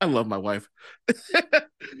 I love my wife.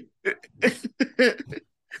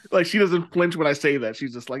 Like she doesn't flinch when I say that.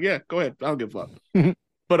 She's just like, yeah, go ahead. I don't give a fuck.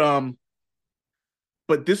 But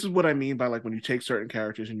but this is what I mean by like when you take certain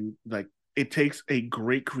characters and you like it takes a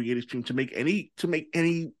great creative team to make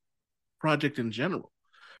any project in general.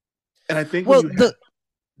 And I think when Well, you have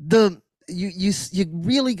the you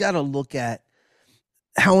really got to look at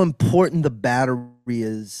how important the battery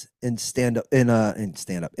is in stand up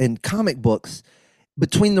in comic books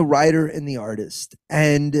between the writer and the artist.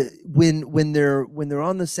 And when they're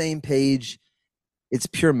on the same page, it's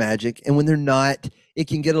pure magic. And when they're not, it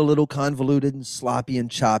can get a little convoluted and sloppy and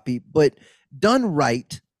choppy. But done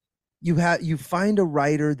right, you find a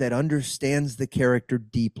writer that understands the character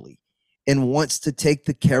deeply and wants to take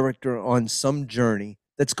the character on some journey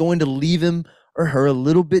that's going to leave him or her a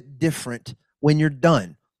little bit different when you're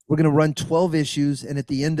done. We're going to run 12 issues, and at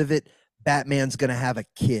the end of it, Batman's going to have a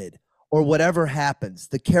kid or whatever happens.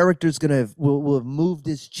 The character's going to will have moved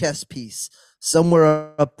his chess piece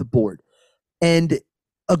somewhere up the board. And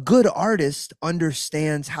a good artist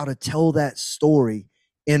understands how to tell that story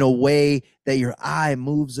in a way that your eye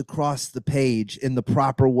moves across the page in the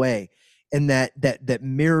proper way, and that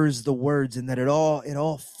mirrors the words, and that it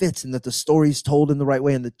all fits, and that the story's told in the right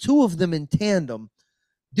way, and the two of them in tandem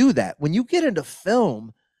do that. When you get into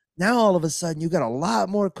film, now all of a sudden you got a lot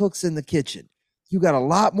more cooks in the kitchen. You got a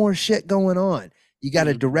lot more shit going on. You got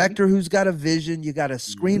a director who's got a vision. You got a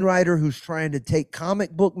screenwriter who's trying to take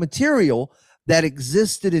comic book material that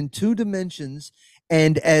existed in 2 dimensions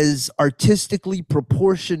and as artistically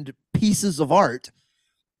proportioned pieces of art,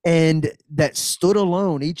 and that stood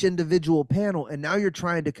alone, each individual panel. And now you're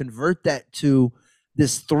trying to convert that to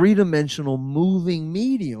this 3-dimensional moving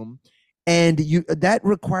medium. And that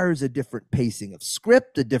requires a different pacing of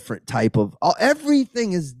script, a different type of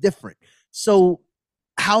everything is different. So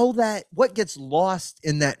what gets lost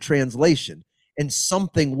in that translation, and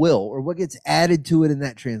something will, or what gets added to it in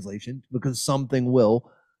that translation because something will,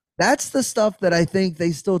 that's the stuff that I think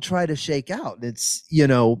they still try to shake out. It's,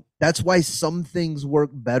 that's why some things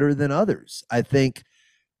work better than others. I think,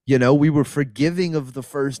 we were forgiving of the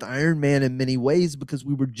first Iron Man in many ways because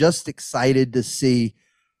we were just excited to see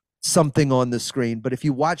something on the screen. But if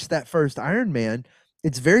you watch that first Iron Man,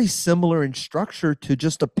 it's very similar in structure to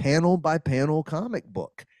just a panel by panel comic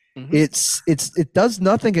book. Mm-hmm. It does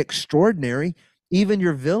nothing extraordinary. Even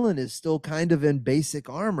your villain is still kind of in basic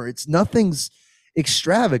armor. Nothing's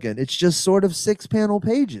extravagant. It's just sort of 6-panel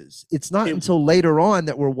pages. It's not until later on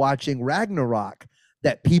that we're watching Ragnarok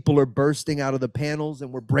that people are bursting out of the panels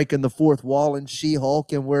and we're breaking the fourth wall in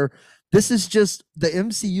She-Hulk, and this is just the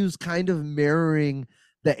MCU's kind of mirroring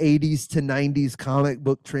the 80s to 90s comic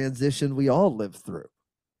book transition we all lived through.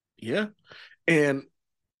 Yeah. And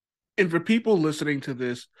for people listening to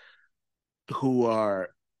this who are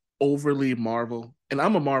overly Marvel, and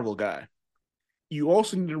I'm a Marvel guy, you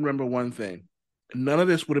also need to remember one thing. None of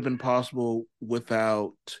this would have been possible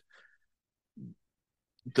without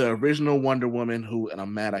the original Wonder Woman, and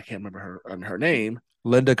I'm mad I can't remember her name.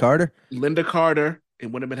 Linda Carter. It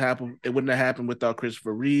wouldn't have happened without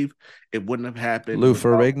Christopher Reeve. It wouldn't have happened. Lou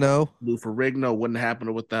Ferrigno wouldn't have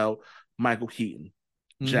happened without Michael Keaton,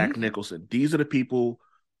 Jack Nicholson. These are the people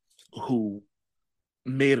who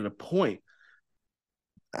made it a point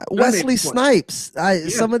That makes Wesley sense. Snipes. Yeah.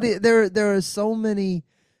 Some of the there are so many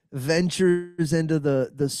ventures into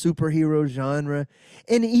the superhero genre,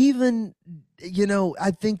 and even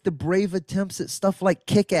I think the brave attempts at stuff like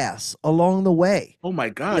Kick-Ass along the way. Oh my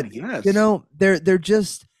God, You yes. know, they're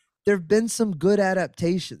just there've been some good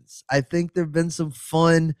adaptations. I think there've been some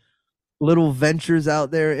fun little ventures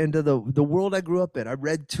out there into the world I grew up in. I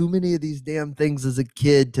read too many of these damn things as a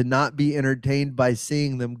kid to not be entertained by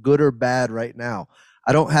seeing them, good or bad, right now.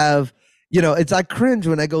 I don't have, I cringe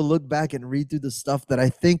when I go look back and read through the stuff that I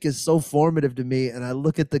think is so formative to me, and I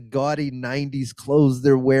look at the gaudy '90s clothes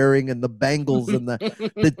they're wearing and the bangles and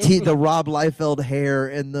the Rob Liefeld hair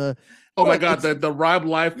and the Oh my look. God, It's the Rob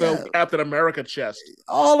yeah, Liefeld Captain America chest.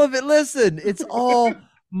 all of it. Listen, it's all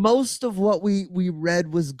most of what we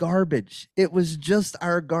read was garbage. It was just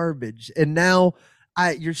our garbage. And now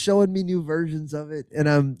you're showing me new versions of it, and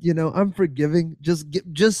I'm forgiving.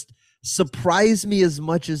 Just surprise me as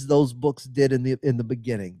much as those books did in the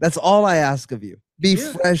beginning. That's all I ask of you. Be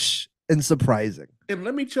Yeah. fresh and surprising. And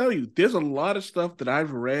let me tell you, there's a lot of stuff that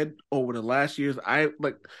I've read over the last years. I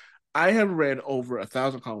have read over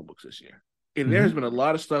 1,000 comic books this year. And there's been a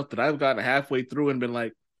lot of stuff that I've gotten halfway through and been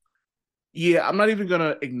like, yeah, I'm not even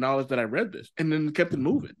gonna acknowledge that I read this, and then kept it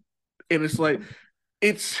moving. And it's like,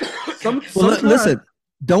 it's Well, sometimes. listen,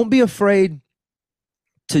 don't be afraid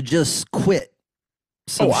to just quit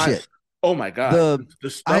some Oh, shit. oh my God, The the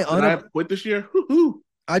stuff that I've quit this year. Woo-hoo.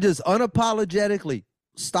 I just unapologetically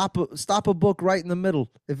stop a book right in the middle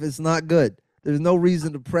if it's not good. There's no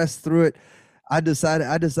reason to press through it. I decided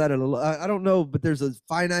I don't know, but there's a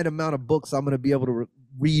finite amount of books I'm going to be able to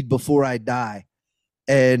read before I die,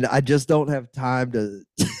 and I just don't have time to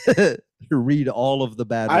to read all of the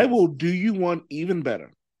bad I ones. will do you one even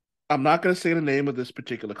better. I'm not going to say the name of this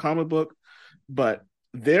particular comic book, but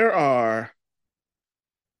there are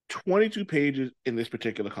 22 pages in this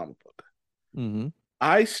particular comic book. Mm-hmm.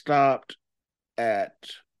 I stopped at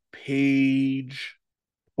page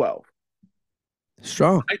 12.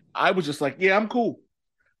 Strong. I was just like, yeah, I'm cool.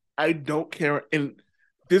 I don't care. And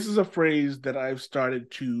this is a phrase that I've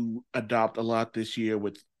started to adopt a lot this year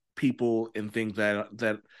with people and things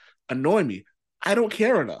that annoy me. I don't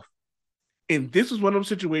care enough. And this is one of those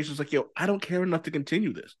situations like, yo, I don't care enough to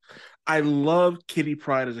continue this. I love Kitty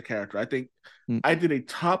Pryde as a character. I think I did a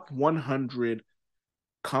top 100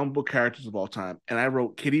 comic book characters of all time, and I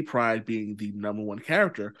wrote Kitty Pryde being the number one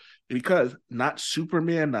character because not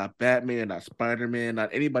Superman, not Batman, not Spider-Man,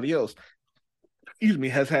 not anybody else, excuse me,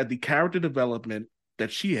 has had the character development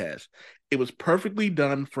that she has. It was perfectly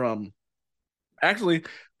done from actually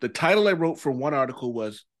the title I wrote for one article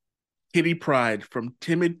was Kitty Pryde from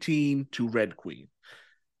Timid Teen to Red Queen.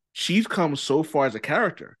 She's come so far as a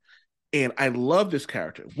character, and I love this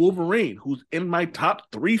character. Wolverine, who's in my top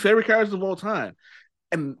 3 favorite characters of all time.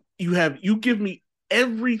 And you give me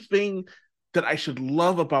everything that I should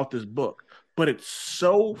love about this book, but it's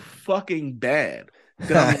so fucking bad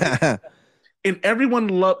that I'm like, and everyone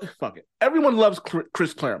loves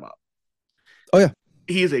Chris Claremont. Oh yeah,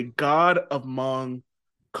 He is a god among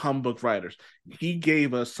comic book writers. He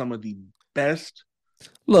gave us some of the best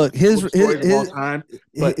look, stories of all time.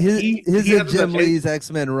 But his he hasn't Jim done any- Lee's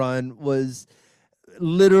X-Men run was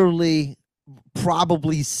literally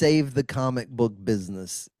probably saved the comic book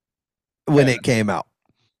business when it came out.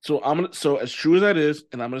 So as true as that is,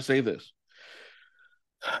 and I'm gonna say this.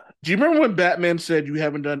 Do you remember when Batman said you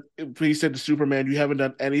haven't done? He said to Superman, "You haven't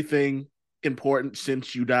done anything important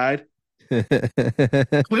since you died."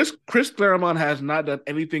 Chris Claremont has not done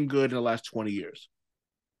anything good in the last 20 years.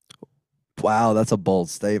 Wow, that's a bold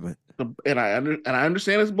statement. And I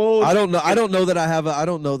understand it's bold. I don't know that I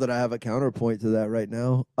have a counterpoint to that right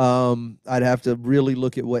now. I'd have to really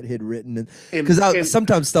look at what he'd written, because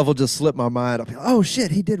sometimes stuff will just slip my mind. I'll be like, oh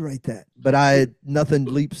shit, he did write that, but nothing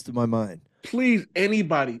leaps to my mind. Please,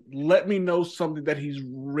 anybody, let me know something that he's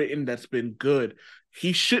written that's been good.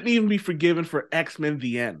 He shouldn't even be forgiven for X-Men: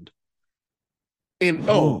 The End. And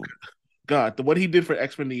oh God, what he did for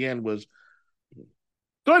X-Men: The End was.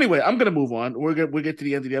 So anyway, I'm gonna move on. We'll get to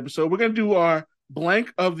the end of the episode. We're gonna do our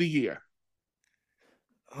blank of the year.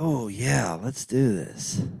 Oh yeah, let's do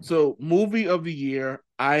this. So movie of the year,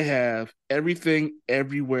 I have Everything,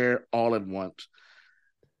 Everywhere, All at Once.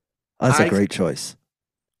 That's a great choice.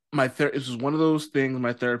 This is one of those things.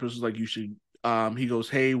 My therapist was like, "You should." He goes,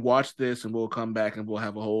 "Hey, watch this, and we'll come back and we'll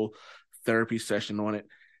have a whole therapy session on it."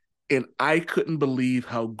 And I couldn't believe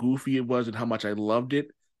how goofy it was and how much I loved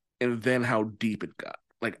it, and then how deep it got.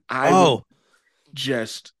 Like I was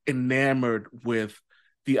just enamored with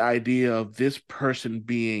the idea of this person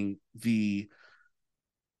being the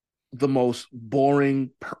most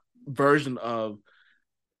boring version of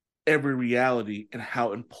every reality and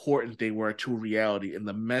how important they were to reality and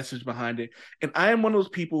the message behind it. And I am one of those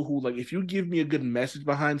people who, like, if you give me a good message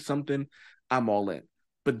behind something, I'm all in.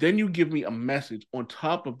 But then you give me a message on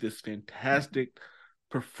top of this fantastic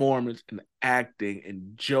performance and acting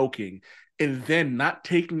and joking, and then not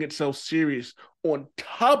taking it so serious on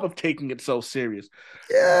top of taking it so serious.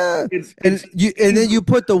 Yeah. It's And then you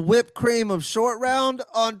put the whipped cream of Short Round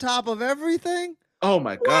on top of everything. oh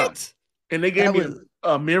my god! What? And they gave That me was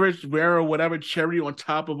a Mirage Rare or whatever cherry on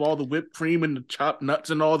top of all the whipped cream and the chopped nuts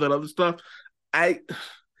and all that other stuff. I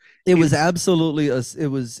it was absolutely it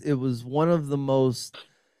was one of the most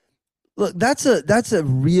look, that's a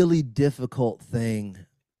really difficult thing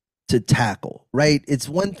to tackle, right? It's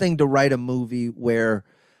one thing to write a movie where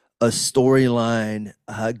a storyline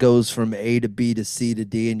goes from A to B to C to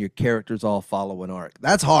D and your characters all follow an arc.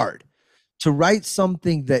 That's hard. To write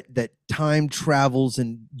something that time travels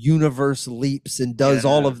and universe leaps and does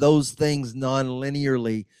all of those things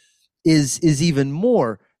non-linearly is even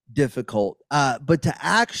more difficult. But to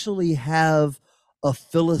actually have a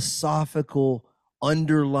philosophical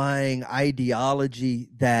underlying ideology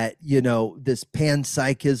that, you know, this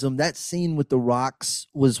panpsychism, that scene with the rocks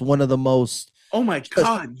was one of the most, oh my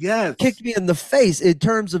god, yes, kicked me in the face in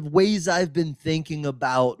terms of ways I've been thinking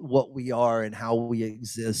about what we are and how we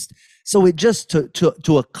exist. So it just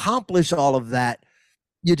to accomplish all of that,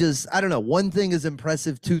 you just, I don't know, one thing is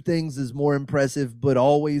impressive, two things is more impressive, but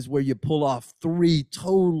always where you pull off three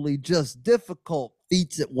totally just difficult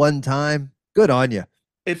feats at one time, good on you.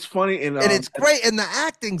 it's funny and it's great, and the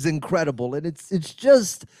acting's incredible, and it's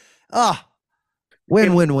just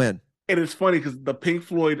win. And it's funny because the Pink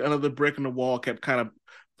Floyd Under the Brick in the Wall kept kind of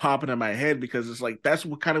popping in my head because it's like that's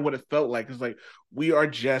what kind of what it felt like. It's like we are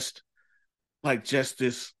just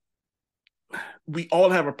this. We all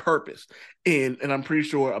have a purpose, and I'm pretty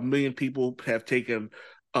sure a million people have taken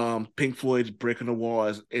Pink Floyd's Brick in the Wall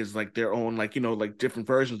as like their own, like, you know, like different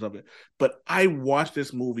versions of it. But I watched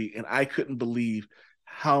this movie and I couldn't believe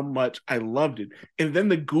how much I loved it. And then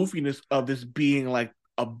the goofiness of this being like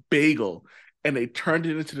a bagel, and they turned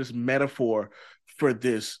it into this metaphor for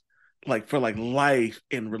this, like for like life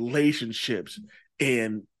and relationships.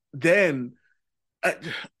 And then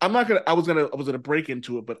I'm not gonna. I was gonna break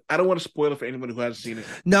into it, but I don't want to spoil it for anyone who hasn't seen it.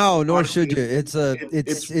 No, nor Honestly, should you. It's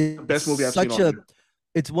the best movie I've seen all year.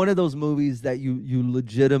 It's one of those movies that you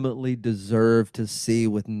legitimately deserve to see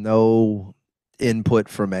with no input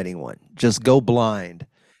from anyone. Just go blind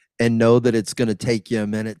and know that it's going to take you a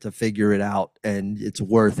minute to figure it out, and it's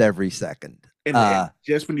worth every second. And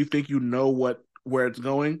just when you think you know where it's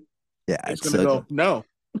going, yeah, it's going to go no.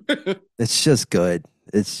 It's just good.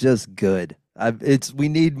 It's just good. We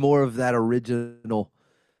need more of that original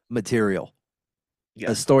material.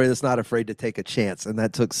 Yeah. A story that's not afraid to take a chance, and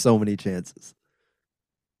that took so many chances.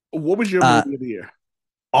 What was your movie of the year?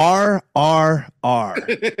 RRR.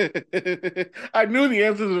 I knew the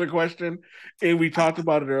answer to the question, and we talked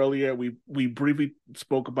about it earlier. We briefly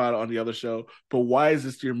spoke about it on the other show, but why is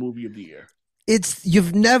this your movie of the year?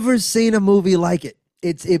 You've never seen a movie like it.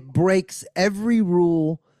 It breaks every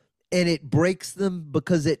rule, and it breaks them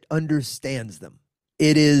because it understands them.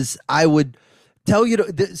 It is, I would tell you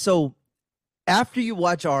so after you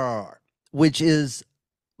watch RRR, which is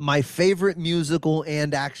my favorite musical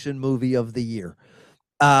and action movie of the year,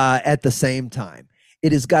 at the same time,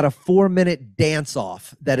 it has got a 4-minute dance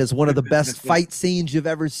off that is one of the best fight scenes you've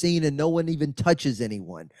ever seen, and no one even touches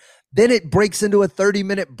anyone. Then it breaks into a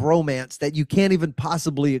 30-minute bromance that you can't even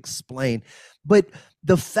possibly explain. But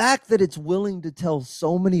the fact that it's willing to tell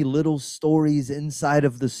so many little stories inside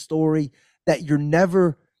of the story that you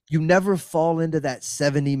never fall into that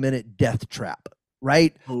 70-minute death trap,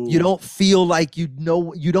 right? Ooh. You don't feel like you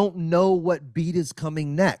don't know what beat is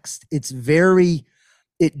coming next.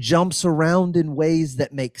 It jumps around in ways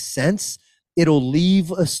that make sense. It'll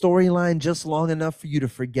leave a storyline just long enough for you to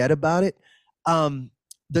forget about it.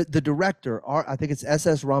 The director, I think it's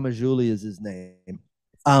S.S. Ramajouli is his name.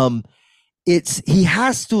 He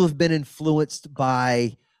has to have been influenced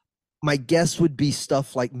by, my guess would be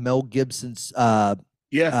stuff like Mel Gibson's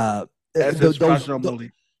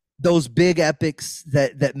those big epics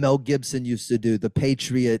that Mel Gibson used to do, The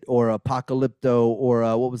Patriot or Apocalypto or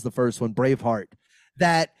what was the first one, Braveheart,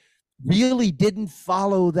 that really didn't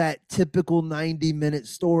follow that typical 90-minute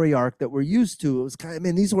story arc that we're used to. It was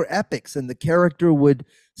these were epics, and the character would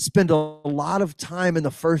spend a lot of time in the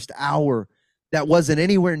first hour that wasn't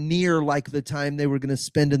anywhere near like the time they were going to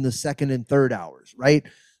spend in the second and third hours, right?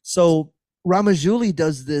 So Ramajouli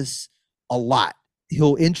does this a lot.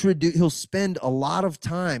 He'll spend a lot of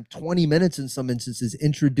time, 20 minutes in some instances,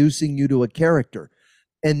 introducing you to a character.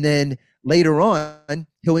 And then Later on,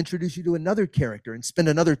 he'll introduce you to another character and spend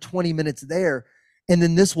another 20 minutes there. And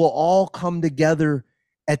then this will all come together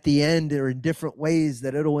at the end or in different ways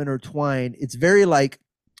that it'll intertwine. It's very like,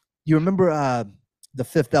 you remember The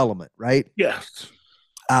Fifth Element, right? Yes.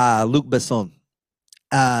 Luc Besson.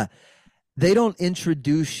 They don't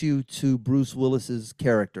introduce you to Bruce Willis's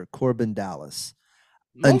character, Corbin Dallas,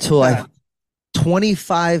 until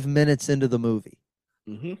 25 minutes into the movie,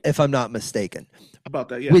 if I'm not mistaken. About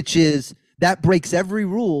that, yeah. Which is, that breaks every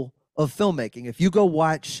rule of filmmaking. If you go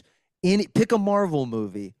watch pick a Marvel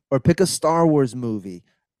movie or pick a Star Wars movie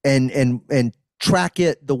and track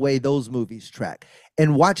it the way those movies track,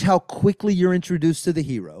 and watch how quickly you're introduced to the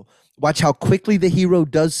hero. Watch how quickly the hero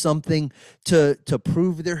does something to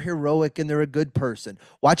prove they're heroic and they're a good person.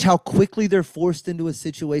 Watch how quickly they're forced into a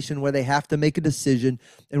situation where they have to make a decision,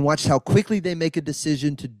 and watch how quickly they make a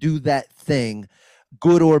decision to do that thing,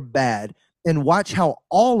 good or bad. And watch how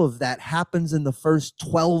all of that happens in the first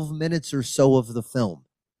 12 minutes or so of the film.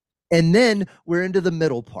 And then we're into the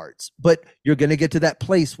middle parts, but you're going to get to that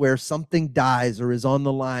place where something dies or is on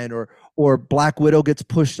the line, or Black Widow gets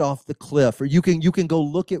pushed off the cliff, or you can go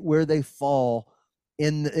look at where they fall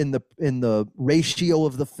in the ratio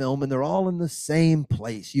of the film, and they're all in the same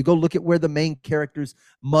place. You go look at where the main character's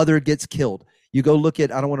mother gets killed. You go look at,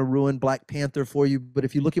 I don't want to ruin Black Panther for you, but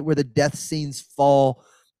if you look at where the death scenes fall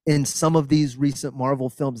in some of these recent Marvel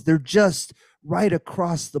films, they're just right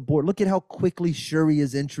across the board. Look at how quickly Shuri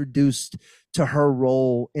is introduced to her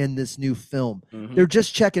role in this new film. They're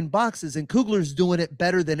just checking boxes, and Coogler's doing it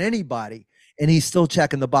better than anybody, and he's still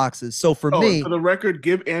checking the boxes. So for me, for the record,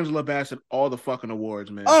 give Angela Bassett all the fucking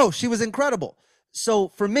awards, man. Oh, she was incredible. So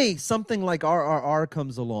for me, something like RRR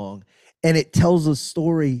comes along, and it tells a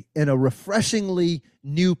story in a refreshingly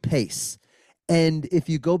new pace. And if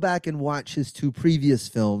you go back and watch his two previous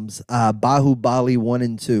films, Bahubali 1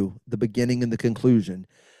 and 2, the beginning and the conclusion,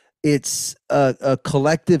 it's a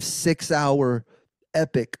collective 6-hour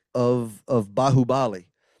epic of Bahubali.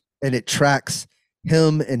 And it tracks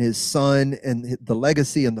him and his son and the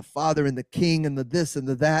legacy and the father and the king and the this and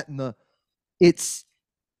the that. And it's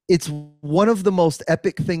one of the most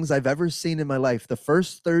epic things I've ever seen in my life. The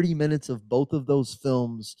first 30 minutes of both of those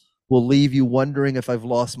films will leave you wondering if I've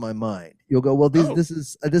lost my mind. You'll go, well, this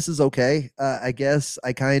is okay. I guess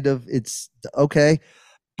it's okay.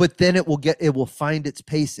 But then it will find its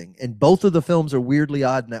pacing. And both of the films are weirdly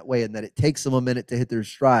odd in that way, in that it takes them a minute to hit their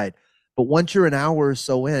stride. But once you're an hour or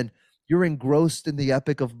so in, you're engrossed in the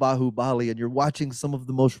epic of Bahubali, and you're watching some of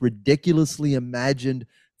the most ridiculously imagined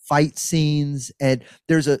fight scenes. And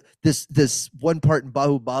there's this one part in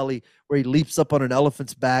Bahubali where he leaps up on an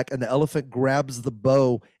elephant's back, and the elephant grabs the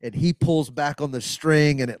bow, and he pulls back on the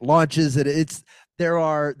string, and it launches. And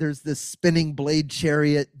there's this spinning blade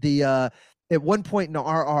chariot. At one point in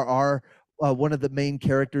RRR, one of the main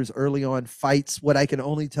characters early on fights what I can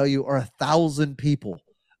only tell you are 1,000 people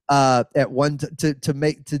at one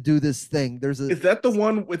to do this thing. Is that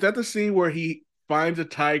the scene where he finds a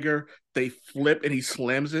tiger, they flip, and he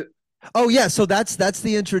slams it? Oh yeah, so that's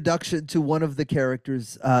the introduction to one of the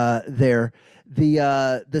characters there.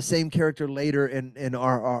 The same character later in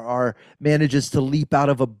RRR manages to leap out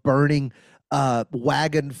of a burning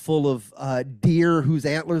wagon full of deer whose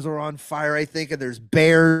antlers are on fire, I think, and there's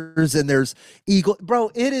bears and there's eagle.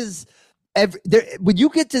 Bro, it is when you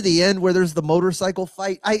get to the end where there's the motorcycle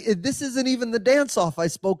fight, this isn't even the dance off I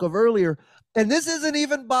spoke of earlier, and this isn't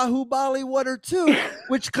even Bahubali 1 or 2,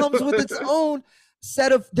 which comes with its own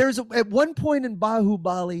set of. At one point in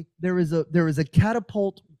Bahubali, there is a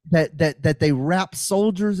catapult that they wrap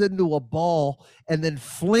soldiers into a ball and then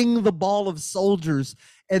fling the ball of soldiers.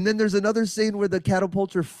 And then there's another scene where the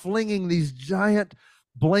catapults are flinging these giant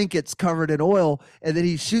blankets covered in oil, and then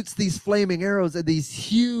he shoots these flaming arrows, and these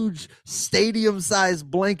huge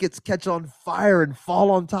stadium-sized blankets catch on fire and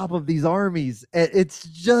fall on top of these armies. It's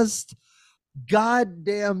just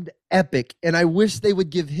goddamned epic, and I wish they would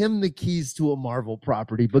give him the keys to a Marvel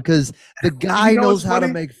property, because the guy knows how to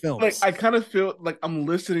make films. Like, I kind of feel like I'm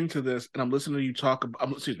listening to this, and I'm listening to you talk.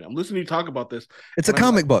 I'm listening to you talk about this. It's a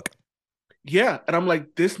comic book. Yeah, and I'm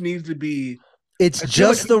like, this needs to be. It's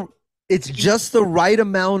just the right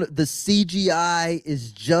amount. The CGI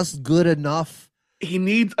is just good enough. He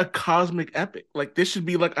needs a cosmic epic. Like, this should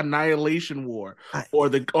be like Annihilation War, or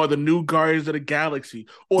the new Guardians of the Galaxy,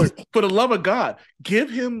 or for the love of God, give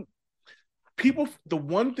him people. The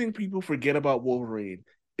one thing people forget about Wolverine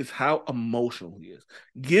is how emotional he is.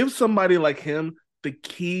 Give somebody like him the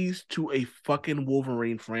keys to a fucking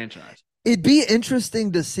Wolverine franchise. It'd be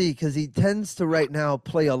interesting to see, because he tends to right now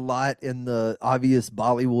play a lot in the obvious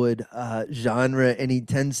Bollywood genre, and he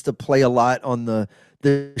tends to play a lot on the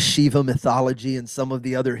the Shiva mythology and some of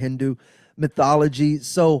the other Hindu mythology.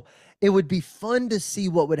 So it would be fun to see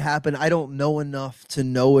what would happen. I don't know enough to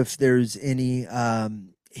know if there's any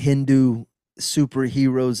Hindu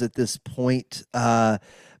superheroes at this point.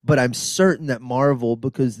 But I'm certain that Marvel,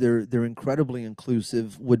 because they're incredibly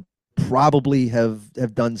inclusive, would probably have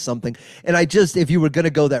done something. And if you were going to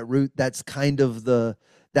go that route, that's kind of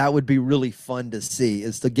that would be really fun to see,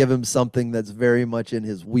 is to give him something that's very much in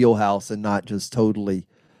his wheelhouse and not just totally,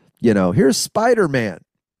 here's Spider-Man.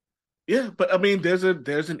 Yeah, but I mean, there's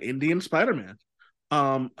an Indian Spider-Man,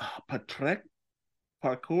 Patrek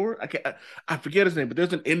Parkour. I forget his name, but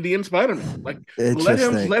there's an Indian Spider-Man. Like,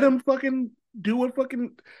 Interesting. let him fucking do what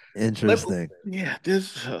fucking. Interesting. Yeah,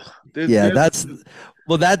 That's my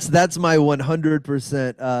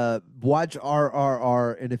 100%. Watch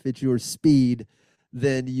RRR, and if it's your speed,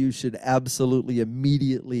 then you should absolutely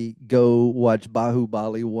immediately go watch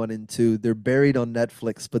Bahubali 1 and 2. They're buried on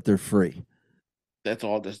Netflix, but they're free. That's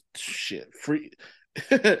all this shit. Free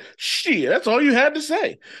shit. That's all you had to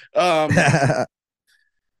say.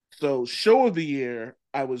 So show of the year,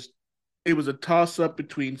 it was a toss up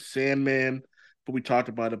between Sandman, but we talked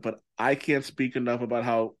about it, but I can't speak enough about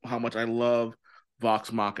how much I love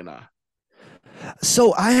Vox Machina.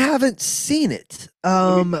 So I haven't seen it.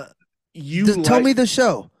 Tell me the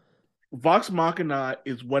show. Vox Machina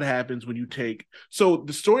is what happens when you take. So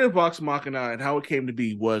the story of Vox Machina and how it came to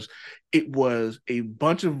be was a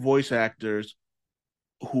bunch of voice actors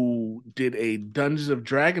who did a Dungeons of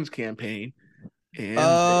Dragons campaign. And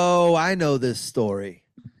I know this story.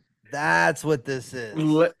 That's what this is.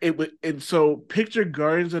 And so picture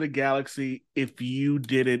Guardians of the Galaxy if you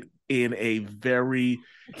did it in a very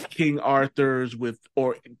King Arthur /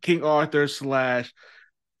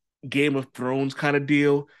 Game of Thrones kind of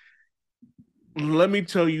deal. Let me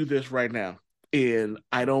tell you this right now, and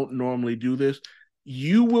I don't normally do this.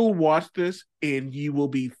 You will watch this and you will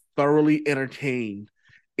be thoroughly entertained,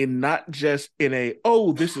 and not just in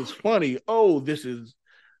this is funny, this is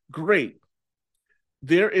great.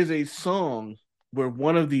 There is a song where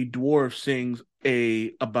one of the dwarves sings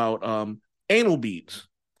about anal beads.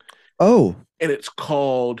 Oh, and it's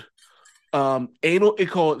called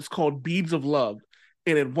it's called Beads of Love.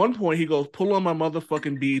 And at one point he goes, "Pull on my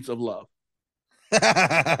motherfucking beads of love."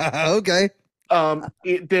 Okay.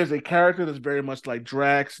 There's a character that's very much like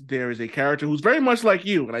Drax. There is a character who's very much like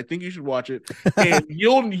you, and I think you should watch it. And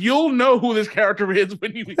you'll know who this character is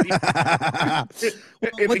when you.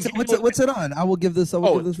 What's it on? I will give this.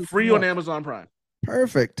 It's free on Amazon Prime.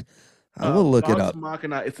 Perfect. I will look it up.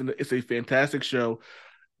 Machina, it's a fantastic show.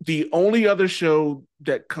 The only other show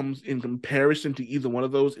that comes in comparison to either one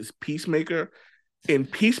of those is Peacemaker,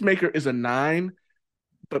 and Peacemaker is a 9.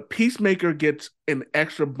 But Peacemaker gets an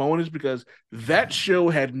extra bonus because that show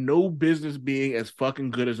had no business being as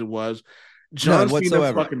fucking good as it was. John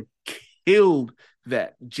Cena fucking killed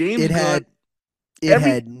that. James Gunn. It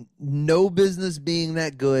had no business being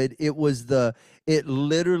that good. It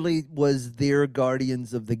literally was their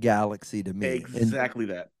Guardians of the Galaxy to me. Exactly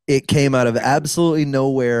that. It came out of absolutely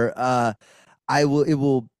nowhere. I'll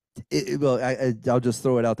just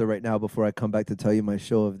throw it out there right now before I come back to tell you my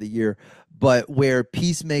show of the year. But where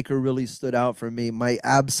Peacemaker really stood out for me, my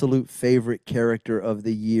absolute favorite character of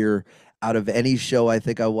the year out of any show I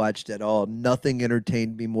think I watched at all, nothing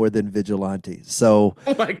entertained me more than Vigilante. So,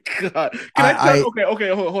 oh my God. Okay,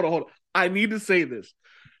 hold on. I need to say this.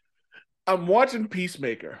 I'm watching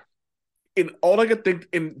Peacemaker, and all I could think,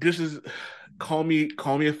 and this is, call me a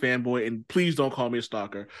fanboy, and please don't call me a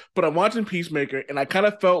stalker, but I'm watching Peacemaker, and I kind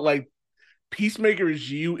of felt like Peacemaker is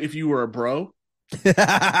you if you were a bro. I'll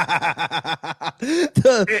take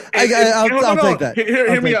that.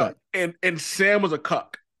 Hear me out. And Sam was a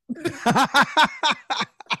cuck.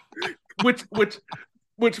 which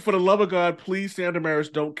for the love of God, please, Sam Damaris,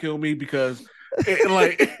 don't kill me, because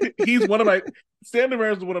he's one of my Sam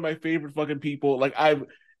Damaris is one of my favorite fucking people. Like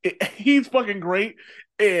he's fucking great,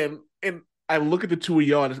 and I look at the two of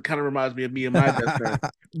y'all and it kind of reminds me of me and my best friend.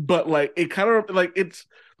 But it kind of it's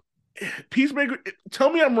Peacemaker.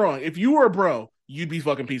 Tell me I'm wrong. If you were a bro, you'd be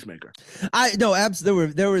fucking Peacemaker.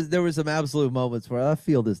 There were some absolute moments where I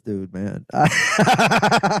feel this dude, man.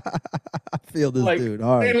 I feel this dude.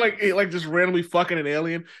 All right. And just randomly fucking an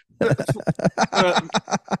alien.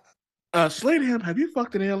 Slade Ham, have you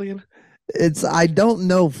fucked an alien? I don't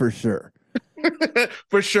know for sure.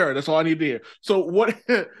 For sure, that's all I need to hear. So what?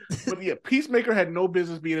 But yeah, Peacemaker had no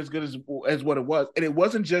business being as good as what it was, and it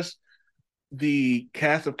wasn't just the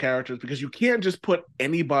cast of characters, because you can't just put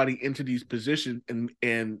anybody into these positions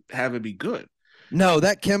and have it be good. No,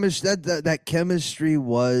 that chemistry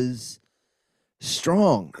was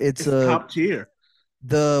strong. It's top tier.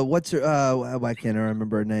 The what's her? Why can't I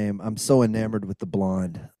remember her name? I'm so enamored with the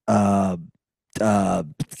blonde. Uh, the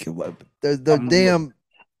Um,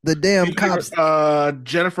 damn cops.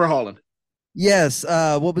 Jennifer Holland, Yes.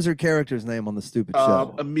 What was her character's name on the stupid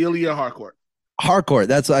show? Amelia Harcourt. Harcourt.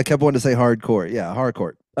 That's what I kept wanting to say. Hardcore. Yeah,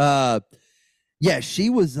 Harcourt. Yeah, she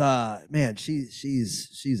was. Man,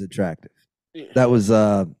 she's attractive. That was.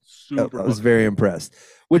 Super I was fucking. very impressed,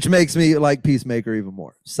 which makes me like Peacemaker even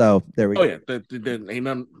more. So there we Oh go. yeah, there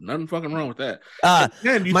ain't nothing fucking wrong with that. Uh, And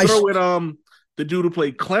then you my throw in the dude who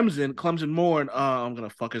played Clemson Moore, and I'm gonna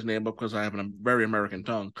fuck his name up because I have a very American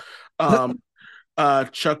tongue. Um,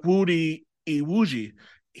 Chukwudi Iwuji.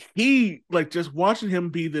 He like just watching him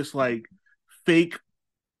be this like fake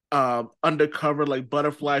undercover like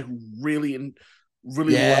butterfly who really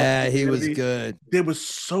loves yeah, he was humanity. good. There was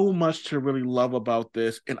so much to really love about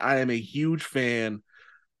this, and I am a huge fan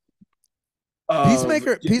of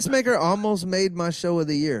Peacemaker almost made my show of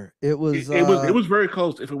the year. It was it was very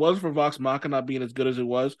close. If it wasn't for Vox Machina not being as good as it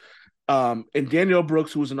was, and Danielle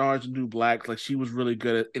Brooks, who was in Orange and New Black, like she was really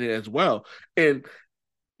good in it as well. And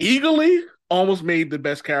Eagerly almost made the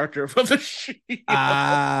best character for the show.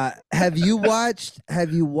 have you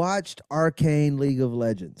watched Arcane League of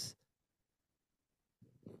Legends?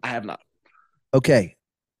 I have not. Okay.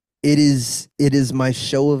 It is my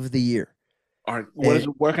show of the year. All right, what is it?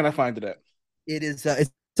 Where can I find it at? It's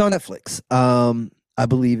on Netflix. I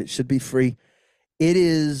believe it should be free. It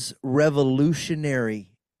is revolutionary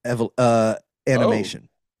animation.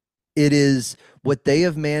 It is what they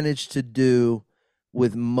have managed to do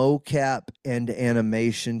with mocap and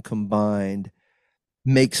animation combined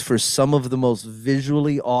makes for some of the most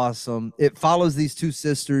visually awesome. It follows these two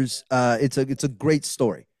sisters. It's a great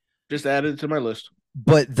story. Just added it to my list.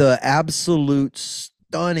 But the absolute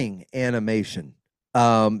stunning animation,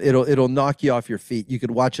 it'll knock you off your feet. You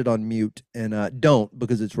could watch it on mute and don't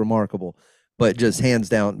because it's remarkable. But just hands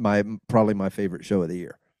down, probably my favorite show of the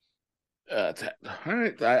year. All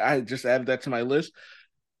right, I just added that to my list.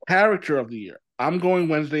 Character of the year. I'm going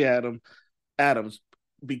Wednesday Adams.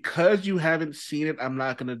 Because you haven't seen it, I'm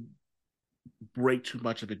not going to break too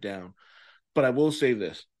much of it down. But I will say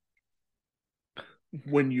this.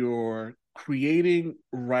 When you're creating,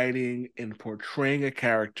 writing, and portraying a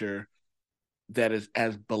character that is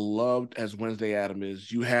as beloved as Wednesday Adam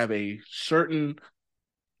is, you have a certain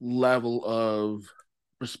level of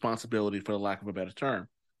responsibility, for the lack of a better term.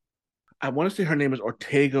 I want to say her name is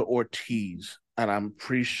Ortega Ortiz, and I'm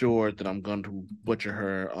pretty sure that I'm going to butcher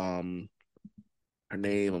her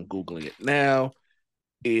name. I'm googling it now.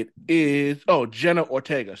 It is Jenna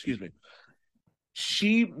Ortega. Excuse me.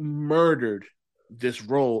 She murdered this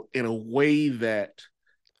role in a way that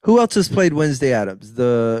Who else has played Wednesday Adams?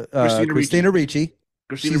 The Christina Ricci.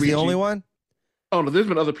 Christina She's Ricci. the only one. Oh no, there's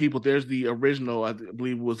been other people. There's the original, I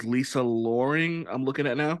believe it was Lisa Loring. I'm looking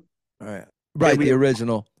at now. All right, right. The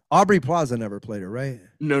original. Aubrey Plaza never played her, right?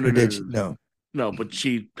 No, but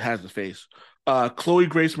she has the face. Chloe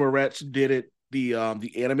Grace Moretz did it, the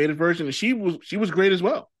animated version, and she was great as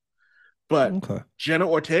well. But Jenna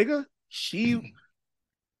Ortega, she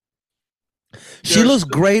looks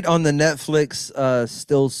great on the Netflix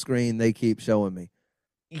still screen they keep showing me.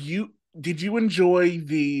 Did you enjoy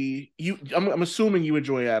I'm assuming you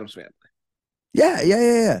enjoy Addams Family.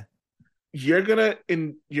 Yeah. You're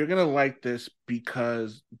gonna like this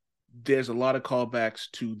because there's a lot of callbacks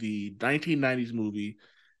to the 1990s movie,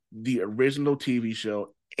 the original TV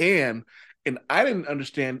show, and I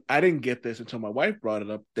didn't get this until my wife brought it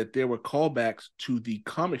up, that there were callbacks to the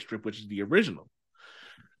comic strip, which is the original.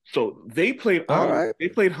 So they played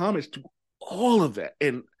homage to all of that,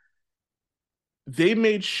 and they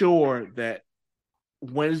made sure that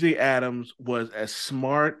Wednesday Addams was as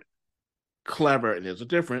smart, clever, and there's a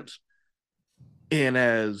difference, and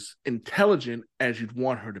as intelligent as you'd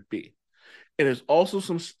want her to be. And there's also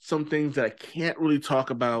some things that I can't really talk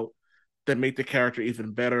about that make the character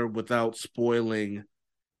even better without spoiling.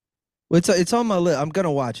 Well, it's on my list. I'm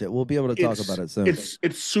gonna watch it. We'll be able to talk about it soon. It's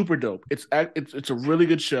super dope. It's a really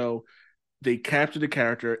good show. They captured the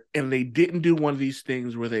character, and they didn't do one of these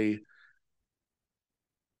things where they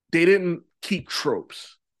didn't keep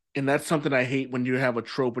tropes. And that's something I hate, when you have a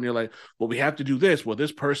trope and you're like, well, we have to do this. Well,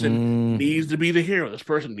 this person needs to be the hero. This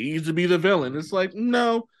person needs to be the villain. It's like,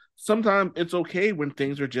 no, sometimes it's okay when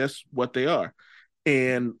things are just what they are.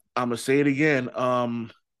 And I'm going to say it again.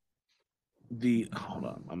 Hold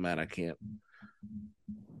on, I'm mad I can't.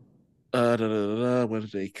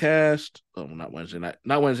 Wednesday cast. Oh, not Wednesday night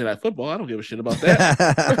football. I don't give a shit about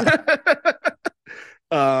that.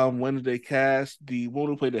 Wednesday cast. The one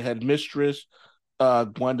who played the head mistress,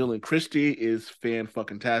 Gwendolyn Christie, is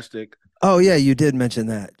fan-fucking-tastic. Oh yeah, you did mention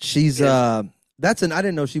that. She's Yeah. that's an I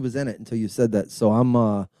didn't know she was in it until you said that. So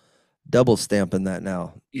I'm double stamping that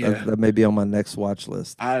now. Yeah. That may be on my next watch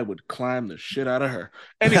list. I would climb the shit out of her.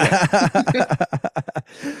 Anyway,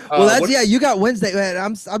 Well, that's what yeah. You got Wednesday. Man,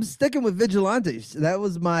 I'm sticking with Vigilantes. That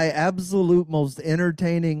was my absolute most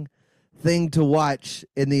entertaining thing to watch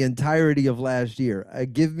in the entirety of last year.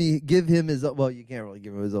 Give him his well. You can't really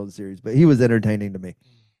give him his own series, but he was entertaining to me.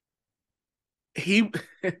 he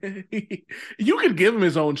you could give him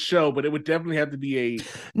his own show, but it would definitely have to be a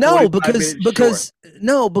No, 45-minute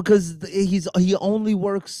short. because he only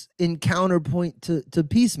works in counterpoint to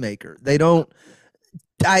Peacemaker. They don't.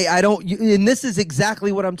 I don't. And this is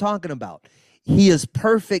exactly what I'm talking about. He is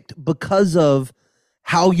perfect because of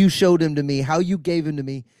how you showed him to me, how you gave him to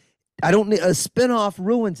me. I don't need a spinoff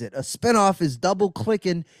ruins it. A spinoff is double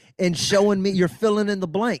clicking and showing me you're filling in the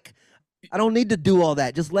blank. I don't need to do all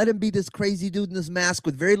that. Just let him be this crazy dude in this mask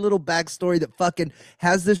with very little backstory that fucking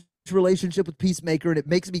has this relationship with Peacemaker, and it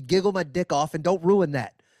makes me giggle my dick off. And don't ruin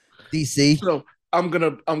that, DC. So I'm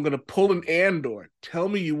gonna pull an Andor. Tell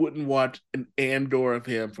me you wouldn't watch an Andor of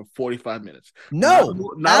him for 45 minutes. No,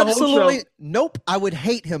 Not a whole absolutely. show. Nope. I would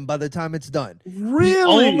hate him by the time it's done. He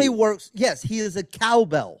Really? only works. Yes, he is a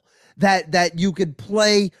cowbell that you could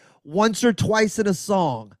play once or twice in a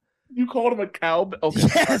song. You called him a cowbell? Okay.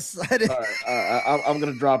 Yes, I did. All right. I'm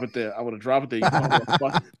gonna drop it there. I'm gonna drop it there.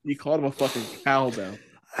 You called him a fucking cowbell.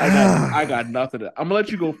 I got nothing. I'm gonna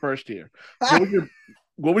let you go first here.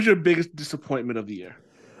 What was your biggest disappointment of the year?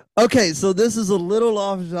 Okay, so this is a little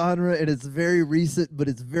off genre and it's very recent, but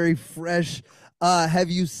it's very fresh. Have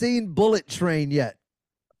you seen Bullet Train yet?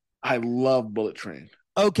 I love Bullet Train.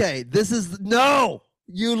 Okay, this is no.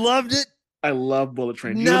 You loved it? I love Bullet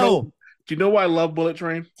Train. No. Do you know why I love Bullet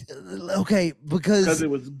Train? Okay, Because it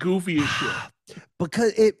was goofy as shit.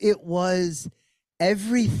 Because it was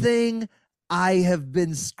everything I have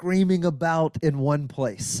been screaming about in one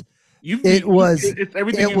place. It's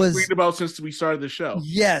everything you've screamed about since we started the show.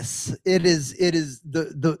 Yes, it is. It is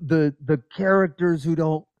the characters who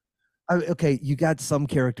don't. Okay, you got some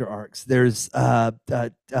character arcs. There's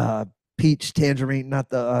Peach, Tangerine,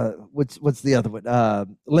 not the what's the other one?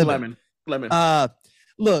 Lemon.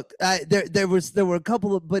 Look, there were a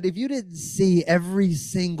couple of, but if you didn't see every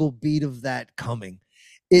single beat of that coming,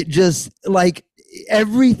 it just like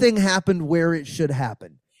everything happened where it should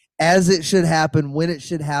happen, as it should happen, when it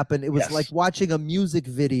should happen. It was like watching a music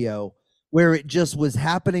video where it just was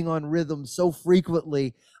happening on rhythm so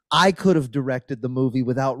frequently. I could have directed the movie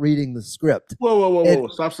without reading the script. Whoa.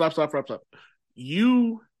 Stop.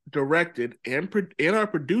 You directed and are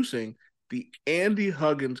producing the Andy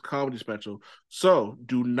Huggins comedy special. So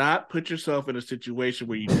do not put yourself in a situation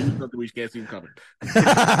where you do something where you can't see him coming.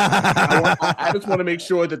 I just want to make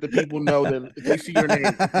sure that the people know that if they see your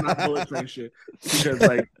name, it's not Bullet Train shit. Because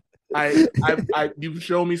like you've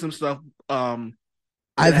shown me some stuff.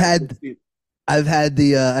 I've had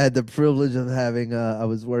the privilege of having I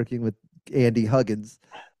was working with Andy Huggins,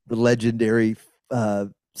 the legendary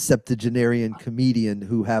septuagenarian comedian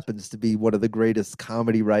who happens to be one of the greatest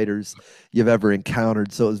comedy writers you've ever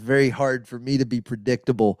encountered. So it was very hard for me to be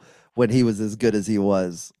predictable when he was as good as he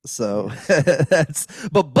was. So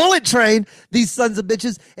but Bullet Train, these sons of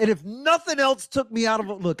bitches, and if nothing else took me out of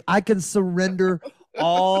it, look, I can surrender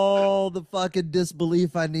all the fucking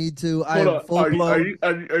disbelief I need to. I am full blown.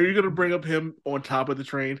 Are you gonna bring up him on top of the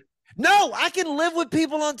train? No, I can live with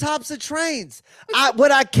people on tops of trains. What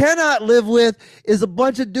I cannot live with is a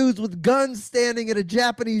bunch of dudes with guns standing at a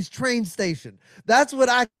Japanese train station. That's what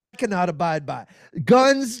I cannot abide by.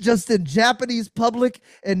 Guns just in Japanese public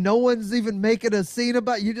and no one's even making a scene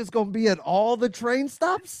about it. You're just going to be at all the train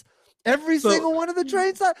stops? Every single one of the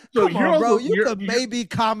train stops? Come on, bro. You could maybe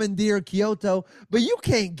commandeer Kyoto, but you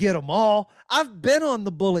can't get them all. I've been on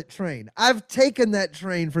the Bullet Train. I've taken that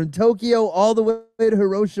train from Tokyo all the way to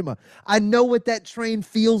Hiroshima. I know what that train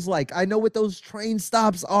feels like. I know what those train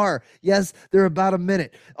stops are. Yes, they're about a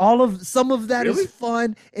minute. Some of that is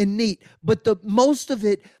fun and neat, but the most of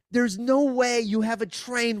it, there's no way you have a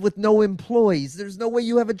train with no employees. There's no way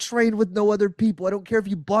you have a train with no other people. I don't care if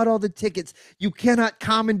you bought all the tickets. You cannot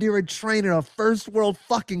commandeer a train in a first world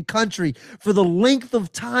fucking country for the length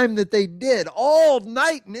of time that they did, all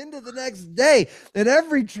night and into the next day. And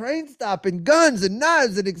every train stop and guns and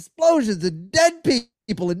knives and explosions and dead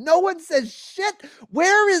people. And no one says shit.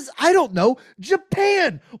 Where is, I don't know,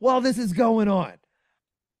 Japan while this is going on?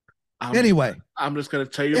 I'm just going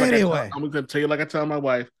to tell you I'm going to tell you like I tell my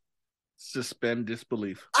wife. Suspend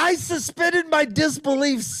disbelief. I suspended my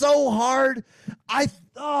disbelief so hard.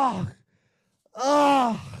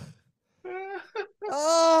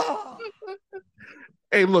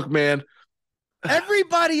 Hey, look, man.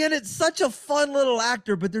 Everybody in it's such a fun little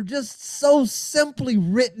actor, but they're just so simply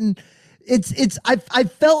written. I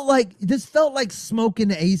felt like this felt like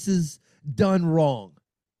Smoking Aces done wrong.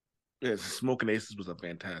 Yeah, Smoking Aces was a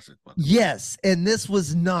fantastic one. Yes, and this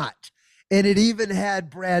was not. And it even had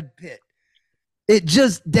Brad Pitt. It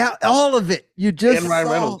just all of it. You just and Ryan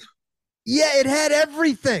saw, Reynolds. Yeah, it had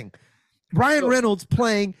everything. Ryan Reynolds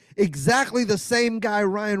playing exactly the same guy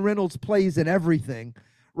Ryan Reynolds plays in everything.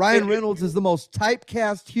 Ryan Reynolds is the most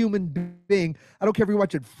typecast human being. I don't care if you're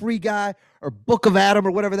watching Free Guy or Book of Adam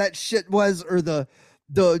or whatever that shit was, or the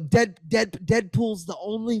Deadpool's the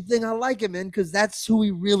only thing I like him in because that's who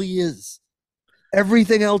he really is.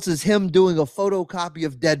 Everything else is him doing a photocopy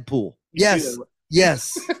of Deadpool. Yes. Yeah.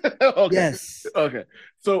 Yes. Okay. Yes. Okay.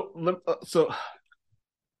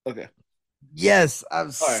 Okay. Yes,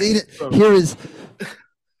 I've seen right. it. So, Here is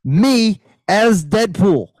me as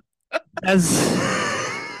Deadpool. As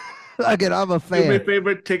again, I'm a fan. do me a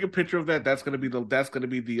favor, take a picture of that. That's gonna be the image.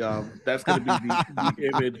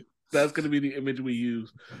 That's gonna be the image we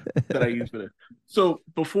use that I use for this. So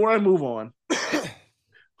before I move on,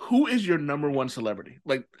 who is your number one celebrity?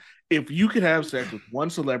 Like, if you could have sex with one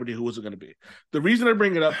celebrity, who is it going to be? The reason I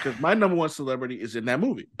bring it up because my number one celebrity is in that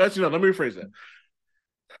movie. Actually, no, let me rephrase that.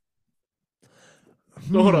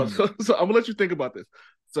 So hold on. So I'm gonna let you think about this.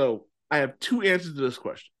 So I have two answers to this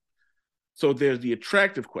question. So there's the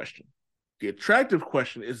attractive question. The attractive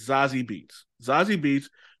question is Zazie Beetz. Zazie Beetz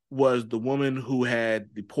was the woman who had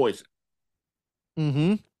the poison.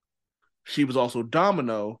 Mm-hmm. She was also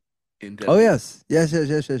Domino in Deadpool. Oh, yes.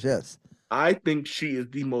 I think she is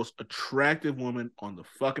the most attractive woman on the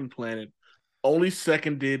fucking planet, only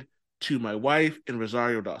seconded to my wife and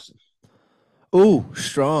Rosario Dawson. Ooh,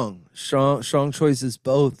 strong choices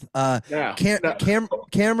both.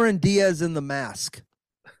 Cameron Diaz in The Mask.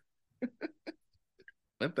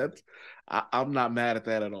 I'm not mad at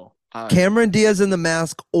that at all. Cameron Diaz in The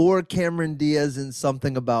Mask, or Cameron Diaz in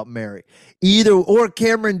Something About Mary. Either or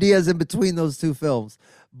Cameron Diaz in between those two films.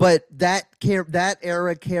 But that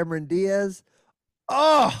era Cameron Diaz,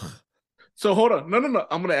 So hold on. No.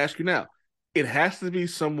 I'm going to ask you now. It has to be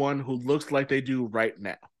someone who looks like they do right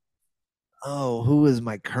now. Oh, who is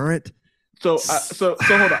my current? So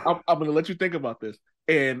hold on. I'm going to let you think about this.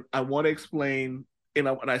 And I want to explain, and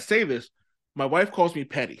when I say this, my wife calls me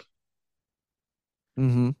petty.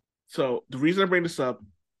 Mm-hmm. So the reason I bring this up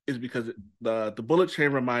is because the bullet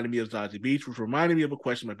chain reminded me of Zazie Beetz, which reminded me of a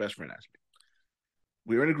question my best friend asked me.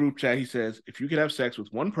 We were in a group chat. He says, if you could have sex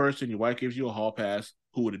with one person, your wife gives you a hall pass,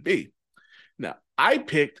 who would it be? Now, I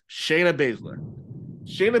picked Shayna Baszler.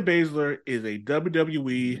 Shayna Baszler is a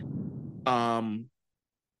WWE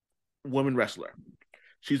woman wrestler.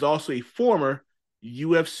 She's also a former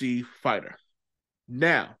UFC fighter.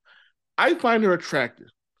 Now, I find her attractive,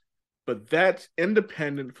 but that's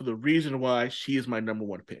independent for the reason why she is my number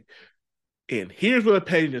one pick. And here's where the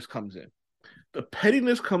pettiness comes in. The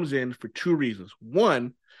pettiness comes in for two reasons.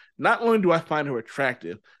 One, not only do I find her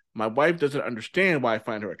attractive, my wife doesn't understand why I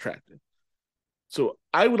find her attractive. So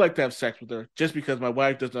I would like to have sex with her just because my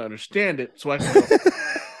wife doesn't understand it. So I can go.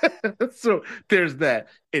 So there's that.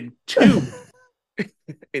 And two,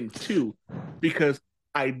 because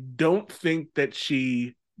I don't think that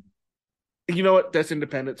she, you know what? That's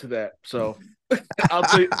independent to that. So I'll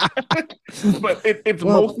tell you. But it's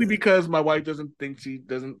mostly because my wife doesn't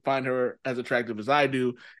find her as attractive as I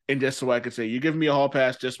do. And just so I can say, you're giving me a hall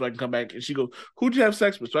pass just so I can come back. And she goes, who'd you have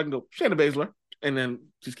sex with? So I can go, Shayna Baszler. And then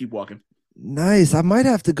just keep walking. Nice. I might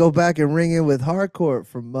have to go back and ring in with Hardcore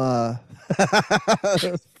from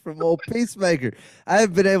from old Peacemaker. I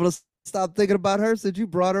haven't been able to stop thinking about her since you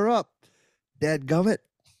brought her up. Dadgummit.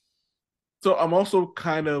 So I'm also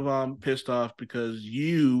kind of pissed off because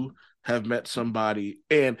you have met somebody,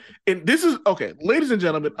 and this is okay, ladies and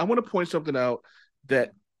gentlemen. I want to point something out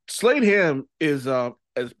that Slade Ham is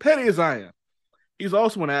as petty as I am. He's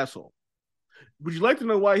also an asshole. Would you like to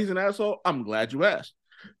know why he's an asshole? I'm glad you asked.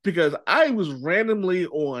 Because I was randomly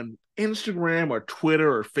on Instagram or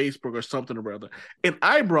Twitter or Facebook or something or other, and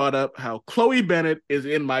I brought up how Chloe Bennett is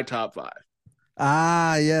in my top 5.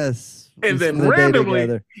 Ah, yes. And then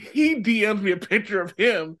randomly, he DM'd me a picture of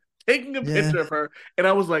him taking a picture of her, and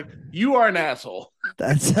I was like, "You are an asshole."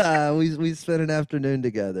 That's we spent an afternoon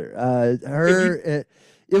together.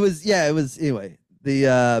 It was anyway.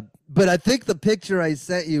 But I think the picture I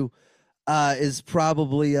sent you is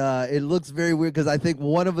probably it looks very weird because I think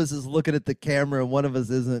one of us is looking at the camera and one of us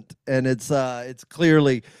isn't, and it's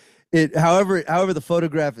clearly however the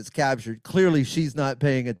photograph is captured, clearly she's not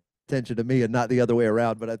paying attention to me and not the other way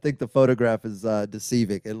around, but I think the photograph is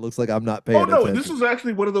deceiving. It looks like I'm not paying attention. This is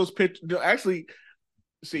actually one of those pictures. Actually,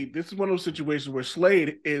 see, this is one of those situations where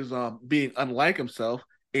Slade is being unlike himself.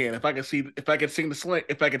 And if I could sing the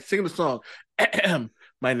song,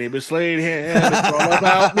 my name is Slade Ham, it's all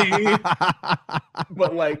about me.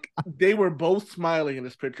 But like they were both smiling in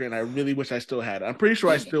this picture, and I really wish I still had it. I'm pretty sure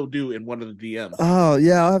I still do in one of the DMs. Oh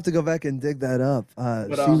yeah, I'll have to go back and dig that up.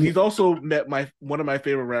 But he's also met one of my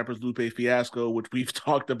favorite rappers, Lupe Fiasco, which we've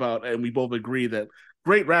talked about, and we both agree that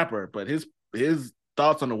great rapper, but his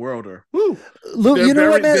thoughts on the world are whoo. You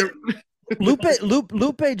know what, man?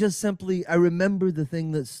 Lupe just simply, I remember the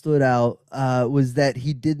thing that stood out was that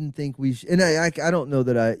he didn't think we should, and I don't know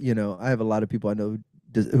that I have a lot of people I know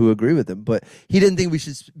who agree with him, but he didn't think we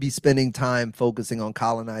should be spending time focusing on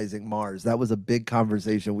colonizing Mars. That was a big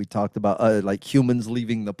conversation we talked about, like humans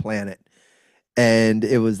leaving the planet. And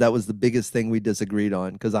that was the biggest thing we disagreed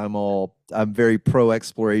on, because I'm very pro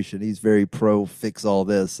exploration. He's very pro fix all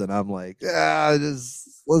this. And I'm like,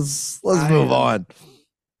 let's move on.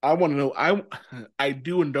 I want to know. I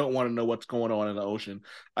do and don't want to know what's going on in the ocean.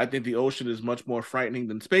 I think the ocean is much more frightening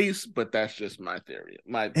than space, but that's just my theory.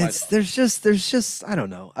 There's just I don't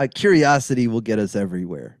know. Curiosity will get us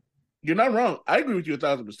everywhere. You're not wrong. I agree with you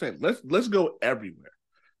 1,000%. Let's go everywhere.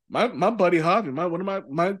 My buddy Javi, one of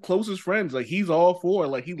my closest friends, like he's all for,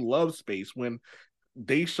 like he loves space. When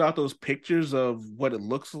they shot those pictures of what it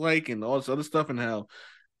looks like and all this other stuff, and how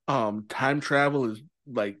time travel is,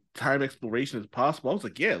 like time exploration is possible, I was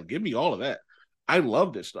like, yeah, give me all of that. I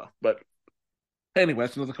love this stuff. But anyway,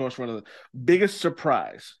 that's another course for another. Biggest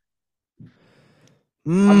surprise.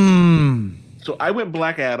 So I went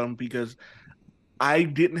Black Adam because I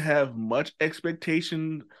didn't have much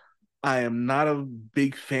expectation. I am not a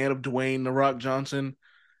big fan of Dwayne "The Rock" Johnson,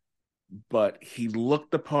 but he looked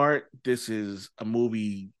the part. This is a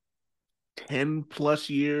movie 10 plus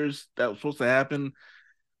years that was supposed to happen.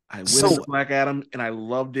 I went into Black Adam and I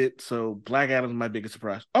loved it. So Black Adam is my biggest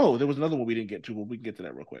surprise. Oh, there was another one we didn't get to, but we can get to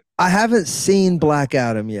that real quick. I haven't seen Black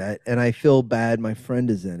Adam yet, and I feel bad. My friend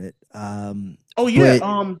is in it. Oh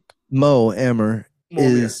yeah, Mo Amer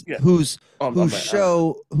is yeah. whose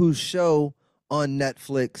show on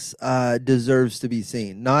Netflix deserves to be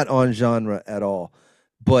seen. Not on genre at all,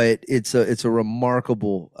 but it's a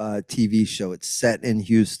remarkable TV show. It's set in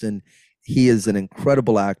Houston. He is an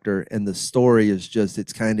incredible actor, and the story is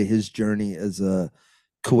it's kind of his journey as a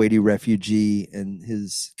Kuwaiti refugee and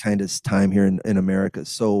his kind of time here in America.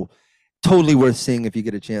 So totally worth seeing if you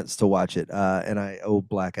get a chance to watch it. And I owe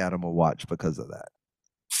Black Adam a watch because of that.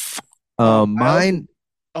 I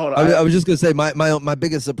was just gonna say my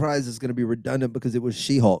biggest surprise is gonna be redundant because it was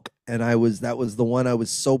She-Hulk, and that was the one I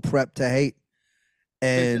was so prepped to hate,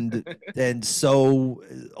 and so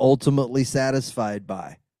ultimately satisfied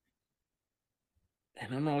by. I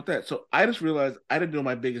don't know what that. So I just realized I didn't know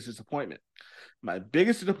my biggest disappointment. My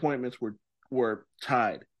biggest disappointments were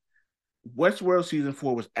tied. Westworld season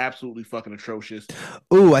 4 was absolutely fucking atrocious.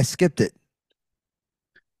 Ooh, I skipped it.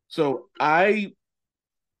 So I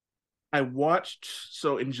watched.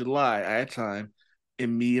 So in July, I had time,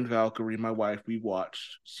 and me and Valkyrie, my wife, we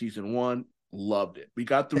watched season 1. Loved it. We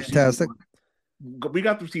got through Fantastic.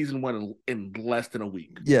 season 1 in less than a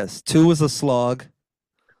week. Yes, 2 was a slog.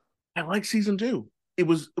 I like season 2. It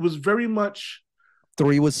was very much.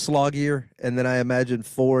 3 was sloggier, and then I imagine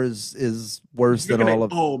 4 is worse than all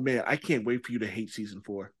of. Oh man, I can't wait for you to hate season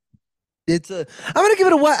 4. I'm gonna give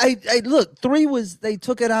it a what. I look. 3 was, they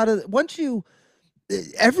took it out of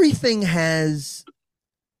everything has.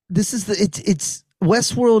 This is it's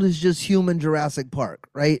Westworld is just human Jurassic Park,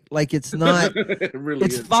 right? Like it's not. It really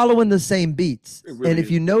it's is. following the same beats, Really and if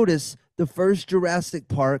is. you notice, the first Jurassic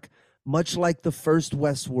Park, much like the first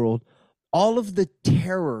Westworld, all of the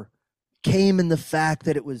terror came in the fact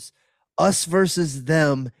that it was us versus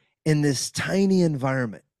them in this tiny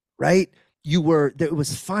environment, right? It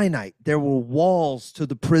was finite. There were walls to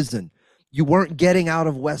the prison. You weren't getting out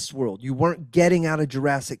of Westworld. You weren't getting out of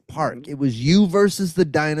Jurassic Park. It was you versus the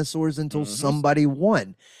dinosaurs until somebody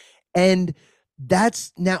won. And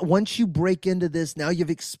that's now, once you break into this, now you've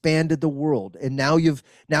expanded the world, and now you've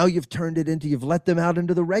turned it into, you've let them out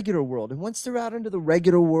into the regular world. And once they're out into the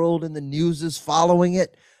regular world and the news is following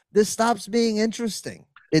it, this stops being interesting.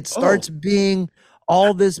 It starts being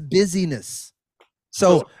all this busyness.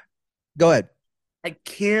 So go ahead. I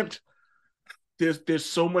can't. There's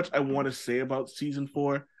so much I want to say about season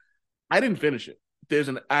 4. I didn't finish it.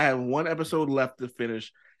 I have one episode left to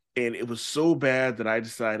finish, and it was so bad that I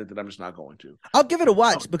decided that I'm just not going to. I'll give it a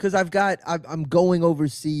watch because I'm going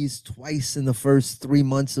overseas twice in the first 3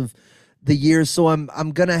 months of the year, so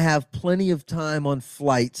I'm gonna have plenty of time on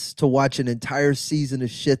flights to watch an entire season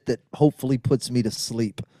of shit that hopefully puts me to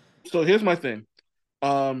sleep. So here's my thing.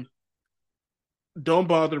 don't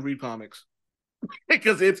bother to read comics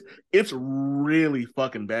because it's really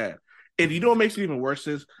fucking bad. And you know what makes it even worse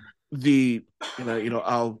is the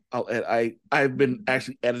I've been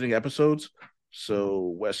actually editing episodes.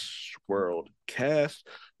 So Westworld cast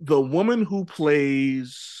the woman who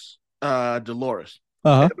plays Dolores,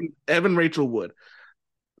 Uh-huh. Evan Rachel Wood,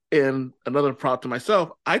 and another prop to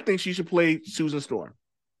myself. I think she should play Susan Storm.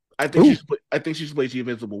 Ooh. I think she should play the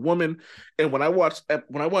Invisible Woman. And when I watched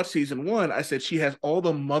season one, I said she has all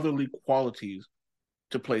the motherly qualities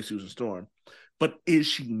to play Susan Storm, but is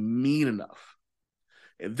she mean enough?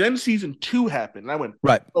 And then season two happened, and I went,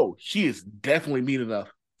 Right. "Oh, she is definitely mean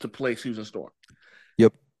enough to play Susan Storm."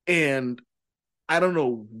 Yep. And I don't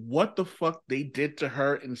know what the fuck they did to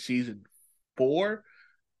her in season four,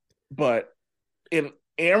 but in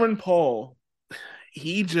Aaron Paul,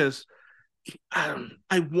 he just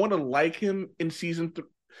I want to like him in season three.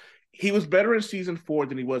 He was better in season four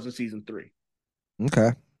than he was in season three.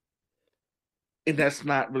 Okay. And that's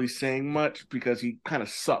not really saying much because he kind of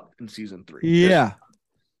sucked in season three. Yeah.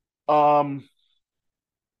 Um,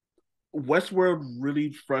 Westworld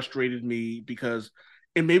really frustrated me because,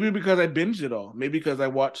 and maybe because I binged it all, maybe because I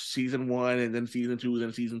watched season one and then season two and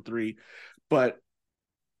then season three, but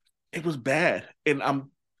it was bad. And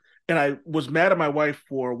I was mad at my wife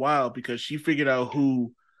for a while because she figured out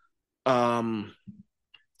who um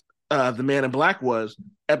the man in black was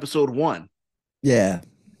episode one. Yeah.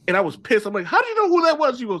 And I was pissed. I'm like, how do you know who that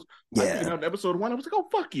was? She goes, I figured Yeah. out in episode one. I was like, oh,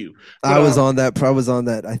 fuck you. I was on that. I was on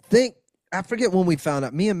that. I think I forget when we found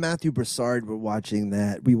out. Me and Matthew Broussard were watching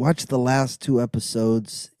that. We watched the last two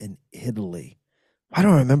episodes in Italy. I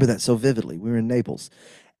don't remember that so vividly. We were in Naples,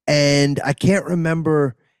 and I can't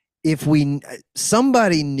remember if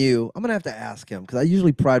somebody knew. I'm gonna have to ask him because I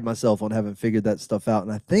usually pride myself on having figured that stuff out,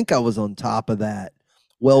 and I think I was on top of that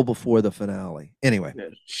well before the finale. Anyway, Yeah,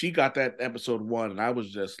 she got that episode one, and I was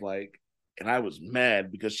just like, and I was mad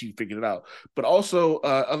because she figured it out. But also,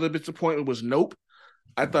 other disappointment was Nope.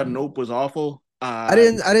 I thought Nope was awful. I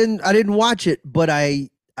didn't watch it, but I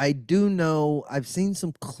do know I've seen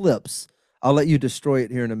some clips. I'll let you destroy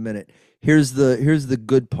it here in a minute. Here's the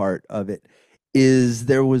good part of it is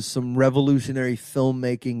there was some revolutionary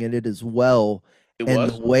filmmaking in it as well, It and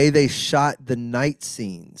the was. way they shot the night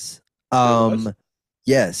scenes. It was.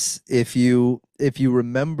 Yes, if you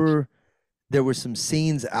remember, there were some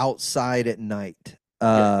scenes outside at night,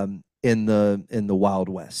 Yeah. in the Wild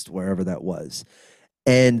West, wherever that was,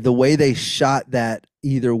 and the way they shot that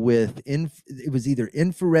either it was either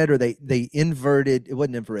infrared or they inverted. It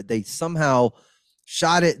wasn't infrared. They somehow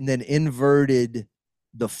shot it and then inverted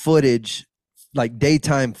the footage, like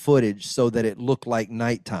daytime footage, so that it looked like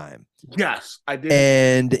nighttime. Yes, I did.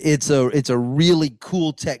 And it's a really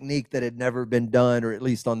cool technique that had never been done, or at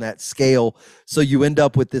least on that scale. So you end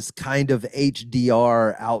up with this kind of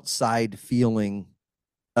HDR outside feeling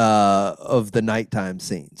of the nighttime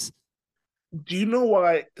scenes. Do you know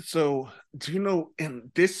why? So, do you know?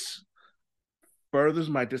 And this furthers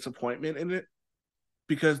my disappointment in it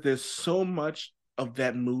because there's so much of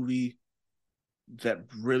that movie that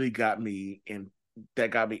really got me and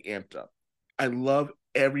that got me amped up. I love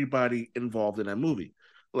everybody involved in that movie.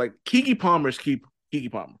 Like Keke Palmer's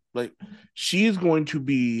Keke Palmer. Like she is going to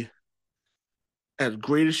be as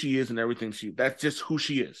great as she is and everything that's just who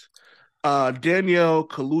she is. Daniel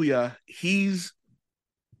Kaluuya, he's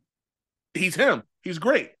him. He's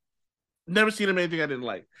great. Never seen him anything I didn't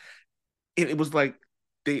like. And it was like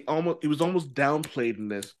it was almost downplayed in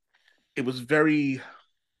this. It was very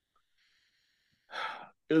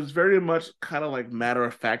much kind of like matter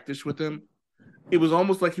of factish with him. It was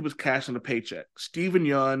almost like he was cashing a paycheck. Steven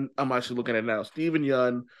Yeun, I'm actually looking at it now. Steven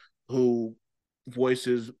Yeun, who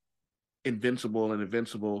voices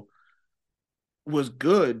Invincible, was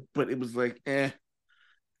good, but it was like, eh.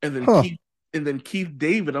 And then Keith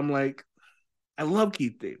David, I'm like, I love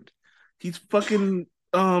Keith David. He's fucking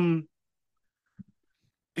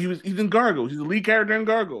he's in Gargoyles. He's the lead character in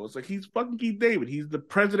Gargoyles. It's like he's fucking Keith David. He's the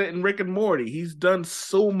president in Rick and Morty. He's done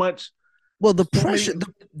so much. Well, the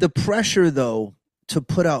pressure though to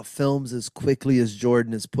put out films as quickly as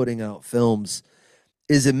Jordan is putting out films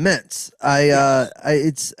is immense. I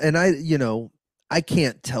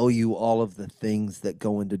can't tell you all of the things that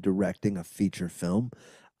go into directing a feature film.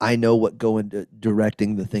 I know what go into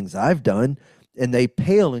directing the things I've done, and they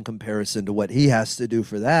pale in comparison to what he has to do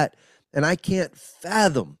for that. And I can't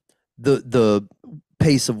fathom the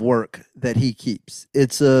pace of work that he keeps.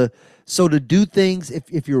 So to do things,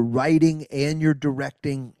 if you're writing and you're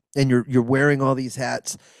directing and you're wearing all these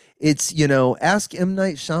hats, it's, ask M.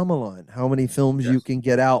 Night Shyamalan how many films you can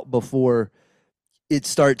get out before it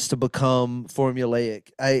starts to become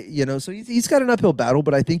formulaic. So he's got an uphill battle,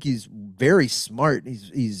 but I think he's very smart.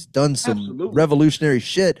 He's done some Absolutely. revolutionary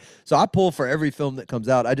shit. So I pull for every film that comes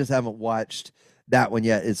out. I just haven't watched that one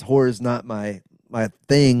yet. It's horror's not my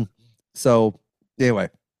thing. So anyway,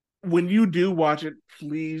 When you do watch it,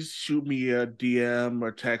 please shoot me a DM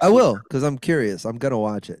or text. I will because I'm curious. I'm gonna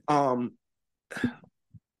watch it. I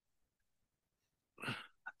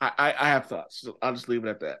have thoughts. So I'll just leave it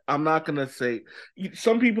at that. I'm not gonna say.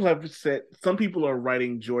 Some people have said. Some people are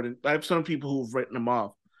writing Jordan. I have some people who've written him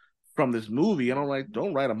off from this movie, and I'm like,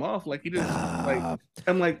 don't write him off. Like he just like.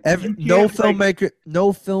 I'm like, no filmmaker.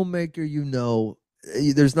 You know,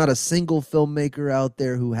 there's not a single filmmaker out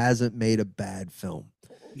there who hasn't made a bad film.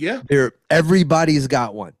 Yeah, everybody's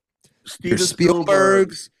got one. Your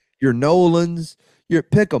Spielbergs, your Nolans, your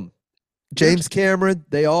pick 'em. James Cameron,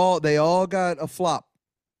 they all got a flop.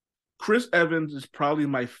 Chris Evans is probably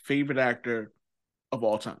my favorite actor of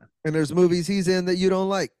all time. And there's movies he's in that you don't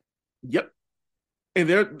like. Yep. And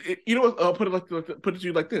there, you know, I'll put it to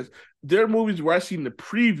you like this: there are movies where I've seen the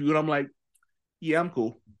preview and I'm like, yeah, I'm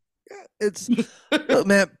cool. It's look,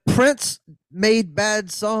 man. Prince made bad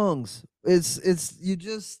songs. It's you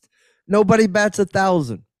just nobody bats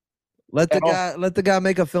 1,000. Let the guy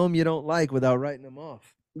make a film you don't like without writing him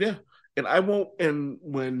off. Yeah. And I won't. And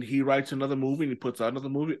when he writes another movie and he puts out another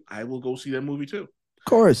movie, I will go see that movie too. Of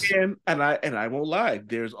course. And I won't lie.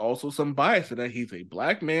 There's also some bias in that he's a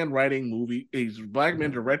black man writing movie. He's a black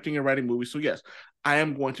man directing and writing movies. So yes, I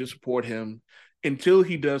am going to support him until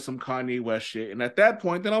he does some Kanye West shit. And at that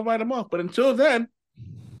point, then I'll write him off. But until then,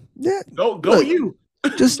 yeah, go look, you.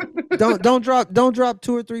 Just don't drop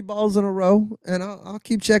 2 or 3 balls in a row, and I'll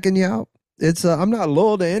keep checking you out. It's I'm not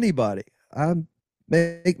loyal to anybody. I'm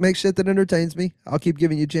make shit that entertains me. I'll keep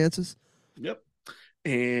giving you chances. Yep.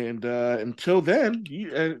 And until then,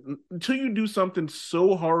 until you do something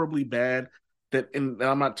so horribly bad that, and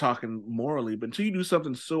I'm not talking morally, but until you do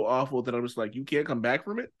something so awful that I'm just like, you can't come back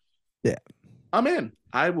from it. Yeah, I'm in.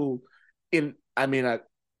 I will. I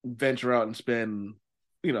venture out and spend,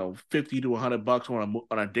 $50 to $100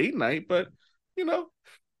 on a date night, but if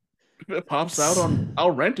it pops out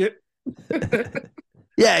I'll rent it.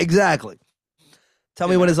 Yeah, exactly. Tell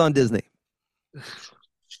me when it's on Disney.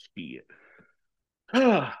 Shit.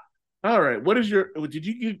 All right. What is did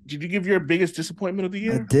you give your biggest disappointment of the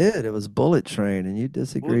year? I did. It was Bullet Train, and you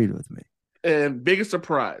disagreed with me. And biggest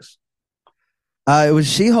surprise? It was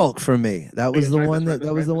She-Hulk for me. That was the one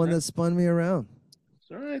that spun me around.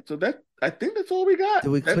 All right. So I think that's all we got.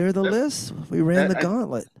 Did we clear the list? We ran the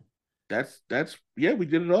gauntlet. Yeah, we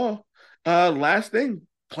did it all. Last thing,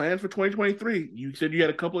 plans for 2023. You said you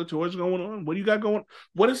had a couple of tours going on. What do you got going?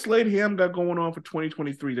 What does Slade Ham got going on for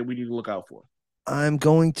 2023 that we need to look out for? I'm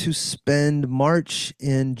going to spend March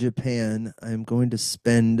in Japan. I'm going to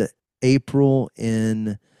spend April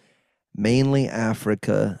in mainly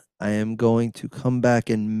Africa. I am going to come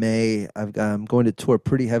back in May. I'm going to tour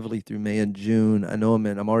pretty heavily through May and June.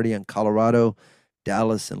 I'm already in Colorado,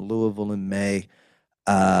 Dallas, and Louisville in May.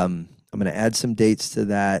 I'm going to add some dates to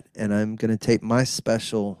that, and I'm going to tape my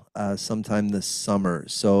special sometime this summer.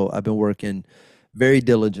 So I've been working very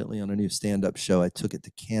diligently on a new stand-up show. I took it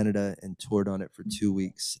to Canada and toured on it for 2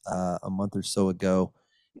 weeks a month or so ago.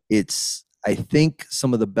 It's, I think,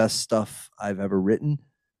 some of the best stuff I've ever written.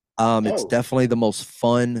 It's definitely the most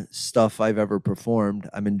fun stuff I've ever performed.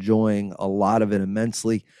 I'm enjoying a lot of it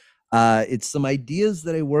immensely. It's some ideas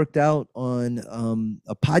that I worked out on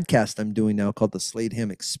a podcast I'm doing now called the Slade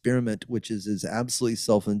Ham Experiment, which is as absolutely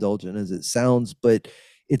self-indulgent as it sounds, but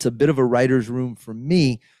it's a bit of a writer's room for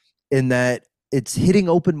me in that it's hitting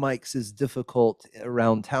open mics is difficult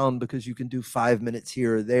around town because you can do 5 minutes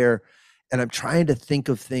here or there. And I'm trying to think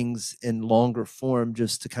of things in longer form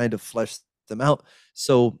just to kind of flesh them out.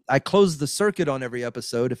 So I close the circuit on every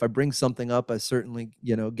episode. If I bring something up, I certainly,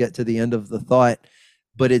 get to the end of the thought.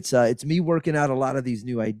 But it's me working out a lot of these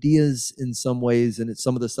new ideas in some ways, and it's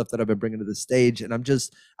some of the stuff that I've been bringing to the stage. And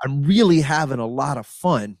I'm really having a lot of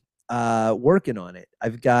fun working on it.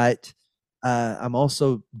 I'm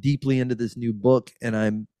also deeply into this new book, and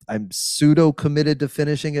I'm pseudo committed to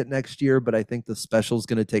finishing it next year, but I think the special is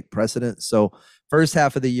going to take precedent. So first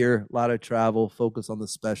half of the year, a lot of travel, focus on the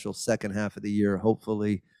special. Second half of the year,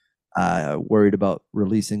 hopefully worried about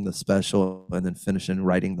releasing the special and then finishing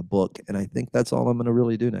writing the book. And I think that's all I'm going to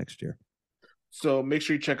really do next year. So make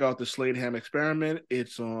sure you check out the Slade Ham Experiment.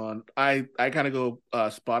 It's on, I kind of go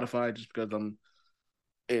Spotify just because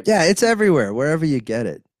it's everywhere, wherever you get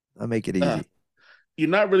it. I'll make it easy. You're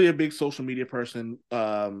not really a big social media person,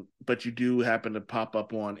 but you do happen to pop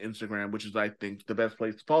up on Instagram, which is, I think, the best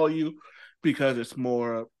place to follow you because it's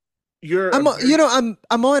more You're a I'm very you know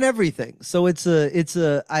I'm on everything. So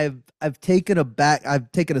I've taken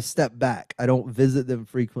a step back. I don't visit them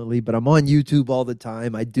frequently, but I'm on YouTube all the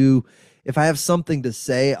time. I do if I have something to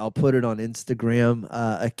say, I'll put it on Instagram.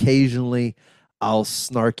 Occasionally I'll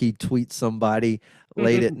snarky tweet somebody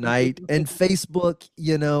late at night. And Facebook,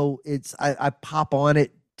 it's I pop on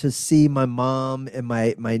it to see my mom and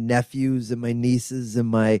my nephews and my nieces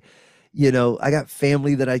and I got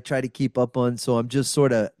family that I try to keep up on. So I'm just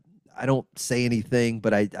sort of I don't say anything,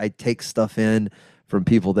 but I take stuff in from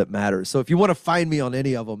people that matter. So if you want to find me on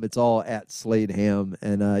any of them, it's all at Slade Ham,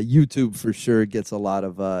 and YouTube for sure gets a lot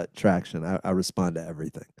of traction. I respond to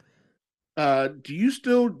everything. are you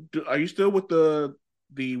still with the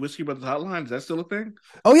Whiskey Brothers hotline? Is that still a thing?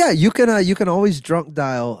 Oh yeah, you can always drunk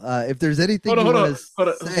dial if there's anything you want to Hold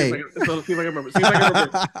on. say. See if I can remember. See if I can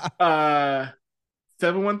remember.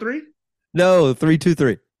 713? No,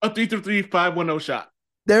 323. Oh, 333-510 shot.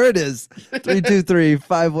 There it is.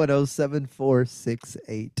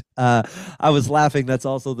 323-510-7468. I was laughing. That's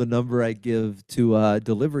also the number I give to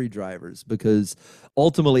delivery drivers because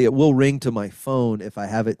ultimately it will ring to my phone if I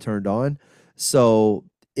have it turned on. So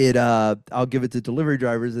I'll give it to delivery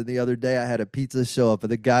drivers. And the other day I had a pizza show up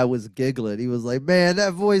and the guy was giggling. He was like, man,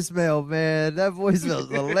 that voicemail is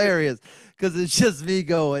hilarious. Because it's just me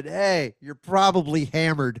going, hey, you're probably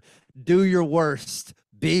hammered. Do your worst.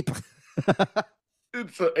 Beep.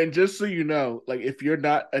 And just so you know, like if you're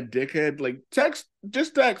not a dickhead, like text,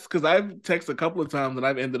 because I've texted a couple of times and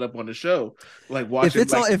I've ended up on the show, like If watching.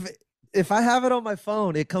 it's all if I have it on my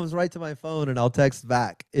phone, it comes right to my phone and I'll text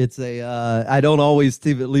back. It's I don't always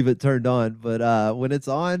leave it turned on, but when it's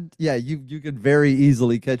on, yeah, you can very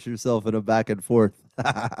easily catch yourself in a back and forth.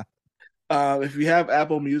 If you have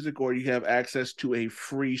Apple Music or you have access to a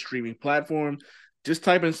free streaming platform, just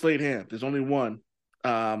type in Slade Ham. There's only one.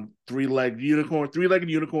 Three-legged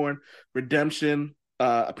unicorn, redemption.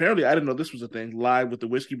 Apparently, I didn't know this was a thing. Live with the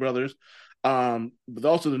Whiskey Brothers. But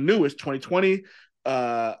also the newest 2020.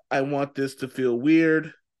 I want this to feel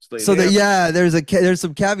weird. So there's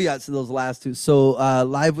some caveats to those last two. So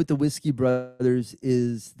Live with the Whiskey Brothers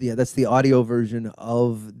that's the audio version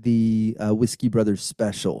of the Whiskey Brothers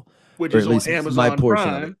special, which or is at least on it's Amazon my portion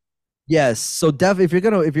of Prime. it. Yes. So definitely, if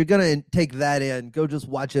you're gonna take that in, go just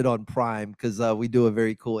watch it on Prime because we do a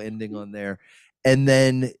very cool ending on there. And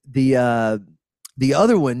then the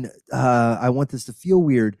other one, I want this to feel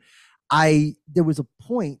weird. There was a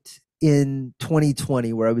point in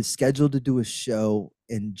 2020 where I was scheduled to do a show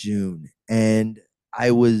in June, and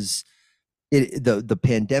the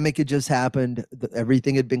pandemic had just happened.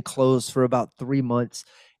 Everything had been closed for about 3 months,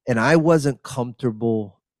 and I wasn't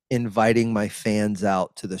comfortable inviting my fans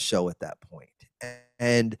out to the show at that point.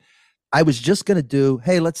 And I was just going to do,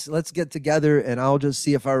 hey, let's get together and I'll just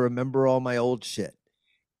see if I remember all my old shit.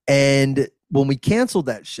 And when we canceled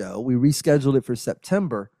that show, we rescheduled it for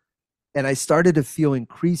September, and I started to feel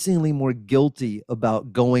increasingly more guilty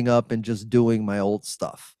about going up and just doing my old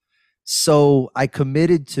stuff. So I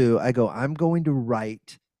committed I'm going to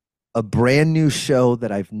write a brand new show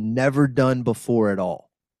that I've never done before at all.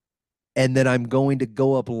 And then I'm going to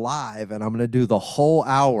go up live and I'm going to do the whole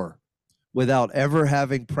hour without ever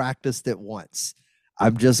having practiced it once.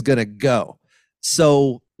 I'm just going to go.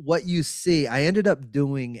 So what you see, I ended up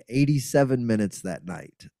doing 87 minutes that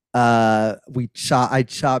night. I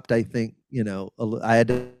chopped, I think, I had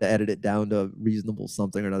to edit it down to a reasonable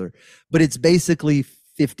something or another, but it's basically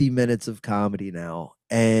 50 minutes of comedy now.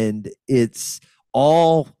 And it's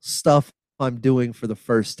all stuff I'm doing for the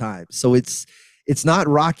first time. So it's not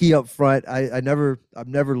rocky up front. I'm never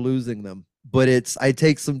losing them, but I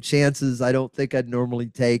take some chances I don't think I'd normally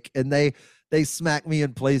take. And they smack me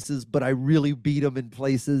in places, but I really beat them in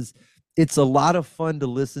places. It's a lot of fun to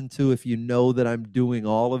listen to if you know that I'm doing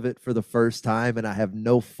all of it for the first time and I have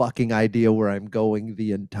no fucking idea where I'm going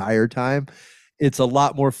the entire time. It's a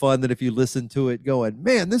lot more fun than if you listen to it going,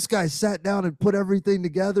 man, this guy sat down and put everything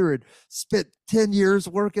together and spent 10 years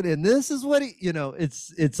working, and this is what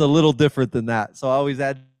it's a little different than that. So I always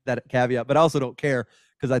add that caveat, but I also don't care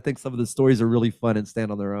because I think some of the stories are really fun and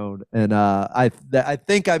stand on their own. And I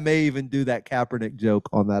think I may even do that Kaepernick joke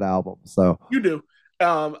on that album. So you do.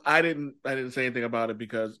 I didn't say anything about it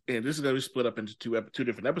because, and this is going to be split up into two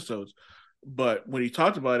different episodes. But when you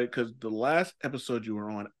talked about it, because the last episode you were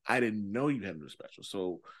on, I didn't know you had a special.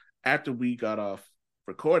 So after we got off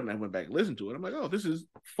recording, I went back and listened to it. I'm like, oh, this is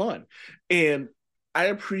fun. And I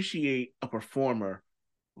appreciate a performer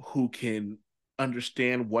who can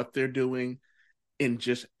understand what they're doing and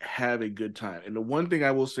just have a good time. And the one thing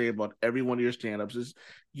I will say about every one of your stand-ups is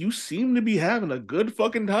you seem to be having a good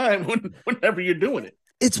fucking time whenever you're doing it.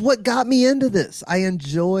 it's what got me into this. I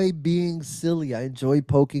enjoy being silly. I enjoy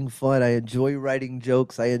poking fun. I enjoy writing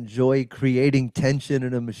jokes. I enjoy creating tension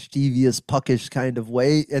in a mischievous, puckish kind of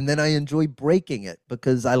way. And then I enjoy breaking it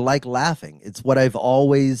because I like laughing. It's what I've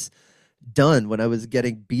always done when I was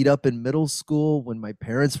getting beat up in middle school, when my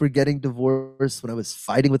parents were getting divorced, when I was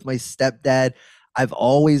fighting with my stepdad. I've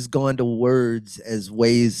always gone to words as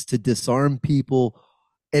ways to disarm people,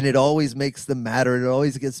 and it always makes them matter, and it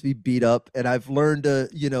always gets me beat up. And I've learned to,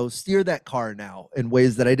 steer that car now in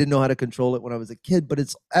ways that I didn't know how to control it when I was a kid, but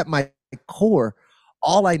it's at my core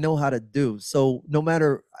all I know how to do. So no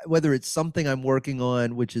matter whether it's something I'm working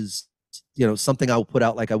on, which is, something I'll put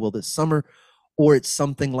out like I will this summer, or it's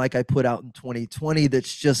something like I put out in 2020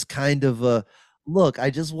 that's just kind of a look, I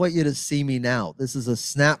just want you to see me now. This is a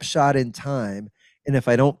snapshot in time. And if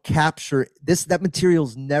I don't capture this, that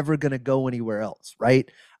material's never going to go anywhere else, right?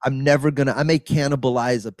 I may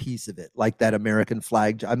cannibalize a piece of it, like that American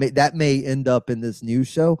flag. That may end up in this new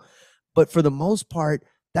show, but for the most part,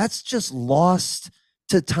 that's just lost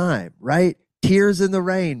to time, right? Tears in the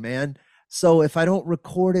rain, man. So if I don't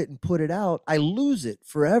record it and put it out, I lose it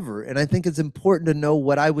forever. And I think it's important to know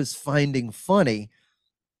what I was finding funny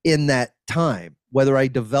in that time, whether I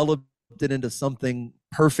developed it into something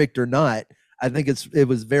perfect or not. I think it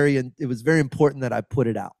was very important that I put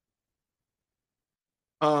it out.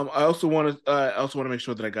 I also want to make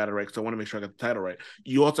sure that I got it right, because I want to make sure I got the title right.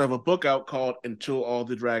 You also have a book out called "Until All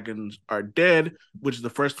the Dragons Are Dead," which is the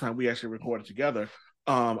first time we actually recorded together.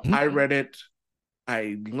 I read it.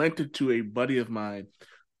 I lent it to a buddy of mine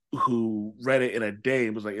who read it in a day.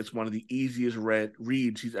 It was like, it's one of the easiest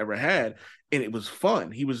reads he's ever had, and it was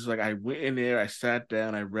fun. He was just like, I went in there, I sat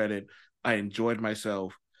down, I read it, I enjoyed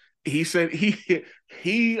myself. He said he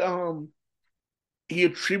kind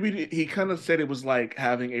of said it was like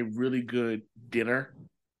having a really good dinner.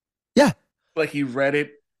 Yeah. Like, he read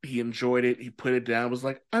it, he enjoyed it, he put it down, was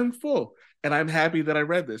like, I'm full, and I'm happy that I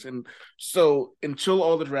read this. And so, Until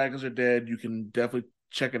All the Dragons Are Dead, you can definitely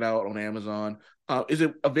check it out on Amazon. Is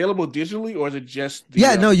it available digitally, or is it just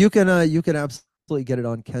no, you can absolutely get it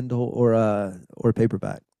on Kindle or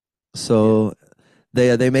paperback. So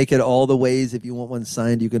they make it all the ways. If you want one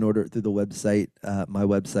signed, you can order it through the website, my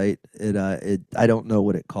website. I don't know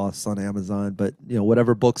what it costs on Amazon, but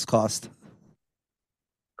whatever books cost.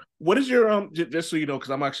 What is your just so you know,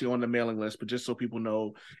 because I'm actually on the mailing list, but just so people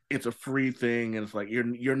know, it's a free thing, and it's like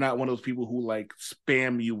you're not one of those people who like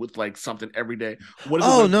spam you with like something every day. What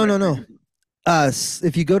is no.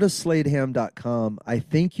 If you go to sladeham.com, I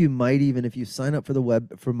think you might even, if you sign up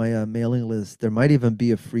for my mailing list, there might even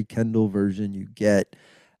be a free Kindle version you get.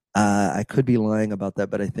 I could be lying about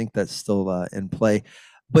that, but I think that's still in play.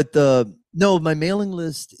 But my mailing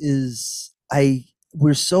list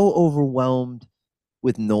we're so overwhelmed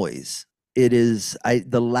with noise.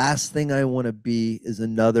 The last thing I want to be is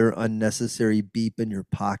another unnecessary beep in your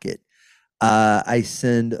pocket. I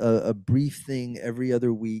send a brief thing every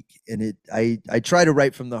other week, and I try to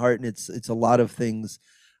write from the heart, and it's a lot of things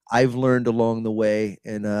I've learned along the way,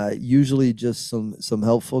 and usually just some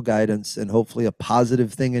helpful guidance, and hopefully a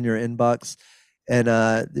positive thing in your inbox. And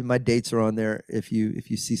my dates are on there. If you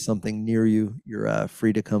see something near you, you're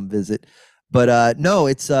free to come visit. But no,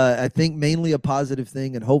 it's I think mainly a positive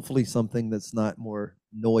thing, and hopefully something that's not more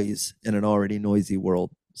noise in an already noisy world.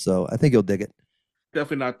 So I think you'll dig it.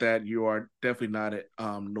 Definitely not that. You are definitely not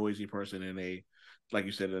a noisy person like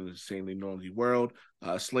you said, in an insanely noisy world.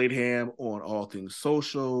 Slade Ham on all things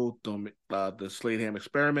social, the Slade Ham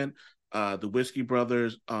Experiment, the Whiskey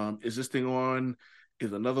Brothers. Is this thing on?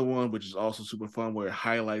 Is another one which is also super fun, where it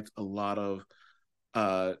highlights a lot of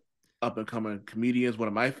up and coming comedians. One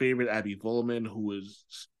of my favorite, Abby Volman, who is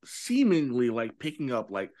seemingly like picking up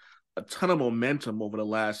like a ton of momentum over the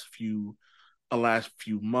last few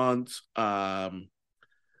months.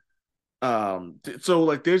 So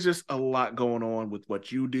like there's just a lot going on with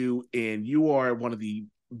what you do, and you are one of the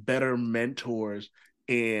better mentors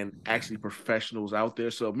and actually professionals out there.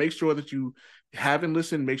 So make sure that you haven't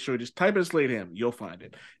listened, make sure just type in Slade Ham, you'll find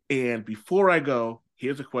it. And before I go,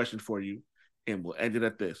 here's a question for you, and we'll end it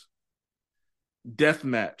at this. Death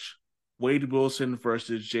match. Wade Wilson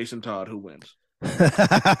versus Jason Todd, who wins?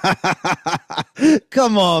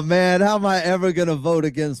 Come on, man. How am I ever going to vote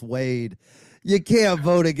against Wade? You can't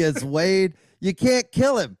vote against Wade. You can't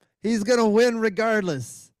kill him. He's going to win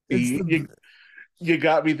regardless. You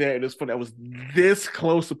got me there. It was funny. I was this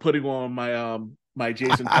close to putting on my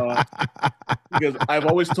Jason Todd, because I've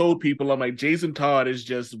always told people, I'm like, Jason Todd is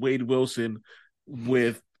just Wade Wilson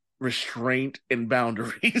with restraint and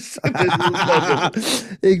boundaries.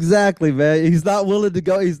 Exactly, man. He's not willing to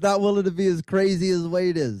go. He's not willing to be as crazy as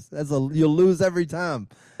Wade is. You'll lose every time.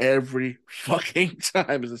 Every fucking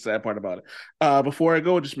time is the sad part about it. Before I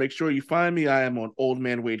go, just make sure you find me. I am on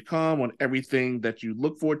oldmanwade.com on everything that you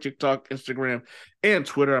look for: TikTok, Instagram, and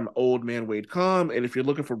Twitter. I'm oldmanwade.com. And if you're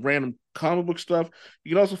looking for random comic book stuff, you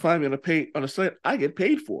can also find me on a site I get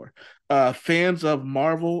paid for. Fans of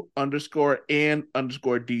Marvel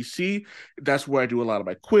 _ DC. That's where I do a lot of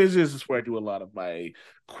my quizzes. That's where I do a lot of my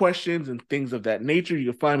questions and things of that nature.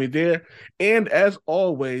 You can find me there. And as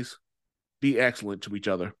always, be excellent to each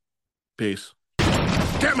other. Peace.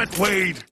 Damn it, Wade!